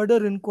committed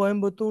murder in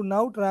Coimbatore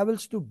now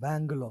travels to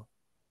Bangalore.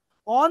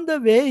 On the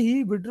way,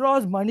 he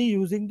withdraws money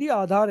using the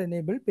Aadhaar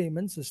enabled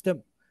payment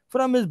system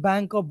from his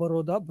Bank of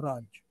Baroda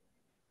branch.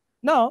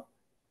 Now,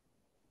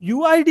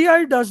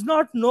 UIDI does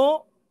not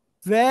know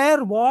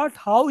where, what,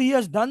 how he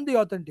has done the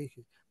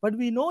authentication, but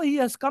we know he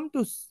has come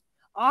to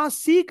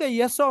seek a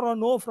yes or a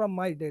no from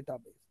my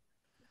database.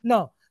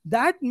 Now,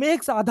 that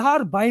makes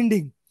Aadhaar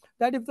binding,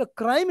 that if the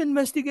crime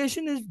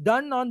investigation is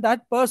done on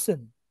that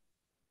person,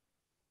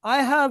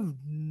 I have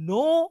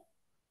no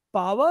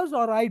powers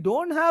or I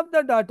don't have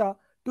the data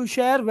to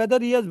share whether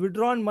he has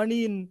withdrawn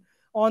money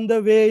on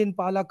the way in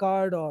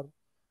Palakkad or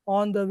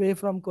on the way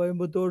from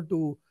Coimbatore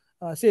to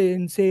say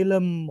in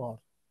Salem or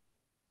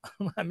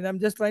I mean, I'm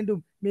just trying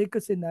to make a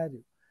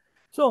scenario.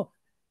 So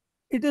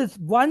it is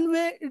one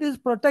way, it is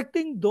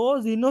protecting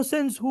those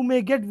innocents who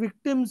may get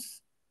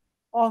victims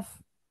of,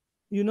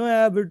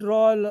 a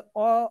withdrawal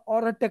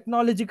or a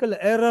technological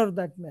error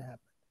that may happen.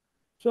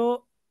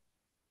 So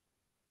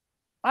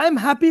I'm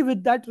happy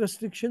with that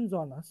restrictions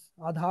on us.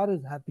 Aadhaar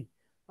is happy.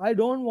 I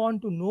don't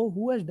want to know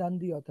who has done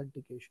the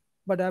authentication,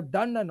 but I've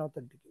done an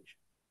authentication.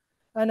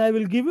 And I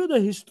will give you the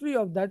history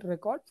of that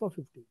record for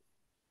 50 days.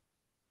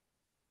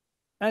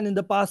 And in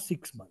the past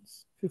 6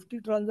 months,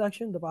 50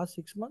 transactions in the past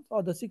 6 months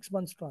or the 6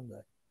 months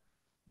transaction.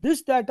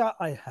 This data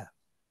I have.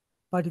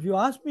 But if you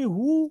ask me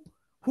who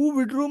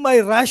withdrew my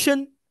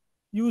ration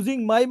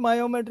using my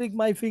biometric,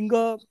 my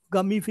finger,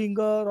 gummy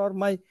finger or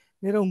my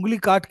मेरा उंगली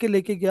काट के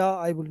लेके गया,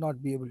 I will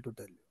not be able to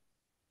tell you.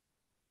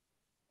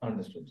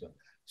 Understood, sir.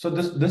 So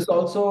this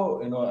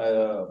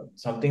also,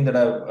 something that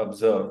I've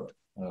observed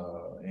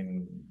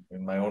in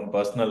my own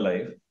personal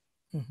life.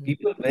 Mm-hmm.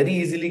 People very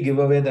easily give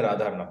away their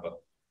Aadhaar number.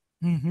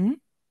 Mm-hmm.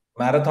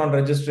 Marathon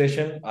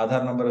registration,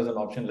 Aadhaar number is an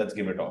option. Let's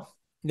give it off.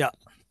 Yeah.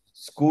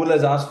 School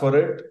has asked for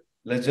it.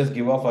 Let's just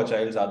give off our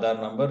child's Aadhaar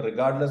number,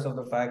 regardless of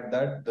the fact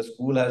that the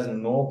school has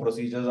no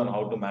procedures on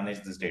how to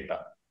manage this data.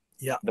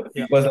 Yeah. The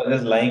papers are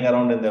just lying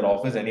around in their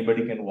office.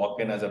 Anybody can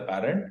walk in as a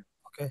parent.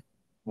 Okay.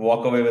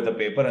 Walk away with the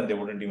paper and they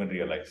wouldn't even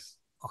realize.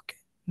 Okay.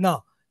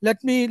 Now,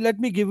 let me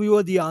give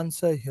you the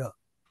answer here.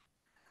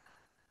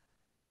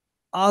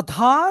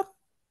 Aadhaar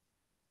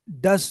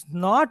does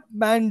not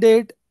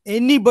mandate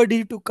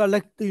anybody to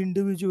collect the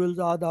individual's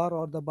Aadhaar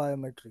or the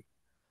biometric.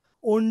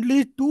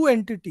 Only two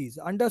entities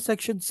under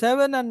Section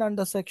 7 and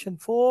under Section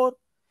 4,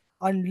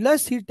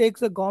 unless he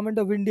takes a Government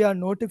of India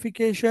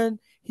notification,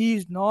 he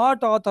is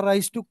not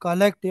authorized to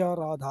collect your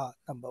Aadhaar,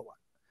 number one.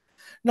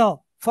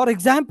 Now, for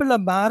example, a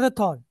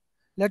marathon.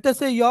 Let us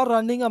say you're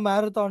running a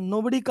marathon.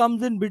 Nobody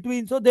comes in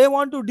between. So they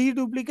want to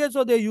deduplicate.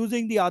 So they're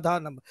using the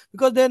Aadhaar number.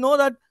 Because they know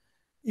that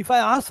if I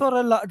ask for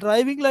a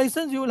driving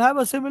license, you will have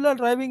a similar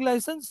driving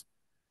license.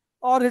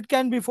 Or it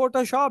can be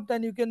photoshopped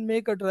and you can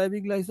make a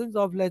driving license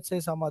of, let's say,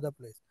 some other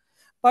place.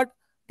 But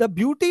the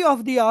beauty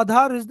of the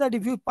Aadhaar is that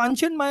if you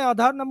punch in my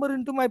Aadhaar number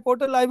into my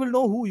portal, I will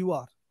know who you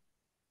are.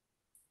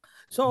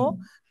 So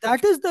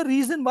that is the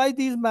reason why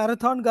these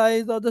marathon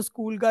guys or the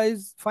school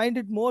guys find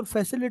it more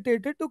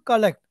facilitated to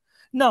collect.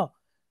 Now,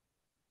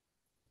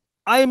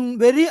 I'm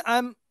very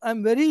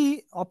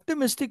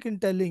optimistic in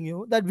telling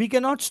you that we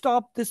cannot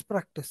stop this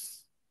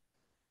practice.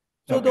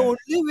 So the only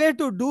way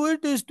to do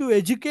it is to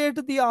educate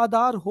the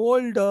Aadhaar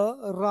holder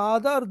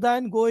rather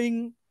than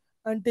going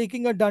and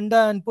taking a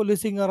danda and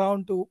policing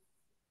around to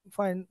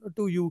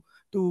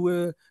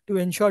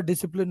ensure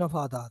discipline of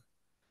Aadhaar.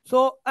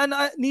 So, and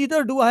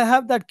neither do I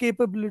have that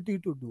capability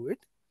to do it,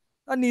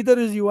 and neither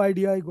is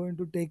UIDI going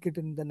to take it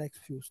in the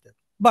next few steps.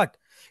 But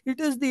it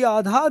is the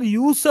Aadhaar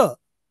user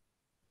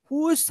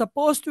who is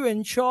supposed to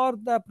ensure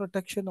the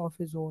protection of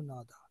his own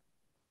Aadhar.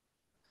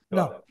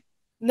 Now,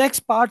 next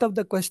part of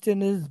the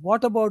question is,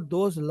 what about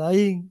those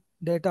lying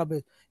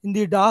database? In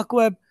the dark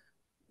web,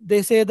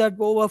 they say that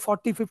over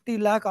 40, 50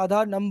 lakh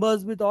Aadhar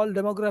numbers with all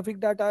demographic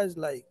data is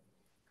lying.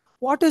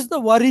 What is the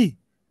worry?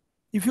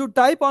 If you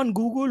type on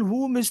Google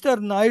who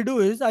Mr. Naidu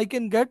is, I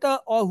can get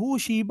or who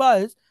Shiba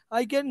is,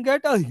 I can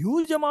get a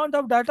huge amount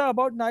of data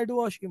about Naidu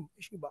or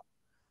Shiba.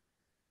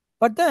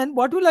 But then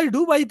what will I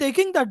do by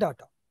taking that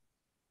data?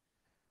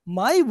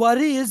 My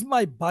worry is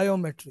my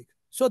biometric.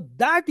 So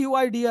that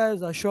UIDI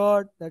is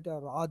assured that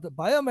your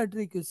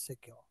biometric is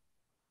secure.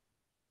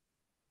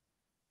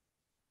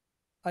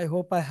 I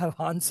hope I have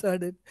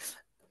answered it.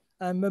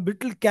 I'm a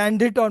little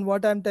candid on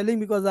what I'm telling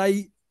because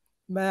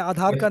मैं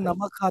आधार का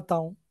नमक खाता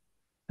हूँ.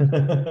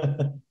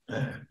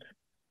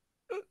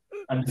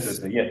 Understood,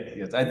 sir. Yes,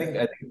 yes.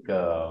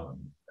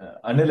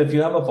 Anil, if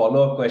you have a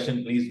follow-up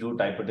question, please do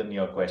type it in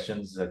your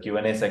questions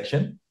Q&A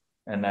section,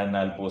 and then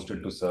I'll post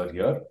it to sir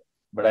here.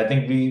 But I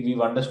think we've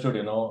understood,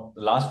 the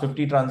last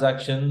 50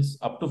 transactions,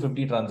 up to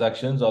 50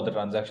 transactions, or the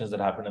transactions that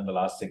happened in the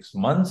last 6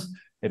 months,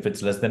 if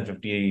it's less than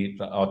 50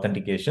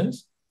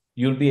 authentications,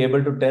 you'll be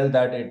able to tell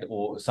that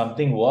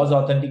something was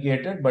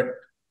authenticated,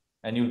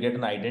 and you'll get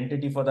an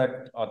identity for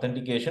that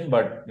authentication,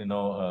 but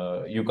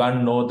you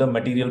can't know the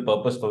material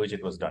purpose for which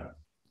it was done.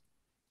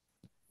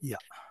 Yeah.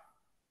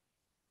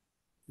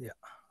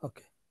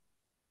 Okay.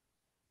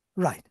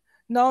 Right.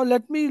 Now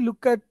let me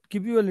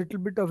give you a little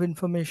bit of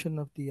information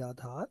of the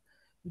Aadhar.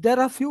 There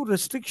are few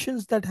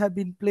restrictions that have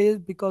been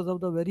placed because of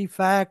the very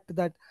fact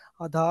that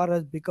Aadhar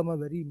has become a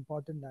very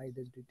important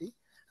identity.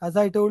 As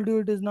I told you,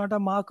 it is not a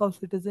mark of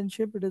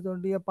citizenship. It is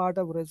only a part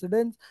of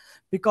residence,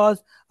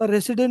 because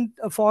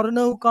a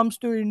foreigner who comes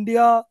to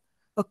India,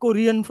 a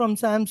Korean from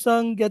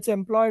Samsung gets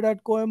employed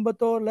at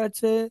Coimbatore, let's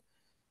say,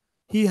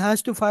 he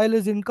has to file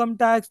his income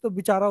tax, तो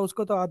बेचारा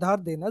उसको तो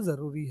आधार देना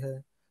जरूरी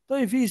है. So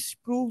if he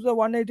proves a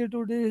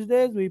 182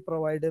 days, we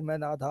provide him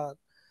an Aadhar.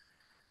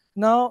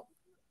 Now,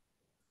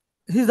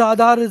 his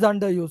Aadhar is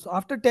under use.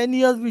 After 10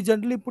 years, we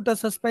generally put a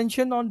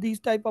suspension on these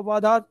type of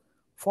Aadhar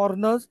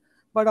foreigners.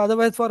 But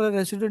otherwise, for a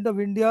resident of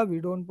India,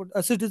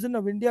 a citizen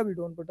of India, we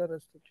don't put a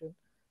restriction.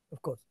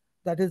 Of course,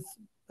 that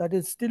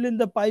is still in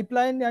the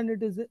pipeline, and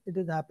it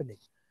is happening.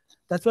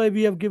 That's why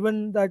we have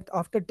given that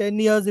after 10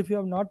 years, if you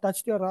have not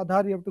touched your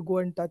Aadhar, you have to go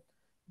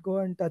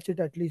and touch it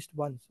at least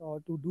once,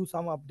 or to do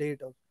some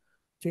update or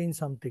change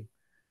something.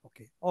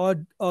 Okay. Or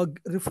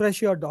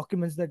refresh your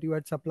documents that you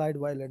had supplied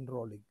while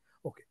enrolling.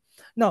 Okay.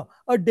 Now,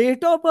 a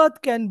date of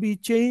birth can be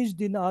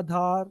changed in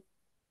Aadhar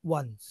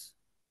once.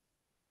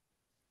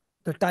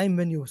 The time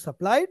when you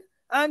supplied,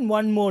 and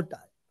one more time.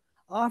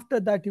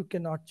 After that, you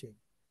cannot change.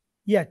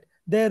 Yet,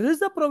 there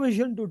is a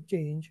provision to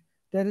change.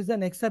 There is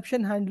an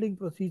exception handling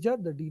procedure.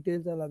 The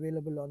details are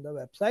available on the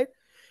website.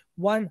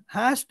 One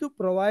has to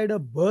provide a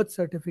birth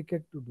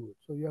certificate to do it.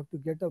 So you have to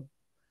get a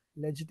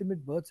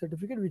legitimate birth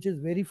certificate, which is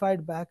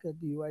verified back at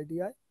the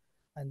UIDI,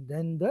 and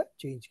then the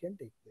change can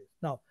take place.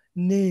 Now,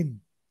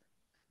 name.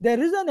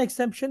 There is an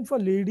exception for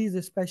ladies,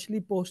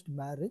 especially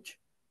post-marriage,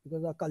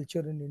 because our culture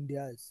in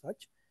India is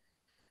such.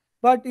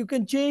 But you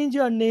can change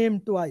your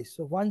name twice.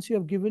 So once you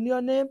have given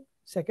your name,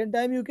 second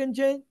time you can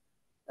change,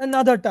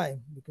 another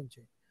time you can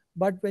change.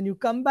 But when you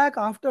come back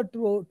after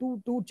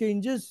two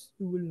changes,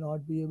 you will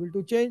not be able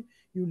to change.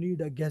 You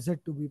need a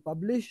gazette to be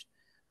published,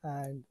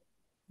 and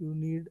you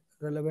need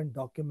relevant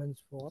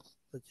documents for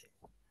the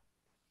change.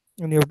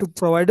 And you have to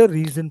provide a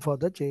reason for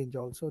the change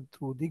also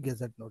through the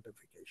gazette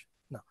notification.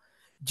 Now,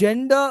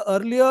 gender,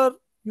 earlier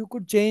you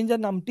could change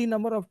an umpty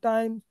number of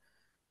times.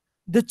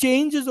 The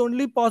change is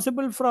only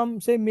possible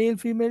from, say, male,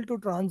 female to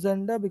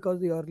transgender,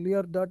 because the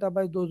earlier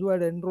database, those who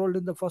had enrolled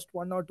in the first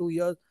 1 or 2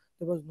 years,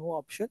 there was no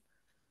option.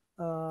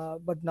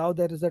 But now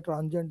there is a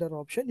transgender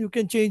option. You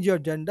can change your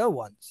gender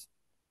once.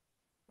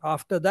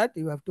 After that,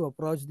 you have to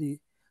approach the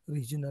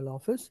regional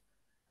office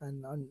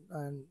and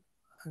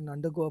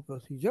undergo a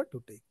procedure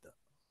to take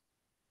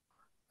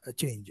the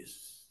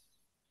changes.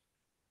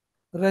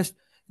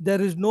 There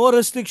is no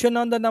restriction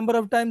on the number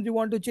of times you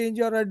want to change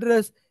your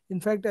address. In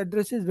fact,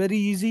 address is very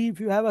easy. If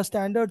you have a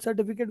standard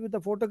certificate with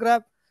a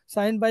photograph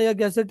signed by a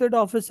gazetted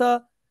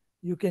officer,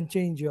 you can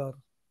change your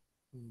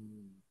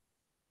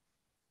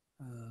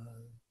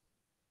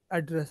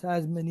address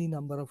as many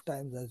number of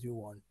times as you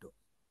want to.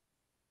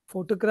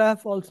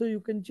 Photograph also you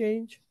can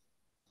change.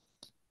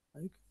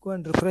 You can go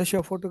and refresh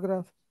your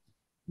photograph.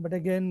 But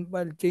again,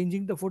 while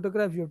changing the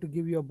photograph, you have to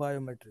give your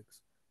biometrics.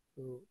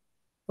 So,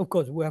 of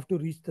course, we have to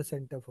reach the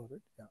center for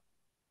it. Yeah.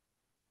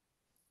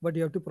 But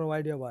you have to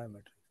provide your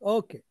biometrics.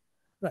 Okay.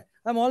 Right.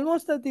 I'm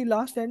almost at the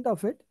last end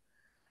of it.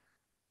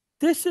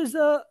 This is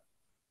a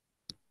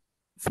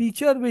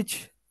feature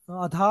which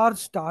Aadhar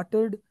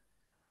started,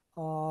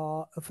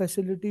 a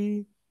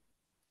facility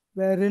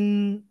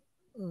wherein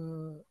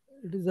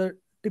it is a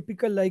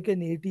typical like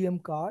an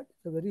ATM card.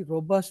 It's a very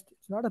robust,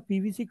 it's not a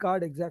PVC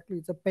card exactly,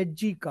 it's a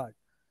PETG card.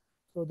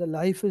 So the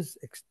life it's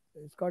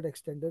got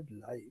extended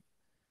life.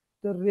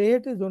 The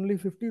rate is only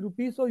 50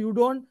 rupees. So you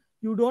don't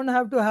You don't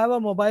have to have a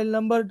mobile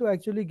number to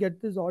actually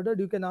get this ordered.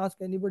 You can ask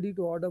anybody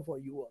to order for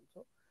you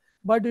also.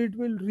 But it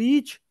will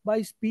reach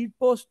by speed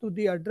post to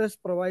the address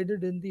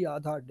provided in the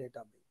Aadhar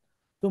database.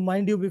 So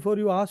mind you, before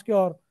you ask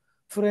your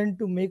friend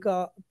to make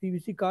a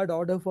PVC card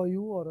order for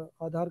you or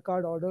a Aadhar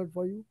card ordered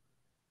for you,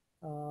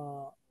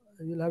 uh,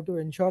 you'll have to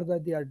ensure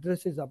that the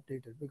address is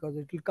updated, because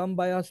it will come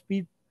by a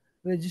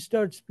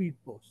registered speed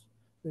post.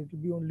 So it will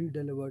be only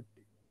delivered.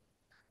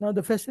 Now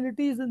the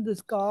facilities in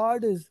this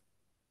card is,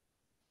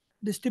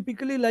 this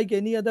typically like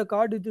any other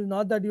card. It is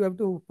not that you have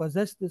to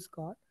possess this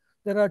card.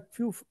 There are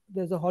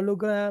there's a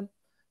hologram,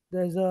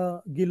 there's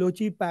a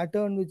Gilochi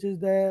pattern which is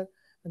there,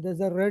 and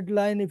there's a red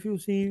line if you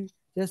see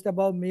just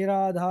above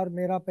Mera Aadhar,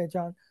 Mera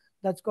Pehchan.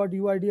 That's got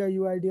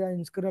UIDA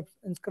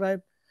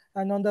inscribed.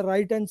 And on the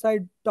right hand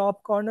side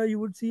top corner, you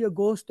would see a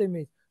ghost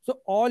image. So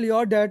all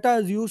your data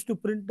is used to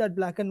print that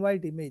black and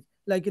white image,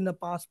 like in a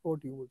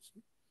passport you would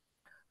see.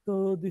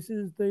 So this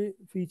is the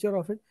feature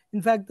of it.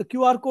 In fact, the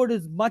QR code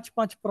is much,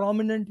 much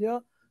prominent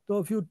here. So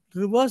if you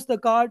reverse the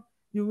card,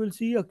 you will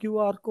see a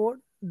QR code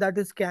that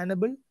is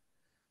scannable.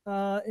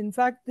 In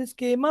fact, this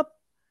came up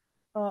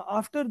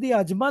after the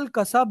Ajmal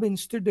Kasab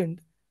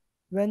incident,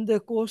 when the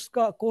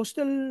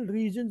coastal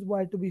regions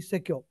were to be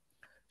secure.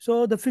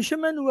 So the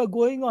fishermen who were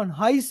going on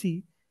high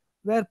sea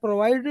were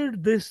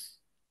provided this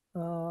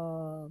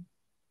PVC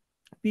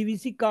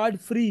card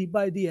free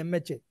by the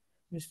MHA,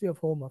 Ministry of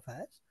Home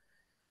Affairs.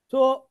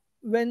 So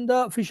when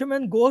the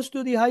fisherman goes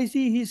to the high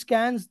sea, he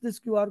scans this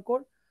QR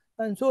code,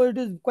 and so it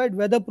is quite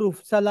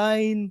weatherproof.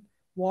 Saline,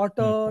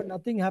 water,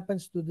 nothing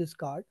happens to this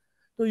card.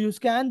 So you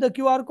scan the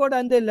QR code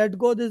and they let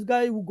go this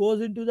guy who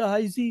goes into the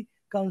high sea,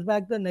 comes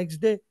back the next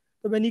day.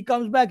 So when he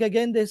comes back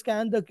again, they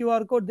scan the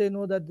QR code, they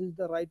know that this is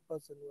the right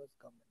person who has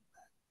come back.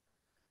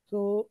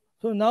 So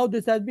now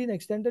this has been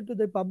extended to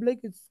the public.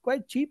 It's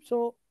quite cheap,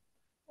 so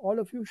all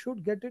of you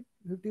should get it.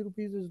 50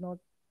 rupees is not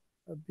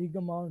a big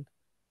amount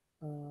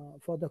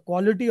for the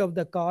quality of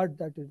the card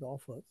that it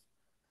offers.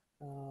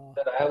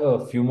 Sir, I have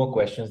a few more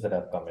questions that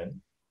have come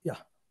in. Yeah.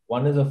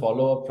 One is a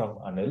follow-up from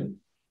Anil.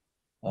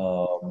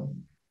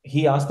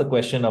 He asked the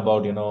question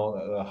about,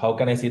 how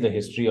can I see the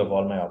history of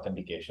all my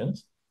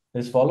authentications?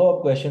 His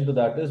follow-up question to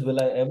that is,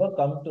 will I ever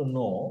come to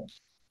know,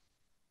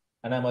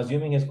 and I'm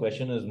assuming his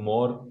question is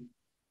more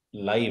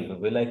live,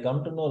 will I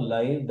come to know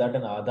live that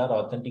an Aadhar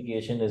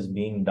authentication is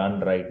being done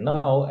right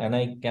now, and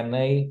can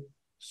I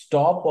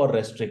stop or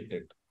restrict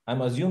it?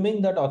 I'm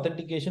assuming that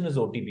authentication is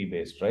OTP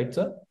based, right,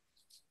 sir?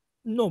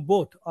 No,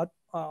 both.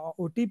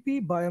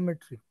 OTP,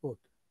 biometric, both.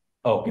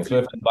 Okay, so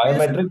if it's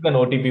biometric, then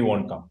OTP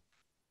won't come.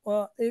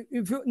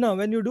 If you no,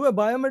 when you do a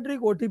biometric,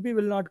 OTP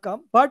will not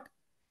come, but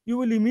you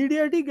will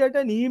immediately get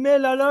an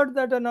email alert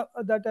that an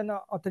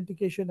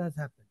authentication has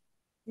happened.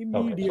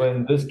 Immediately. Okay. So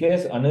in this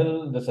case,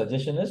 Anil, the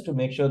suggestion is to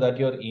make sure that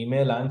your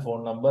email and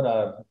phone number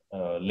are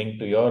linked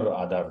to your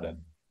Aadhar then.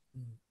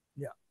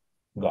 Yeah.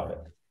 Got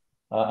it.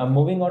 I'm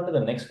moving on to the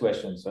next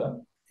question, sir.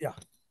 Yeah.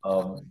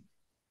 For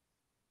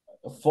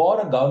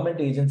a government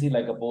agency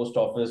like a post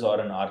office or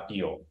an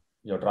RTO,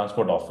 your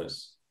transport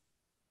office,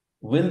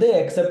 will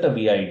they accept a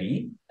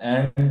VID,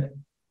 and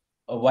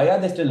why are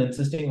they still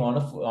insisting on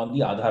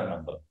the Aadhar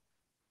number?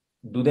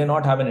 Do they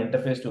not have an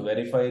interface to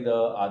verify the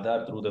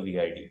Aadhar through the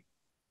VID?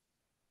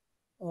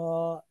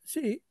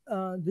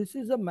 This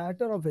is a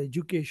matter of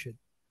education.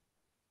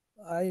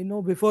 I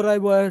know before I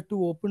were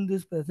to open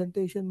this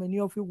presentation, many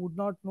of you would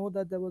not know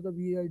that there was a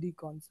VID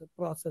concept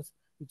process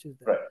which is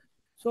there. Right.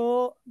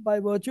 So by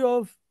virtue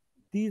of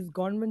these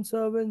government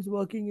servants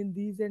working in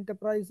these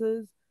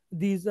enterprises,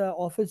 these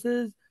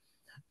offices,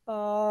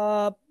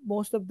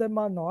 most of them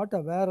are not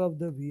aware of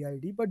the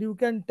VID, but you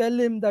can tell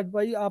him that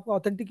by aap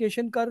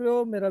authentication kar rahe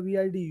ho, mera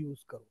VID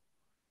use karo.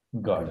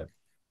 Got it.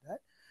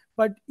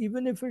 But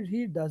even if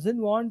he doesn't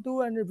want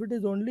to, and if it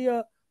is only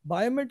a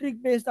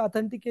biometric based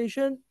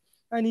authentication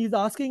and he's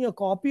asking a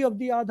copy of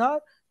the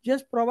Aadhar,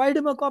 just provide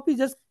him a copy,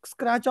 just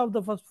scratch off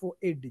the first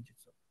 8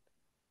 digits.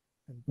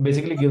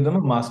 Basically give them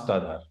a masked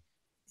Aadhar.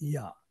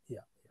 Yeah.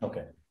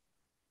 Okay.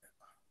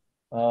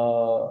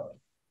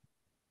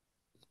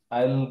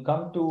 I'll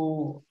come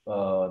to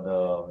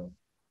the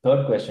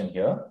third question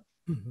here.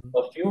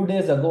 A few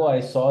days ago,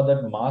 I saw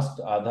that masked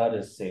Aadhar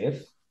is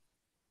safe.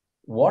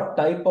 What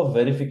type of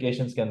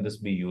verifications can this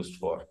be used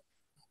for?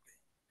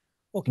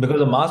 Okay.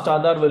 Because a masked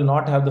Aadhar will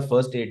not have the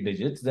first 8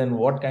 digits, then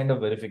what kind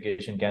of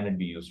verification can it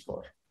be used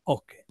for?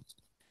 Okay.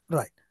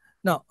 Right.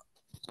 Now,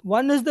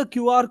 one is the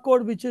QR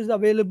code which is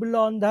available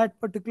on that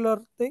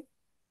particular thing.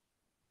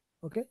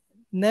 Okay.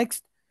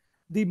 Next,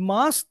 the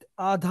masked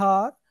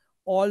Aadhar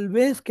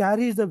always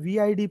carries the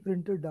VID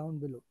printed down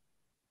below.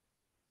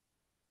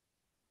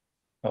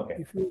 Okay.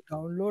 If you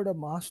download a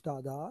masked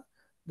Aadhar,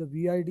 the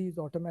VID is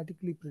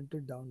automatically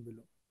printed down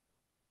below.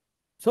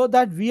 So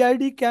that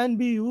VID can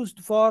be used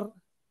for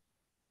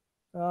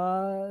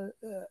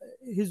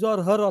his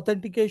or her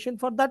authentication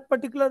for that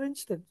particular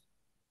instance.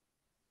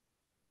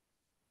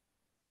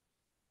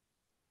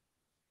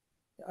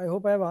 I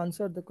hope I have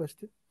answered the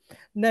question.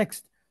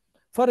 Next,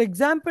 for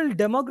example,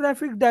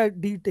 demographic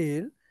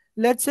detail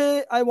let's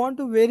say I want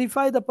to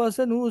verify the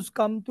person who's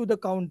come to the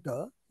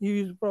counter. He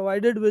is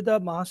provided with a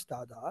masked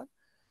Aadhaar.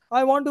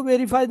 I want to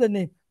verify the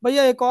name.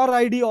 भैया एक और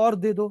ID और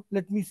दे दो.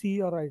 Let me see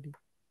your ID.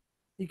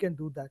 He can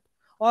do that.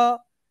 Or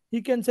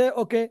he can say,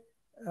 okay,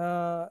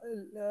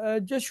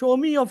 just show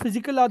me your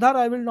physical Aadhaar.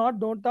 I will not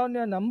note down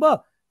your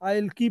number.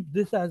 I'll keep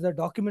this as a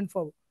document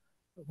for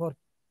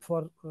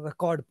for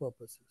record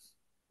purposes.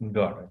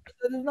 Got it.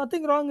 There is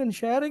nothing wrong in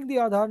sharing the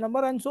Aadhaar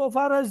number, and so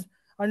far as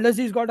unless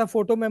he's got a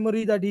photo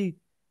memory that he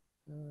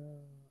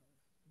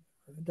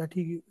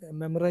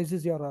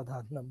memorizes your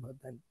Aadhaar number,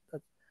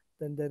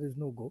 then there is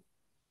no go.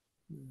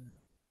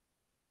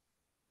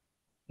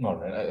 All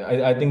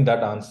right. I think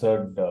that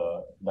answered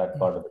that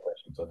part of the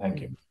question. So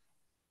thank you.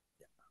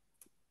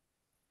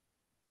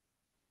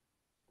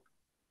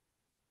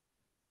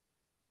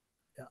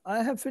 Yeah,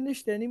 I have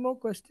finished. Any more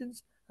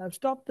questions? I've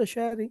stopped the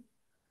sharing.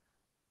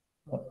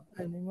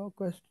 Any more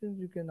questions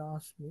you can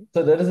ask me?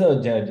 So there is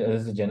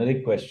a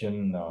generic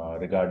question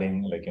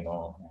regarding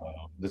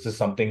this is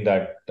something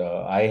that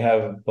I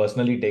have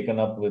personally taken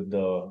up with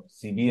the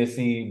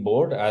CBSE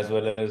board as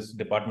well as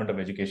Department of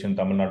Education,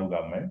 Tamil Nadu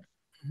government.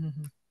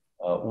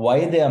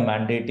 Why they are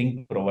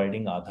mandating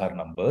providing Aadhaar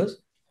numbers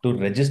to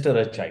register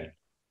a child.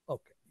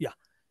 Okay. Yeah.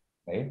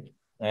 Right.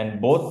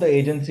 And both the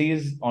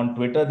agencies on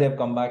Twitter, they've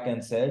come back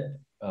and said,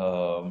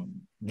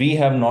 we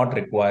have not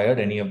required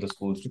any of the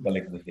schools to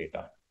collect this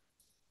data.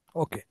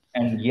 Okay.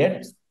 And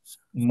yet,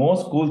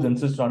 most schools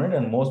insist on it,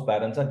 and most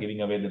parents are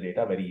giving away the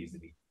data very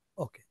easily.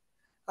 Okay.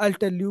 I'll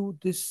tell you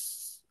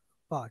this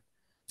part.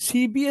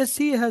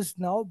 CBSE has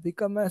now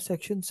become a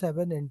Section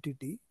 7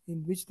 entity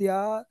in which they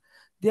are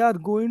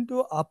going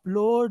to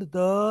upload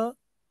the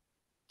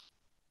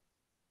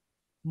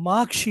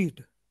mark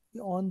sheet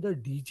on the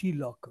DG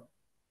locker.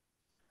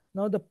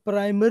 Now, the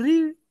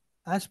primary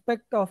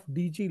aspect of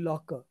DG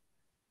locker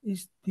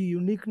is the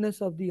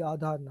uniqueness of the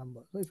Aadhaar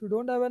number. So, if you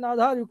don't have an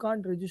Aadhaar, you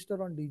can't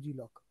register on DG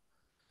locker.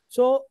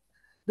 So,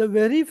 the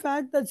very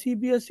fact that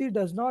CBSE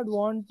does not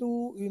want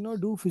to,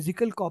 do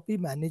physical copy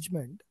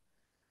management,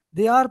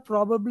 they are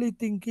probably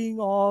thinking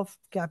of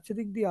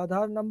capturing the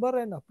Aadhaar number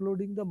and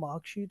uploading the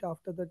mark sheet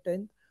after the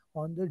 10th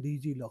on the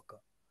DG locker.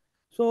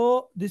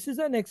 So this is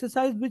an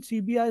exercise which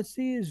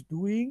CBSE is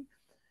doing.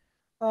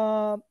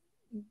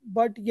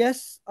 But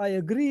yes, I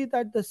agree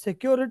that the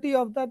security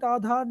of that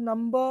Aadhaar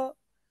number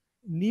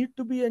need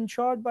to be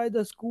ensured by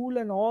the school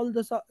and all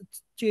the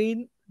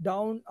chain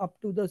down up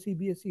to the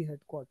CBSE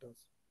headquarters.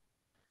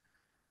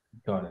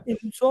 Got it.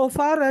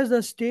 Insofar as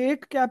the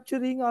state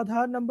capturing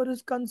Aadhaar number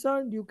is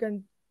concerned, you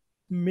can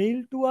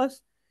mail to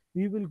us.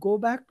 We will go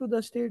back to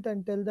the state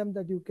and tell them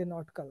that you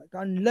cannot collect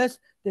unless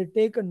they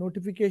take a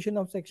notification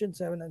of Section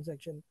 7 and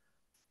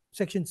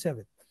Section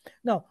 7.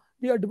 Now,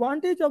 the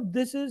advantage of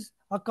this is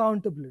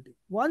accountability.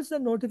 Once the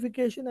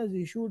notification is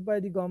issued by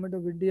the Government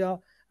of India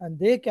and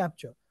they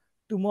capture,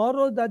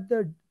 tomorrow that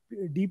the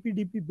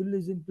DPDP bill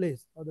is in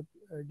place or the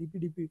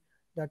DPDP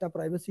data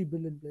privacy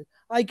bill in place,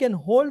 I can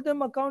hold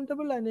them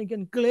accountable and I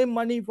can claim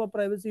money for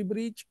privacy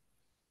breach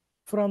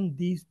from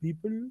these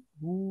people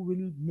who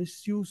will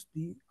misuse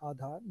the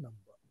Aadhaar number.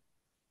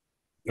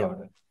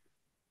 Got it.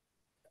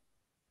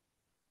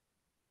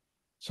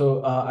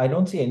 So I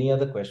don't see any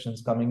other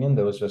questions coming in.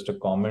 There was just a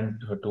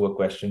comment to a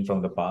question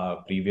from the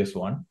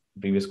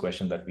previous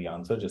question that we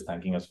answered, just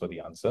thanking us for the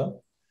answer.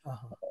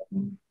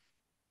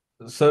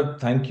 Sir,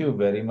 thank you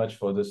very much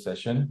for this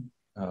session.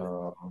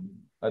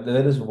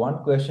 There is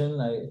one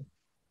question.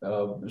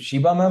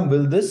 Shiba ma'am,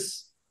 will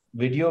this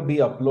video be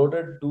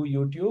uploaded to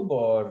YouTube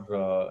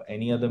or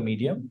any other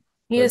medium?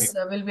 Yes,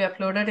 will be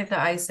uploaded in the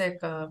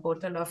ISAC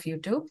portal of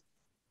YouTube.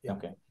 Yeah.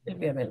 Okay. It will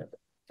be available.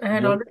 I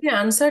had already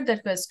answered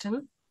that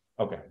question.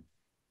 Okay,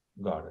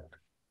 got it.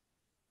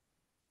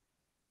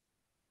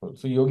 Cool.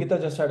 So Yogita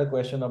just had a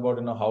question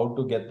about how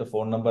to get the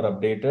phone number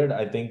updated.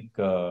 I think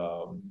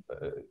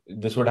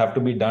this would have to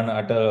be done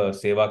at a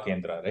Seva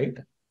Kendra, right?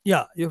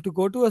 Yeah, you have to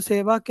go to a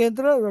Seva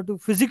Kendra, you have to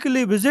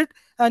physically visit,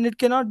 and it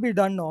cannot be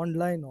done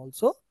online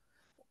also.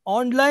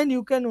 Online,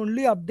 you can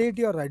only update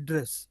your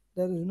address.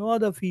 There is no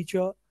other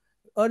feature.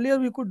 Earlier,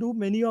 we could do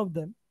many of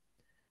them,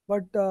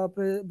 but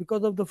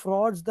because of the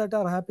frauds that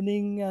are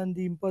happening and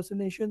the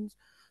impersonations,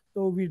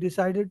 so we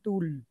decided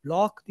to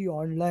block the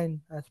online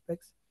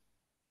aspects.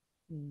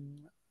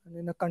 And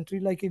in a country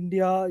like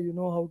India, you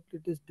know how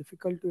it is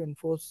difficult to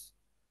enforce.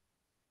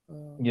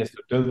 Yes,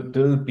 so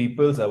till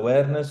people's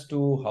awareness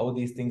to how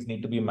these things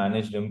need to be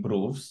managed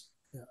improves,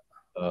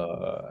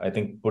 I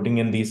think putting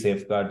in these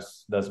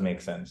safeguards does make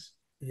sense.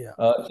 Yeah.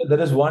 So there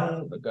is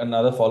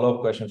another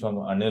follow-up question from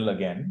Anil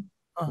again.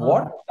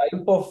 What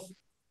type of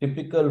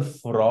typical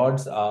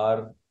frauds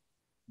can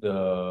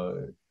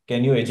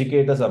you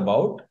educate us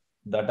about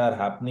that are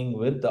happening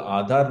with the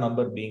Aadhaar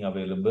number being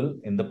available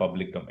in the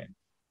public domain?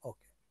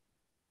 Okay.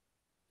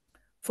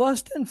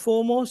 First and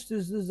foremost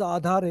is this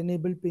Aadhaar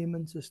enabled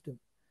payment system.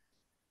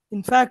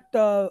 In fact,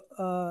 the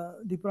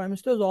Prime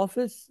Minister's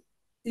office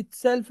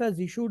itself has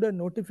issued a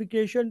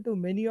notification to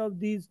many of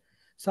these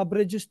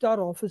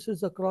sub-registrar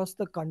offices across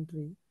the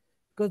country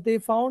because they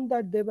found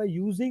that they were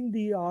using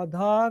the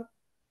Aadhaar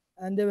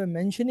and they were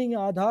mentioning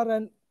Aadhar,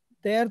 and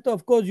there,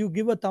 of course, you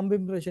give a thumb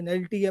impression,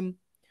 LTM,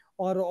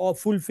 or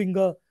full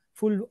finger,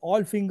 full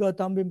all finger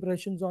thumb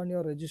impressions on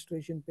your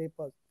registration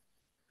papers.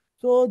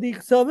 So the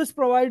service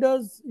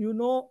providers,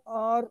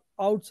 are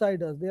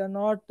outsiders. They are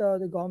not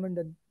the government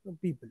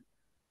and people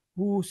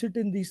who sit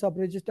in the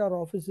sub-registrar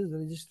offices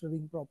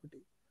registering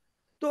property.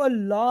 So a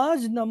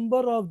large number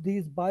of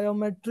these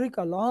biometric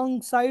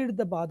alongside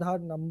the Aadhar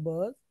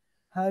numbers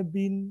have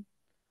been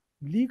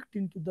leaked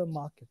into the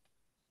market.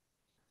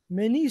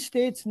 Many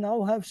states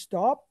now have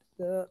stopped.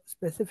 The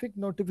specific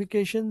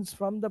notifications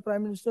from the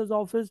Prime Minister's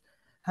office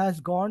has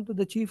gone to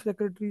the chief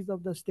secretaries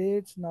of the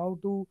states now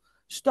to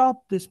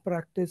stop this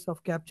practice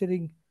of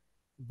capturing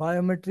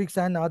biometrics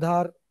and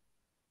Aadhar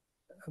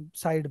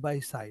side by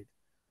side.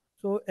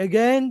 So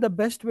again, the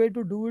best way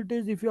to do it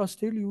is, if you're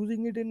still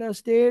using it in a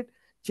state,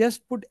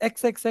 just put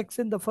XXX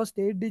in the first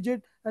 8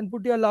 digit and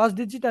put your last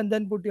digit and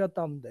then put your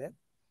thumb there.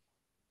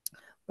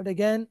 But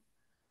again,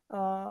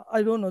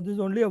 I don't know. This is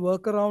only a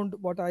workaround.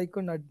 What I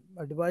can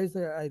advise,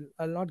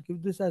 I'll not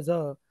give this as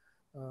a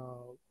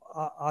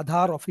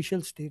Aadhar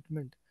official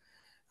statement.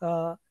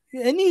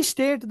 Any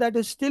state that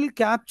is still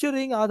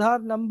capturing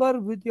Aadhar number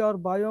with your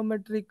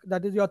biometric,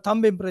 that is your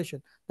thumb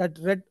impression, that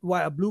red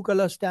blue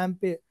color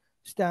stamp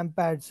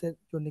pad से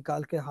जो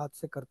निकाल के हाथ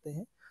से करते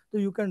हैं, so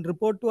you can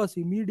report to us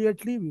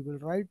immediately. We will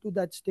write to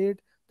that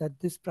state that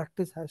this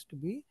practice has to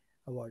be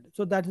avoided.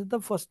 So that is the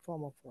first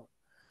form of fraud.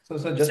 So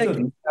just to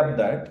recap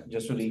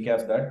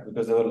that,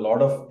 because there were a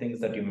lot of things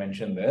that you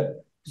mentioned there.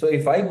 So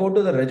if I go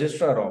to the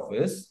registrar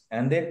office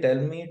and they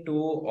tell me to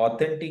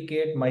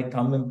authenticate my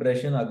thumb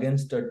impression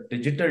against a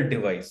digital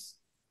device,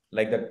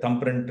 like the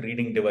thumbprint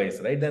reading device,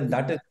 right? Then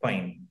that is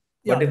fine.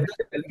 But if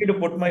they tell me to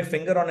put my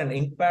finger on an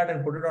ink pad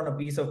and put it on a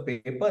piece of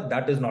paper,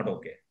 that is not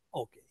okay.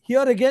 Okay.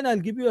 Here again, I'll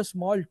give you a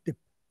small tip.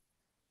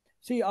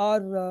 See,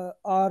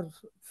 our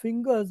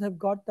fingers have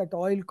got that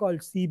oil called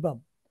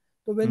sebum.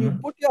 So when you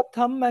put your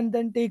thumb and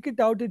then take it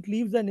out, it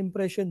leaves an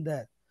impression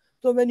there.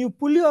 So when you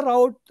pull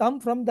your thumb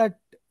from that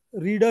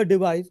reader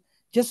device,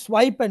 just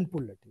swipe and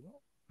pull it,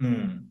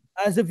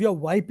 as if you're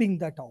wiping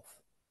that off.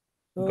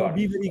 So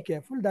be very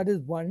careful. That is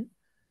one.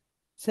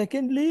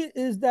 Secondly,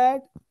 is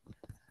that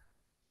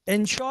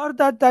ensure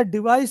that that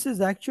device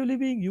is actually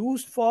being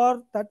used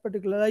for that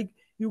particular. Like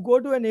you go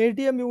to an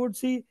ATM, you would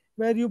see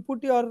where you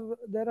put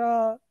there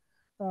are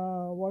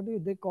what do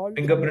they call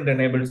fingerprint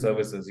enabled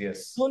services?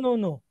 Yes.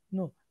 No.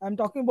 I'm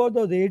talking about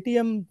those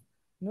ATM.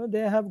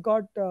 They have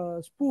got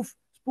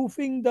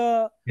spoofing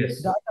the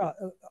data,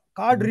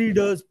 card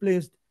readers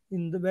placed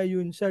in the where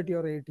you insert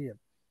your ATM.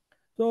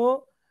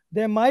 So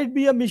there might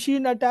be a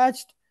machine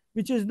attached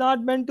which is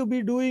not meant to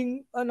be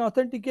doing an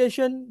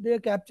authentication. They are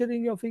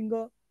capturing your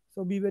finger.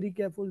 So be very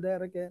careful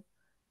there again.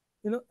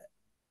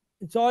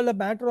 It's all a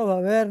matter of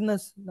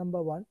awareness,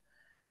 number one.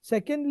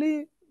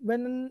 Secondly,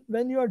 when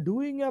you are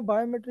doing a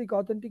biometric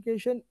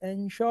authentication,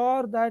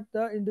 ensure that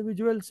the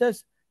individual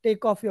says,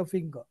 take off your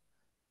finger.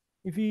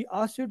 If he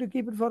asks you to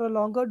keep it for a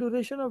longer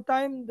duration of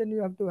time, then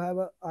you have to have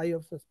an eye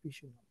of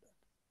suspicion on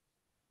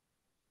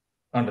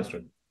that.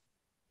 Understood.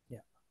 Yeah.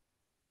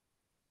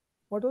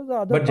 What was the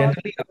other But part?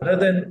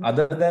 Generally,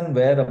 other than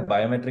where a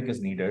biometric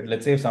is needed,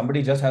 let's say if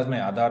somebody just has my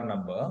Aadhar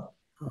number,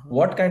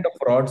 what kind of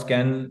frauds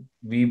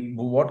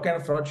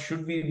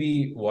should we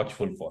be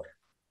watchful for?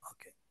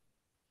 Okay.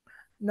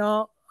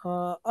 Now,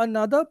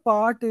 another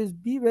part is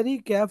be very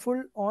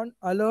careful on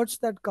alerts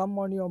that come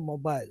on your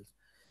mobiles.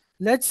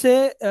 Let's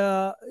say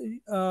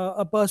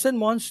a person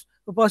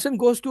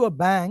goes to a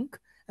bank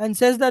and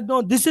says that,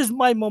 no, this is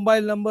my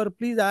mobile number,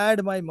 please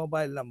add my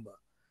mobile number.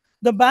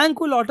 The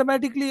bank will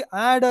automatically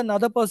add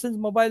another person's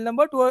mobile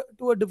number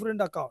to a different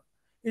account.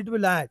 It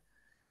will add.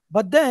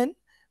 But then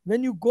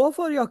when you go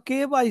for your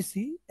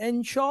KYC,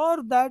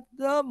 ensure that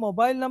the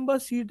mobile number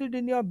seated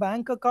in your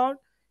bank account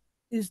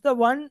is the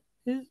one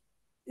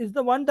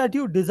that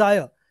you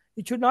desire.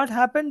 It should not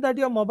happen that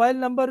your mobile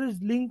number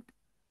is linked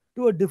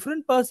to a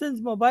different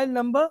person's mobile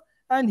number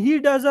and he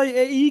does a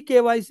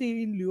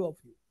eKYC in lieu of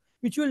you,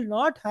 which will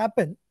not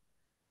happen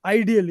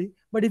ideally.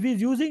 But if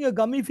he's using a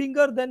gummy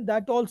finger, then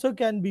that also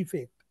can be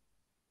faked.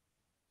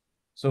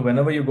 So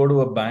whenever you go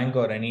to a bank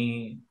or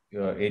any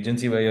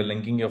agency where you're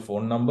linking your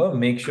phone number,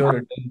 make sure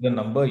it is the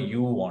number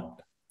you want.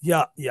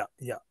 Yeah.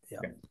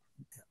 Okay.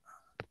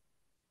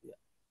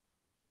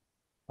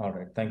 All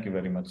right. Thank you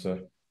very much,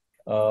 sir.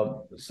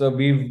 So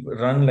we've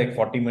run like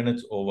 40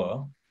 minutes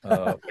over,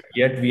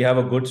 yet we have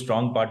a good,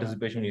 strong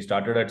participation. We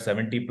started at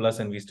 70 plus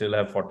and we still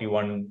have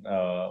 41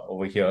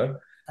 over here.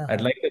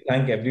 I'd like to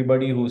thank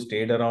everybody who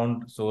stayed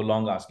around so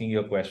long asking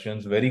your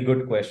questions. Very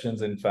good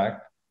questions, in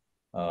fact.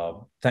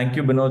 Thank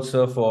you, Binoj,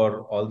 sir,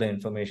 for all the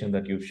information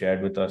that you've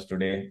shared with us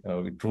today.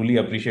 We truly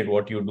appreciate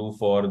what you do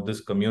for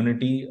this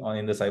community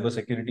in the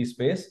cybersecurity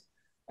space,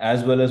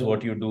 as well as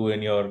what you do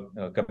in your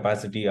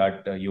capacity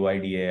at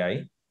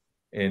UIDAI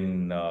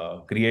in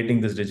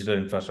creating this digital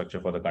infrastructure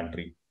for the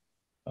country.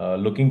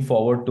 Looking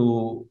forward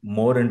to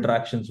more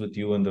interactions with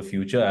you in the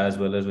future, as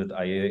well as with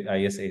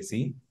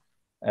ISAC.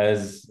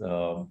 As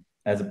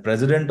a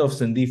president of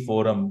Sindhi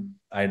Forum,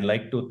 I'd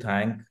like to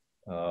thank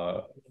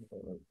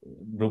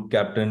Group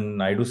Captain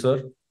Naidu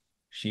sir,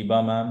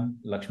 Shiba ma'am,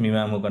 Lakshmi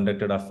ma'am, who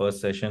conducted our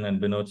first session,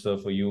 and Binoj sir,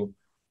 for you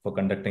for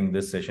conducting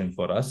this session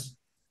for us.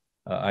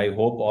 I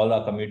hope all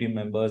our community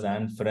members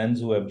and friends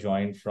who have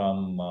joined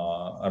from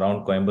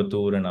around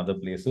Coimbatore and other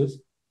places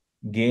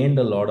gained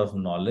a lot of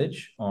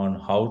knowledge on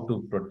how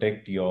to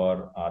protect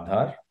your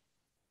Aadhar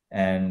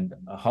and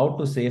how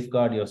to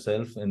safeguard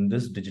yourself in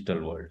this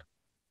digital world.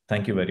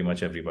 Thank you very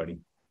much, everybody.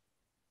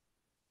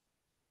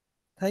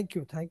 Thank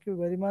you. Thank you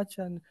very much.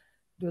 And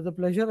it was a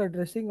pleasure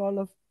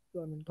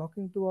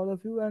talking to all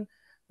of you. And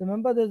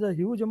remember, there's a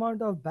huge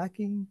amount of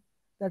backing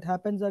that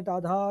happens at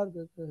Aadhar.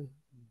 There's a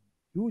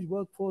huge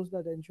workforce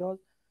that ensures.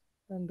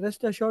 And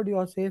rest assured, you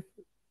are safe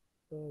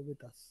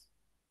with us.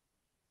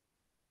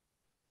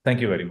 Thank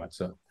you very much,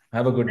 sir.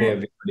 Have a good day,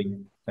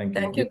 everybody. Thank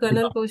you. Thank you,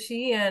 Colonel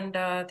Koshy, and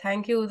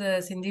thank you,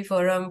 the Sindhi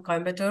Forum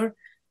Coimbatore,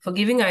 for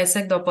giving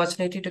ISAC the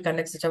opportunity to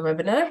conduct such a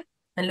webinar,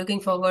 and looking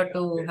forward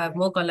to have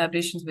more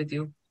collaborations with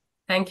you.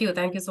 Thank you.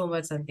 Thank you so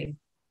much, Sandeep.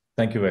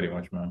 Thank you very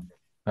much, ma'am.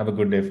 Have a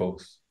good day,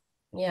 folks.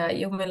 Yeah,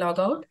 you may log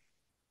out.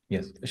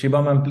 Yes.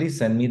 Shiba ma'am, please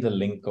send me the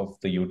link of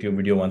the YouTube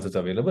video once it's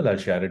available. I'll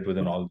share it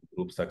within all the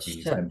groups that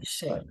we send.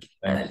 Sure.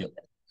 Thank you.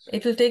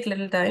 It will take a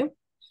little time.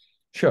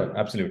 Sure,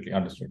 absolutely.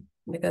 Understood.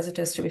 Because it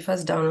has to be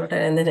first downloaded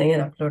and then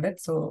again uploaded.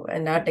 So,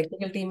 and our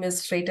technical team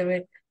is right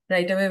away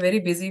very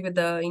busy with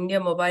the India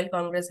Mobile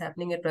Congress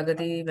happening at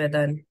Pragati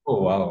Vedan.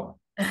 Oh, wow.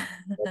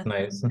 That's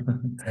nice.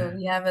 So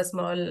we have a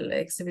small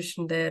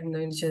exhibition there.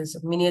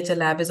 Miniature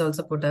lab is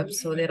also put up.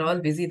 So they're all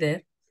busy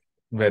there.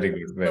 Very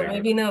good. Very so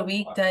maybe in a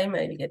week time,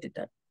 I will get it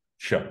done.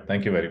 Sure.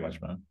 Thank you very much,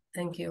 ma'am.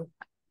 Thank you.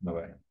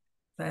 Bye-bye.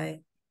 Bye.